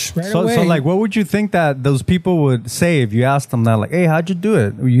follows. So like, what would you think that those people would say if you asked them that, like, hey, how'd you do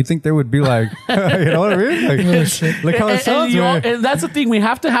it? You think they would be like, you know what I mean? Like, look how it sounds. And that's the thing. We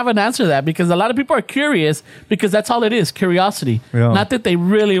have to have an answer to that because a lot of people are curious because that's all it is, curiosity. Yeah. Not that they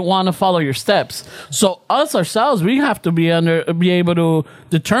really want to follow your steps. So us ourselves, we have to be able to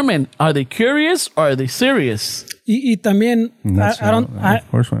determine, are they curious or are they serious? Y también,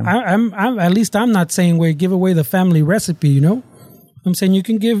 I'm at least I'm not saying we give away the family recipe, I'm saying you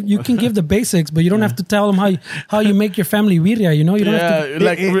can give the basics, but you don't have to tell them how you make your family birria. You know, you don't have to.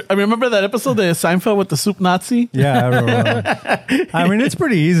 Like I remember that episode of Seinfeld with the soup Nazi. Yeah, I remember. I mean, it's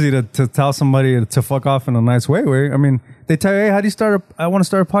pretty easy to tell somebody to fuck off in a nice way. Where I mean, they tell you, hey, how do you start? I want to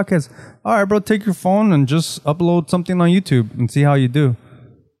start a podcast. All right, bro, take your phone and just upload something on YouTube and see how you do.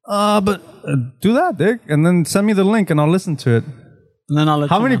 But do that, Dick, and then send me the link and I'll listen to it. And then I'll let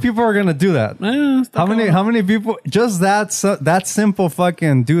How you many know. people are gonna do that? How many people? Just that simple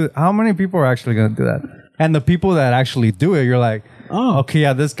fucking do. How many people are actually gonna do that? And the people that actually do it, you're like, oh, okay,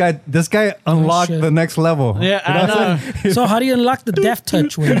 yeah, this guy unlocked shit. the next level. Yeah, You know what I'm I saying? So how do you unlock the death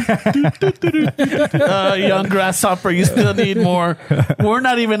touch? Way? know. Young grasshopper, you still need more. We're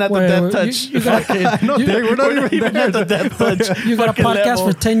not even at the Wait, death wait, touch. you got- Fucking- No, Dick, we're not even there. at the death touch. You got a fucking podcast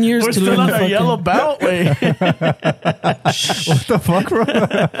level. for 10 years We're to still learn on the our fucking- yellow belt. Way. What the fuck, bro?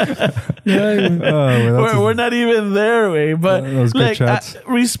 We're not even there, way. But Those good like, chats.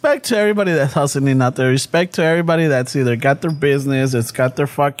 respect to everybody that's hustling out there. Respect to everybody that's either got their business, it's got their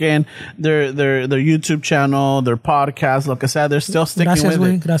fucking their YouTube channel, their podcast. Like I said, they're still sticking Gracias, with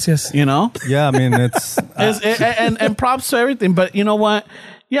güey. it. Gracias. You know, Yeah, I mean, it's and props to everything. But you know what?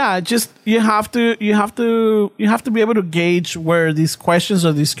 Yeah, just you have to be able to gauge where these questions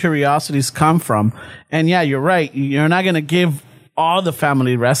or these curiosities come from. And yeah, you're right. You're not gonna give all the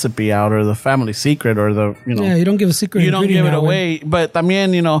family recipe out or the family secret or the Yeah, you don't give a secret. you don't give it ingredient away. But I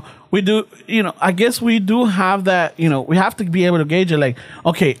mean, we do, I guess we do have that, we have to be able to gauge it like,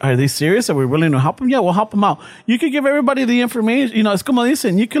 okay, are they serious? Are we willing to help them? Yeah, we'll help them out. You could give everybody the information, it's como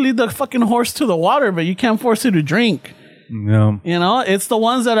dicen, you can lead the fucking horse to the water, but you can't force it to drink. yeah. It's the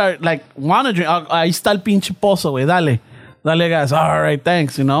ones that are like, want to drink. Ahí está el pinche pozo, güey, dale gas. All right,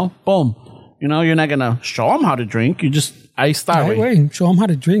 thanks, boom. You're not going to show them how to drink. You just, ahí está, Right, güey. wait, show them how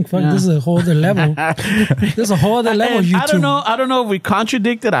to drink. Fuck, this is a whole other level. This is a whole other level. And YouTube. I don't know if we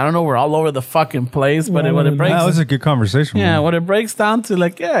contradicted. I don't know. We're all over the fucking place. But Well, what it breaks, That was a good conversation. yeah, man. what it breaks down to,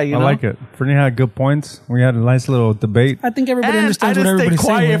 like, yeah, I like it. Fernie had good points. We had a nice little debate. I think everybody And I understands what didn't stay everybody's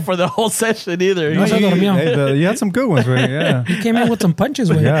quiet saying. for the whole session either. No, se durmió. Hey, you had some good ones, right? Yeah. He came in with some punches,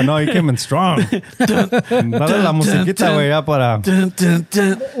 güey. Yeah, no, you came in strong. Dale la musiquita, güey, ya para... Dun, dun,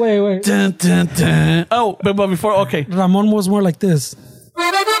 dun, Wait. dun, dun, dun. Oh, but before, okay. Ramon was more like this.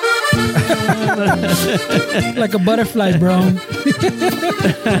 Like a butterfly, bro.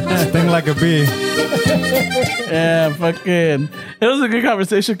 Sting like a bee. Yeah, fucking. It was a good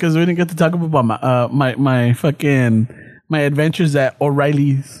conversation because we didn't get to talk about my fucking my adventures at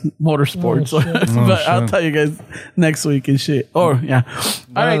O'Reilly's Motorsports. But I'll tell you guys next week and shit. Or yeah.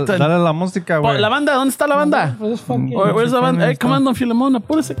 All right. Then. Dale la música, Oh, güey. la banda, ¿dónde está la banda? This fucking- Where's the banda? Hey, come on, Don Filemón,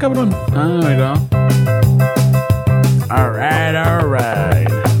 apúrese, cabrón. There we go. All right.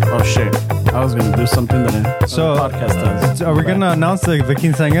 Oh shit. I was gonna do something that So, the podcast does. Are we going to announce the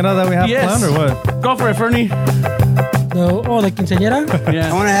quinceañera that we have Yes. planned or what? Go for it, Fernie. The quinceañera? I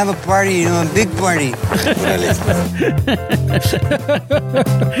Yeah. want to have a party, a big party.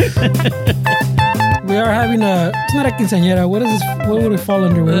 We are having it's not a quinceañera. What is this? What would it fall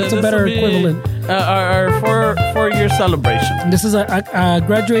under? What's a This better will be, equivalent? Our 4-year celebration. This is a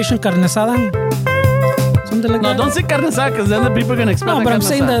graduation carne asada? Something like No, that? don't say carne asada because then the people are gonna expect. No, but I'm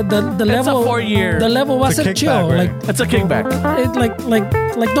saying the It's level. a 4-year. The level was It's a a chill. kickback, right? Like It's a kickback. it,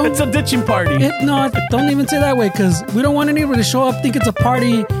 like don't. It's a ditching party. Don't even say that way because we don't want anybody to show up think it's a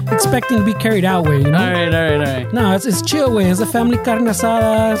party expecting to be carried out way. You know? All right. No, it's chill way. It's a family carne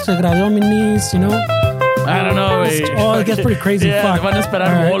asada. Se graduó mi niece. You know. I don't know. Oh, it gets pretty crazy. Yeah, Fuck. van a esperar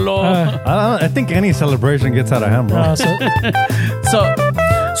All right. bolo. I think any celebration gets out of hand, bro.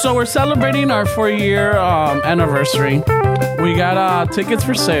 So we're celebrating our 4-year anniversary. We got tickets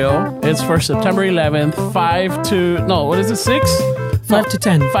for sale. It's for September 11th, 5 to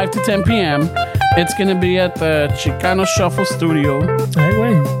 10. 5 to 10 p.m. It's going to be at the Chicano Shuffle Studio. Right,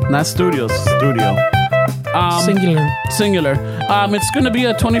 wait. Not studios, studio. Singular. It's going to be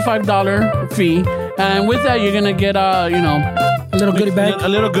a $25 fee. And with that, you're going to get, A little goodie bag. A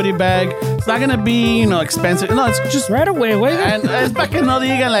little goodie bag. It's not going to be, expensive. No, it's just Right away. Wait. and es para que no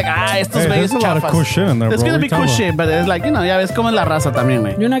digan like, estos Hey, there's güeyes a lot of chafas. cool shit in there, There's bro. gonna What be you cool talking shit, but it's like, ya ves como es la raza también,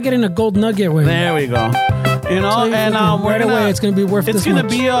 güey. You're not getting a gold nugget, way. There we go. So And we're right gonna, away, it's gonna be worth It's this gonna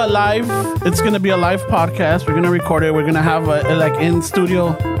much. be a live. It's gonna be a live podcast. We're gonna record it. We're gonna have a like in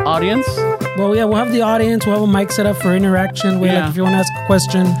studio audience. Well, yeah, we'll have the audience. We'll have a mic set up for interaction. Where, Yeah. like, if you want to ask a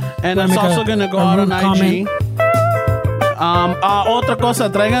question, And wanna it's make also gonna go out on rude IG. comment. Otra cosa,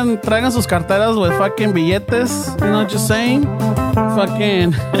 traigan sus carteras with fucking billetes. Just saying.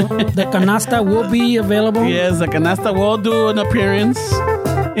 Fucking. The canasta will be available. Yes, the canasta will do an appearance.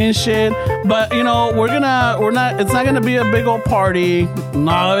 and shit. But you know, it's not gonna be a big old party.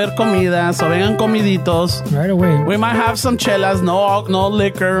 No va a haber comida, so vengan comiditos. Right away. We might have some chelas, no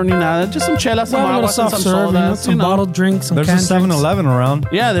liquor ni nada, just some chelas, some Well, a little aguas, and soft some serve, sodas, some bottled drinks, some There's a canned drinks. 7-Eleven around.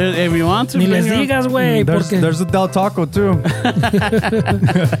 Yeah, if you want to. Ni bring les your- digas, güey, porque There's a Del Taco too.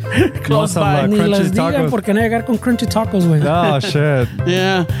 Close some, by. like, ni crunchy les digan tacos. porque no llegar con crunchy tacos, güey. Oh shit.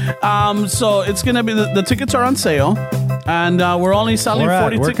 Yeah. So it's gonna be the tickets are on sale, and we're only selling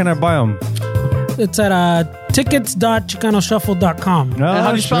 40 Where tickets. can I buy them? It's at tickets.chicanoshuffle.com. No,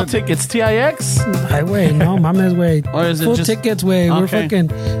 How do you spell shit. tickets? TIX? Ay, güey, no mames, güey. Or is it Full just- tickets, güey. We're Okay. fucking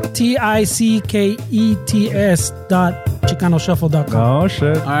tickets.chicanoshuffle.com. Oh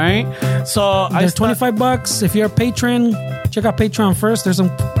shit. All right. So There's $25. If you're a patron, check out Patreon first. There's some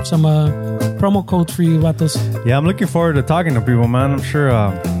promo codes for you, vatos. Yeah, I'm looking forward to talking to people, man. I'm sure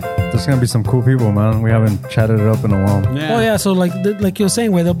there's gonna be some cool people, man. We haven't chatted it up in a while. Yeah. Oh yeah, so like you were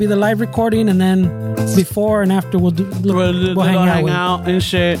saying, where there'll be the live recording, and then before and after we'll hang out. And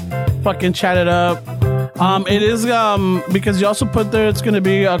shit. Fucking chat it up. It is because you also put there it's gonna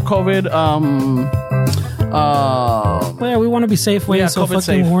be a COVID Well, yeah, we want to be safe, way. Yeah, so COVID fucking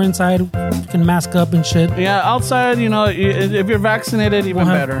safe. we're inside, we can mask up and shit. yeah, outside, you know, if you're vaccinated, even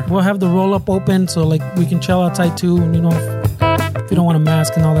better. We'll have the roll up open, so like we can chill outside too. And you know, if you don't want to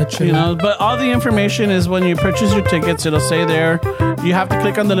mask and all that shit. You know, but all the information is when you purchase your tickets, it'll say there. You have to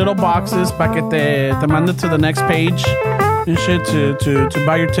click on the little boxes para que te mande to the next page and shit to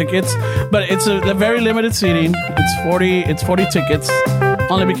buy your tickets. But it's a very limited seating. It's 40 tickets.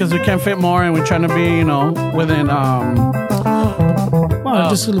 Only because we can't fit more and we're trying to be, you know, within Well,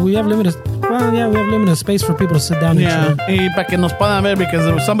 just we have limited. Well, yeah, we have limited space for people to sit down and yeah. chill. Y para que nos puedan ver, because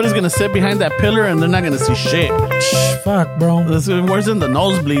if somebody's gonna sit behind that pillar and they're not gonna see shit. Fuck, bro. Where's in the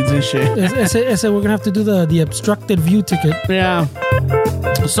nosebleeds and shit. Ese we're gonna have to do the obstructed view ticket. Yeah.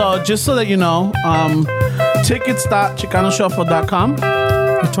 So just so that you know, tickets.chicanoshuffle.com.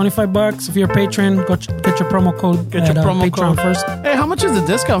 It's $25 if you're a patron. Go get your promo code. Get your at, promo Patreon code first. Hey, how much is the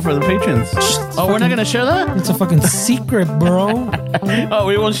discount for the patrons? Oh, we're not gonna share that? It's a fucking secret, bro. Oh,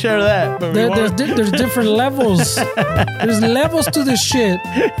 we won't share that. But we won't. There's different levels. There's levels to this shit.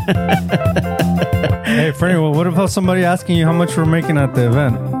 Hey, Freddie, well, what about somebody asking you how much we're making at the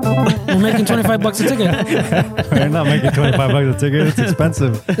event? We're making $25 a ticket. We're not making $25 a ticket. It's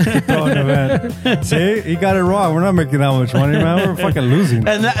expensive to throw an event. See, he got it wrong. We're not making that much money, man. We're fucking losing.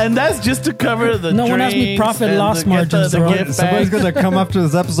 And that's just to cover the No one asked me drinks profit and loss to get margins, the bro. gift Somebody's bags. gonna come after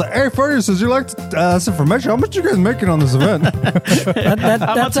this episode. Hey, Freddie, says you like this information. How much you guys making on this event?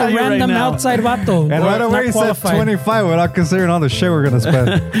 That's tell a you right random now. outside vato. And right away he said 25 without considering all the shit we're gonna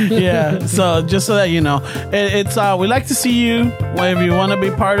spend. Yeah. So just so that you know, it's we like to see you. If you want to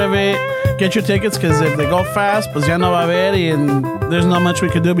be part of it, get your tickets, because if they go fast, pues ya no va a haber, and there's not much we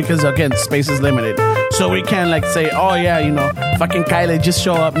can do because again, space is limited. So we can't like say, oh yeah, you know, fucking Kylie, just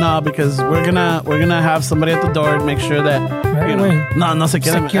show up now, because we're gonna have somebody at the door and make sure that you know, Right. no se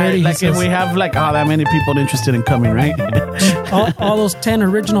queden. Security, Like he if says. we have like that many people interested in coming, right? all those 10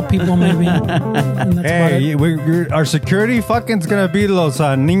 original people, maybe. And that's about Hey, it. our security fucking's gonna be los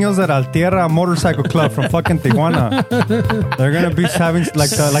Niños de la Tierra Motorcycle Club from fucking Tijuana. They're gonna be having like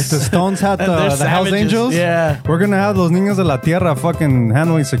the Stones had And they're the Hells savages, Angels. yeah. We're gonna have those Niños de la Tierra fucking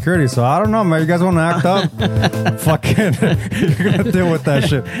handling security. So I don't know, man. You guys want to act up? Fucking, you're gonna deal with that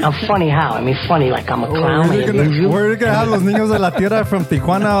shit. I'm funny how? I mean, funny like I'm a clown. I amuse you. We're gonna have los Niños de la Tierra from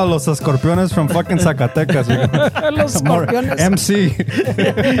Tijuana or los Escorpiones from fucking Zacatecas. Los More Escorpiones. MC.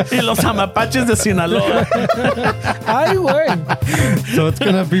 Y los amapaches de Sinaloa. Ay, güey. So it's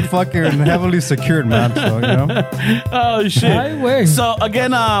gonna be fucking heavily secured, man. So you know. Oh shit. Ay, güey. So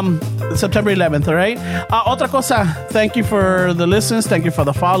again, September 11th, all right? Otra cosa, thank you for the listens, thank you for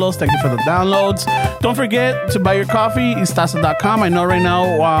the follows, thank you for the downloads. Don't forget to buy your coffee, istasa.com. I know right now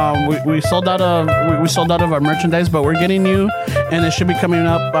we sold out of our merchandise, but we're getting new, and it should be coming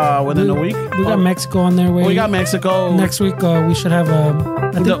up within a week. We got Mexico on there. We got Mexico. Next week, we should have.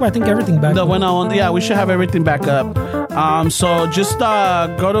 I think everything back. The winner on, yeah, we should have everything back up. So just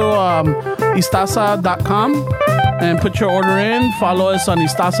go to istasa.com and put your order in. Follow us on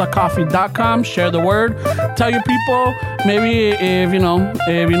istasacoffee.com. Share the word. Tell your people. Maybe if you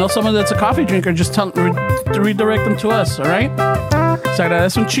know someone that's a coffee drinker, just redirect them to us. All right. Se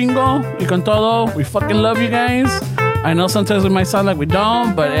agradece un chingo y con todo. We fucking love you guys. I know sometimes it might sound like we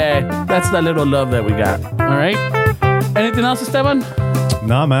don't, but that's that little love that we got. All right. Anything else, Esteban?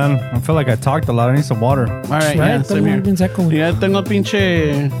 Nah, man. I feel like I talked a lot. I need some water. All right, Right, yeah, same here. bien seco, güey. Ya tengo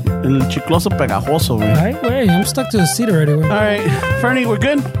pinche el chicloso pegajoso, güey. Ay, güey, I'm stuck to the seat already, güey. All right, Fernie, we're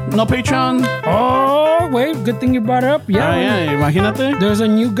good? No Patreon? Oh, Oh, wait. Good thing you brought it up. Yeah. yeah, imagínate. There's a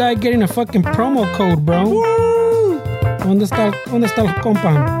new guy getting a fucking promo code, bro. ¿Dónde está el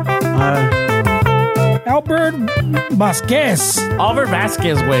compa? Albert Vasquez. Albert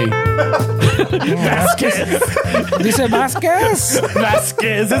Vasquez, güey. Vasquez. Dice Vasquez.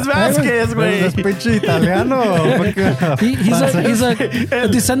 Vasquez, es Vasquez, güey. Es pinche italiano. He's a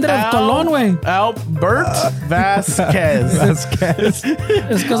descendant of Colón, güey. Albert Vasquez. Vasquez.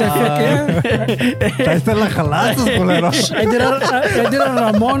 Es que se fucking. Ahí están las jalazos, culero. I did a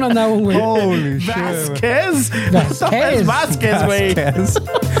Ramon on that one, güey. Holy shit. Vasquez. Vasquez. Es Vasquez, güey.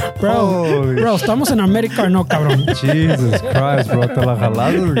 Bro, estamos en América, no, cabrón. Jesus Christ, bro. Te la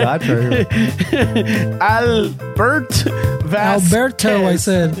jalazos gacho. Albert Vasquez. Alberto, I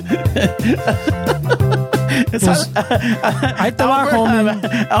said. Pues, ahí te va, homie.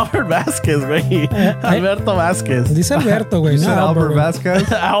 Albert Vasquez, güey. Alberto Vasquez. Dice Alberto, güey. You No said Albert güey.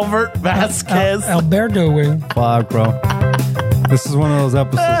 Vasquez? Albert Vasquez. Alberto, güey. Fuck, bro. This is one of those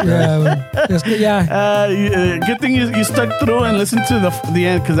episodes. Yeah, güey. Es que ya. Good thing you stuck through and listened to the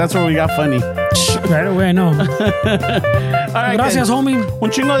end, because that's where we got funny. Right away, no. All right, Gracias, guys. homie. Un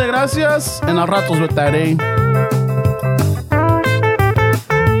chingo de gracias. En al ratos vetaré.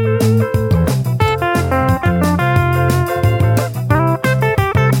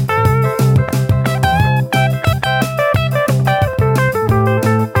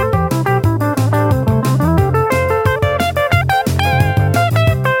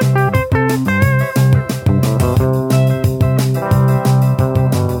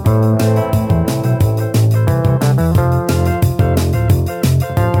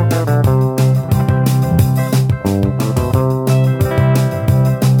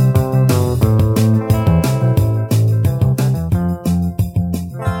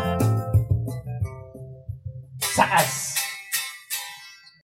 Sas.